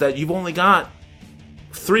problem is that you've only got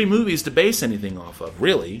 3 movies to base anything off of,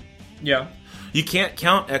 really. Yeah. You can't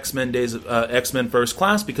count X-Men First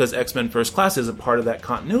Class because X-Men First Class isn't part of that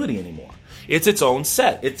continuity anymore. It's its own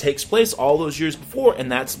set. It takes place all those years before,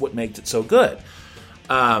 and that's what makes it so good.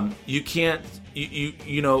 You can't,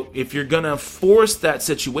 if you're going to force that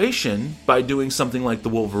situation by doing something like the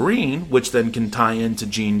Wolverine, which then can tie into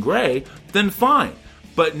Jean Grey, then fine.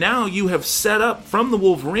 But now you have set up from the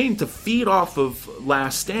Wolverine to feed off of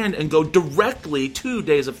Last Stand and go directly to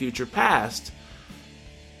Days of Future Past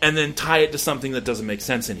and then tie it to something that doesn't make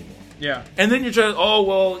sense anymore. Yeah. And then you're trying,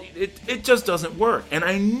 it just doesn't work. And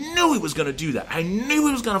I knew he was going to do that. I knew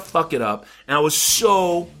he was going to fuck it up. And I was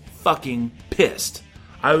so fucking pissed.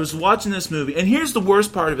 I was watching this movie, and here's the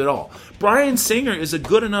worst part of it all. Bryan Singer is a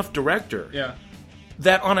good enough director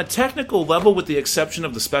that on a technical level, with the exception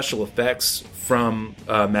of the special effects from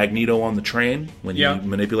Magneto on the train, when he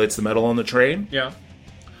manipulates the metal on the train,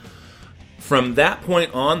 from that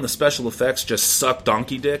point on, the special effects just suck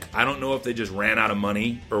donkey dick. I don't know if they just ran out of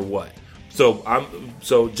money or what.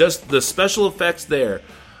 So just the special effects there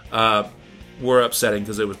were upsetting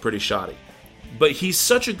because it was pretty shoddy. But he's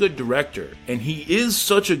such a good director, and he is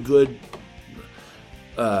such a good,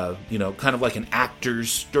 kind of like an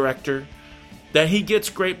actor's director, that he gets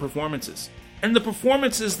great performances. And the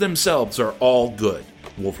performances themselves are all good.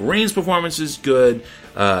 Wolverine's performance is good.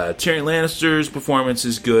 Tyrion Lannister's performance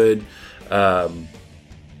is good. And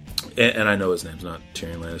I know his name's not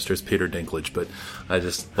Tyrion Lannister, it's Peter Dinklage, but I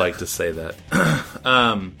just like to say that.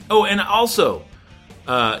 And also,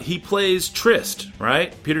 he plays Trist,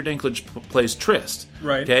 right? Peter Dinklage plays Trist.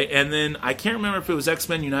 Right. Okay, and then I can't remember if it was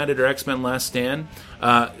X-Men United or X-Men Last Stand.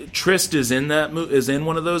 Trist is in in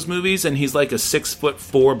one of those movies, and he's like a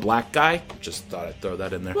 6'4" black guy. Just thought I'd throw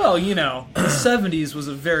that in there. Well, the 70s was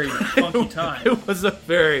a very funky time. It was a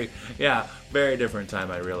very different time.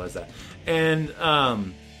 I realize that, and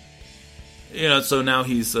so now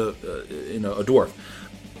he's a dwarf,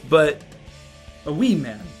 but a wee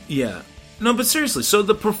man. Yeah. No, but seriously, so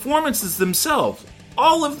the performances themselves,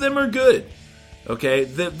 all of them are good. Okay?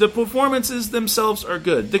 The performances themselves are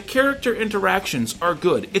good. The character interactions are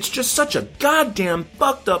good. It's just such a goddamn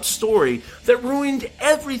fucked up story that ruined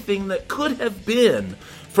everything that could have been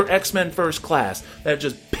for X-Men First Class. That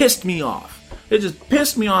just pissed me off. It just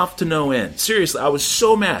pissed me off to no end. Seriously, I was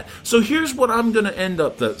so mad. So here's what I'm going to end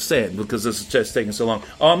up saying, because this is just taking so long.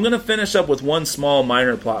 I'm going to finish up with one small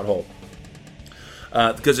minor plot hole.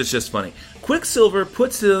 Because it's just funny. Quicksilver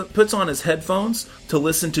puts on his headphones to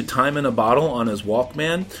listen to Time in a Bottle on his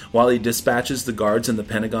Walkman while he dispatches the guards in the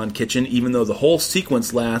Pentagon kitchen, even though the whole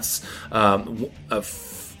sequence lasts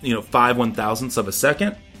 5/1000ths of a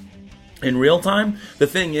second in real time. The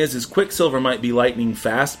thing is Quicksilver might be lightning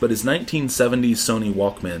fast, but his 1970s Sony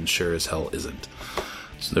Walkman sure as hell isn't.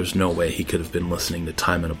 So there's no way he could have been listening to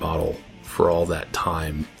Time in a Bottle for for all that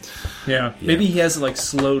time. Yeah. Maybe he has like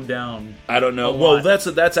slowed down. I don't know. Well,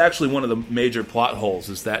 that's actually one of the major plot holes,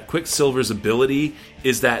 is that Quicksilver's ability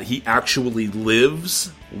is that he actually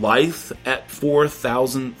lives life at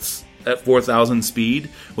 4,000 speed,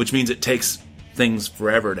 which means it takes things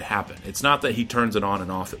forever to happen. It's not that he turns it on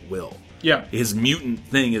and off at will. Yeah. His mutant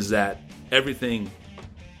thing is that everything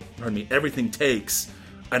takes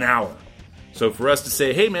an hour. So for us to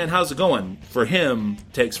say, hey man, how's it going? For him,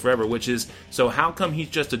 takes forever, which is, so how come he's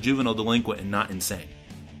just a juvenile delinquent and not insane?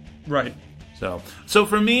 Right. So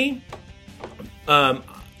for me,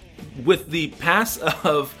 with the pass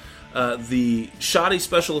of the shoddy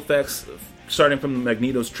special effects, starting from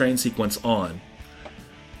Magneto's train sequence on,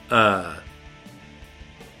 and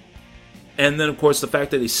then of course the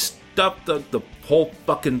fact that he stuffed the whole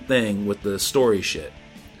fucking thing with the story shit,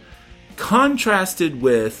 contrasted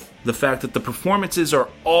with the fact that the performances are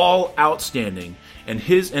all outstanding, and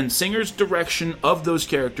Singer's direction of those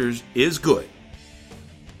characters is good.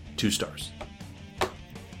 2 stars.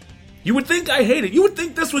 You would think I hate it. You would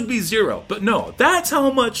think this would be 0, but no. That's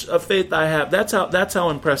how much of faith I have. That's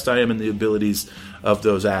how impressed I am in the abilities of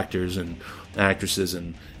those actors and actresses,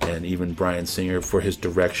 and even Bryan Singer for his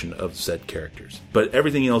direction of said characters. But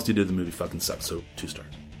everything else he did in the movie fucking sucks. So 2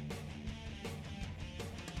 stars.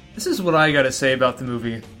 This is what I gotta say about the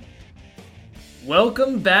movie.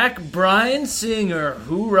 Welcome back, Bryan Singer.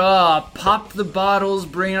 Hoorah! Pop the bottles,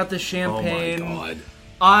 bring out the champagne. Oh my god.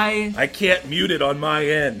 I can't mute it on my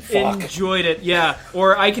end. Fuck. Enjoyed it, yeah.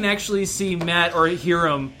 Or I can actually see Matt or hear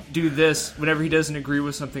him do this whenever he doesn't agree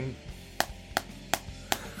with something.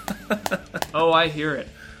 Oh, I hear it.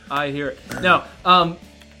 No,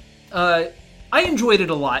 I enjoyed it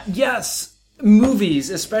a lot. Yes, movies,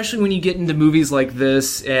 especially when you get into movies like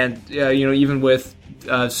this, and even with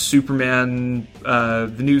Superman,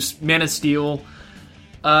 the new Man of Steel,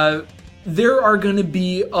 there are going to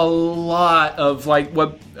be a lot of like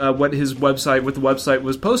what the website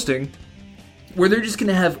was posting, where they're just going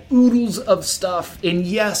to have oodles of stuff. And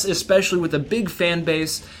yes, especially with a big fan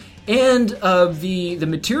base and the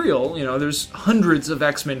material, there's hundreds of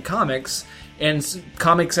X-Men comics and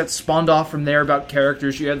comics that spawned off from there about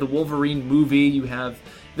characters. You have the Wolverine movie, you have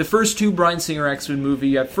the first 2 Bryan Singer X-Men movie,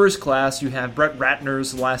 you have First Class, you have Brett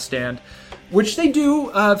Ratner's The Last Stand, which they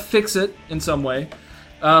do fix it in some way.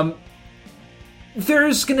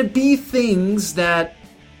 There's going to be things that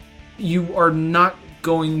you are not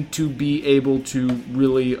going to be able to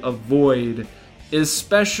really avoid,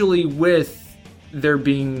 especially with there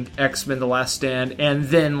being X-Men The Last Stand and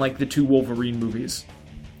then like the 2 Wolverine movies.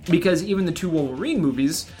 Because even the 2 Wolverine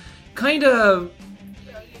movies kind of,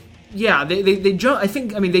 they jumped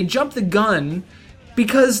the gun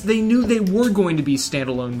because they knew they were going to be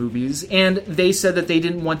standalone movies, and they said that they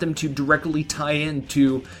didn't want them to directly tie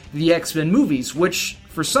into the X-Men movies, which,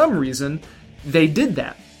 for some reason, they did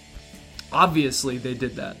that. Obviously, they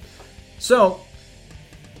did that. So,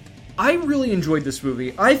 I really enjoyed this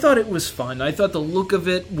movie. I thought it was fun. I thought the look of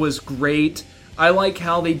it was great. I like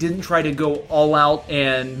how they didn't try to go all out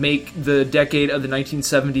and make the decade of the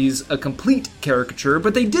 1970s a complete caricature,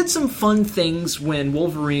 but they did some fun things when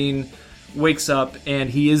Wolverine wakes up and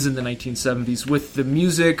he is in the 1970s, with the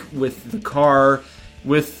music, with the car,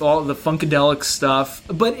 with all the funkadelic stuff,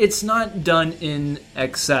 but it's not done in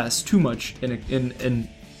excess, too much in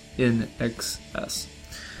excess,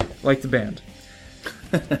 like the band.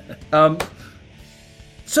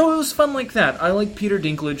 So it was fun like that. I like Peter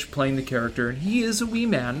Dinklage playing the character, and he is a wee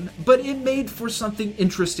man, but it made for something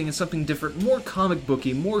interesting and something different, more comic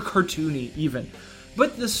booky, more cartoony even.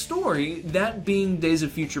 But the story, that being Days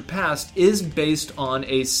of Future Past, is based on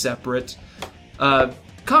a separate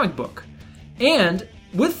comic book. And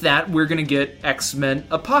with that, we're going to get X-Men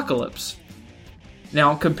Apocalypse.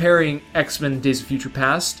 Now, comparing X-Men Days of Future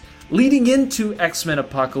Past, leading into X-Men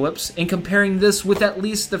Apocalypse, and comparing this with at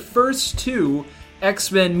least the first 2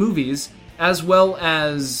 X-Men movies, as well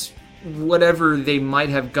as whatever they might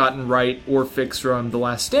have gotten right or fixed from The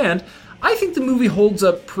Last Stand, I think the movie holds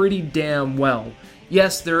up pretty damn well.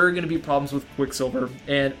 Yes, there are going to be problems with Quicksilver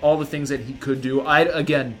and all the things that he could do.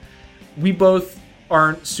 We both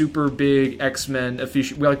aren't super big X-Men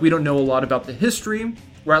aficionados. We don't know a lot about the history,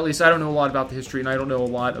 or at least I don't know a lot about the history, and I don't know a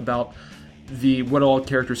lot about what all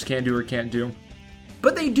characters can do or can't do.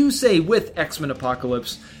 But they do say with X-Men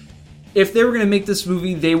Apocalypse, if they were going to make this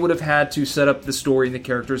movie, they would have had to set up the story and the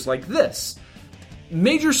characters like this.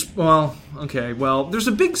 There's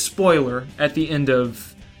a big spoiler at the end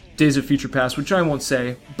of Days of Future Past, which I won't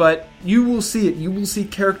say, but you will see it. You will see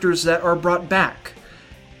characters that are brought back.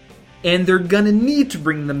 And they're going to need to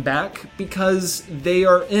bring them back because they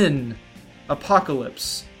are in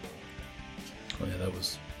Apocalypse. Oh yeah, that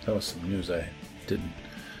was some news I didn't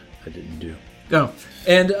do. Oh,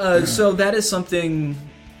 and so that is something,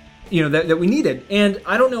 that we needed. And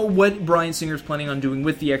I don't know what Bryan Singer's planning on doing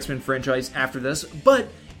with the X-Men franchise after this, but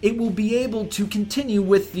it will be able to continue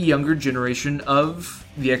with the younger generation of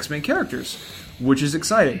the X-Men characters, which is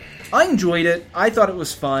exciting. I enjoyed it. I thought it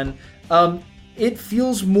was fun. It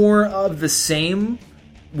feels more of the same,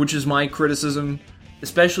 which is my criticism,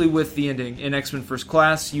 especially with the ending. In X-Men First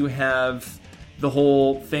Class, you have the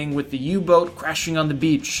whole thing with the U-boat crashing on the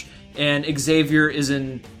beach, and Xavier is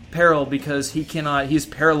in peril because he's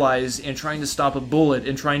paralyzed and trying to stop a bullet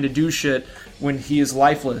and trying to do shit when he is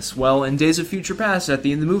lifeless. Well, in Days of Future Past, at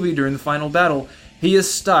the end of the movie, during the final battle, he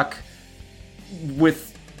is stuck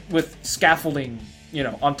with scaffolding,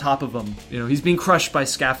 on top of him. He's being crushed by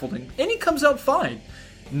scaffolding, and he comes out fine.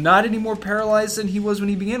 Not any more paralyzed than he was when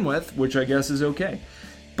he began with, which I guess is okay.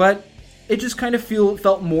 But it just kind of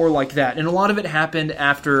felt more like that. And a lot of it happened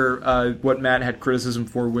after what Matt had criticism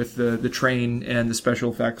for with the train and the special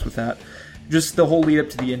effects with that. Just the whole lead up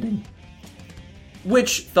to the ending.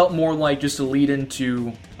 Which felt more like just a lead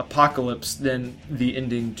into Apocalypse than the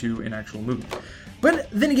ending to an actual movie. But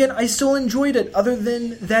then again, I still enjoyed it other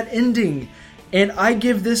than that ending. And I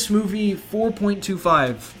give this movie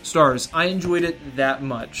 4.25 stars. I enjoyed it that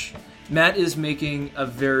much. Matt is making a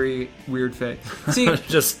very weird face. See,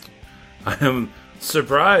 I am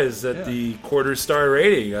surprised at the quarter-star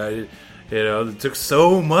rating. It took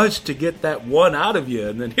so much to get that one out of you,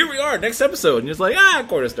 and then here we are, next episode, and you're just like,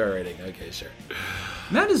 quarter-star rating. Okay, sure.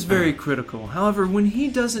 Matt is very critical. However, when he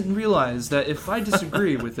doesn't realize that if I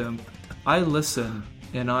disagree with him, I listen,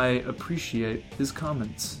 and I appreciate his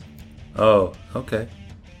comments. Oh, okay.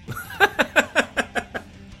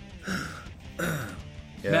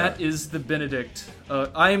 Yeah. Matt is the Benedict.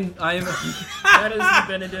 I am. Matt is the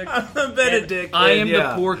Benedict. I'm the Benedict. I am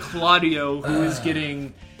the poor Claudio who is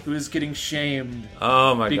getting shamed.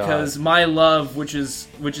 Oh my god! Because my love, which is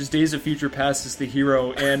Days of Future Past, is the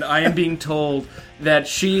hero, and I am being told that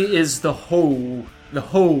she is the horror. The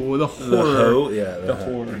horror.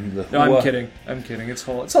 No, I'm kidding. It's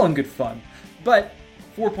all in good fun. But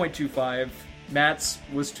 4.25. Matt's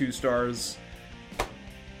was 2 stars.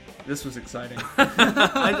 This was exciting.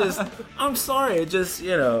 I'm sorry. It just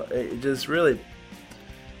really.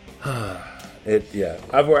 I've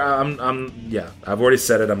already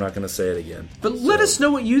said it. I'm not going to say it again. But let us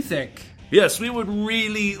know what you think. Yes, we would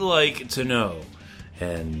really like to know.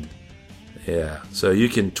 And so you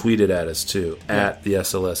can tweet it at us too at the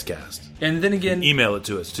SLS Cast. And then again, email it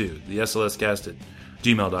to us too, the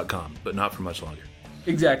SLScast@gmail.com, but not for much longer.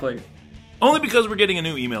 Exactly. Only because we're getting a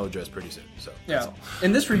new email address pretty soon. So yeah.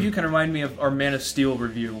 And this review kind of reminded me of our Man of Steel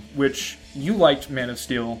review, which you liked Man of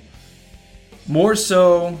Steel more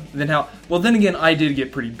so than how. Well, then again, I did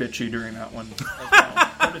get pretty bitchy during that one.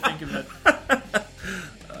 Come to think of it.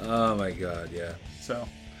 Oh my god, yeah. So,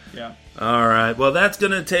 yeah. All right. Well, that's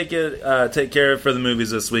gonna take care of it for the movies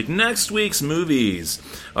this week. Next week's movies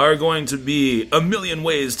are going to be A Million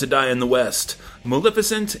Ways to Die in the West,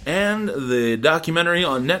 Maleficent, and the documentary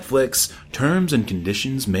on Netflix, Terms and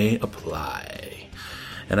Conditions May Apply.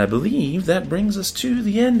 And I believe that brings us to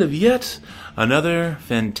the end of yet another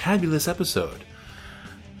fantabulous episode.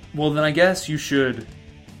 Well, then I guess you should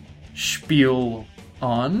spiel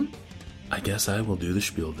on. I guess I will do the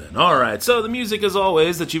spiel then. All right, so the music, as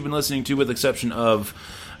always, that you've been listening to, with the exception of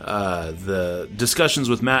the discussions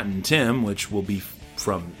with Matt and Tim, which will be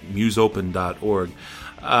from museopen.org,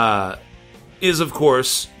 is, of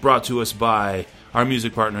course, brought to us by our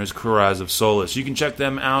music partners, Cries of Solace. You can check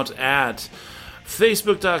them out at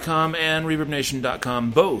Facebook.com and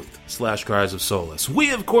ReverbNation.com, both /Cries of Solace.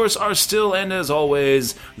 We, of course, are still, and as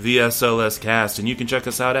always, the SLS Cast, and you can check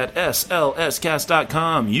us out at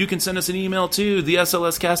slscast.com. You can send us an email to the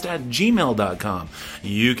slscast@gmail.com.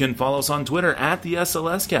 You can follow us on Twitter at the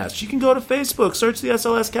SLS Cast. You can go to Facebook, search the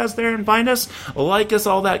SLS Cast there and find us, like us,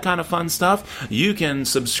 all that kind of fun stuff. You can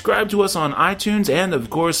subscribe to us on iTunes and, of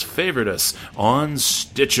course, favorite us on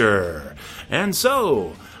Stitcher. And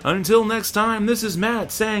so, until next time, this is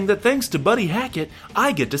Matt saying that thanks to Buddy Hackett,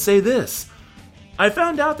 I get to say this. I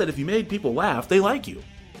found out that if you made people laugh, they like you.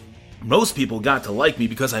 Most people got to like me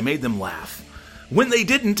because I made them laugh. When they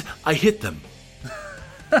didn't, I hit them.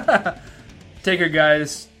 Take care,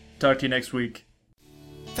 guys. Talk to you next week.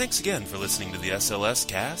 Thanks again for listening to the SLS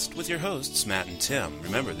Cast with your hosts, Matt and Tim.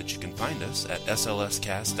 Remember that you can find us at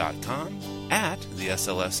slscast.com, at the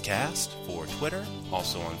SLS Cast for Twitter,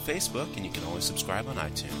 also on Facebook, and you can always subscribe on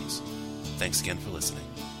iTunes. Thanks again for listening.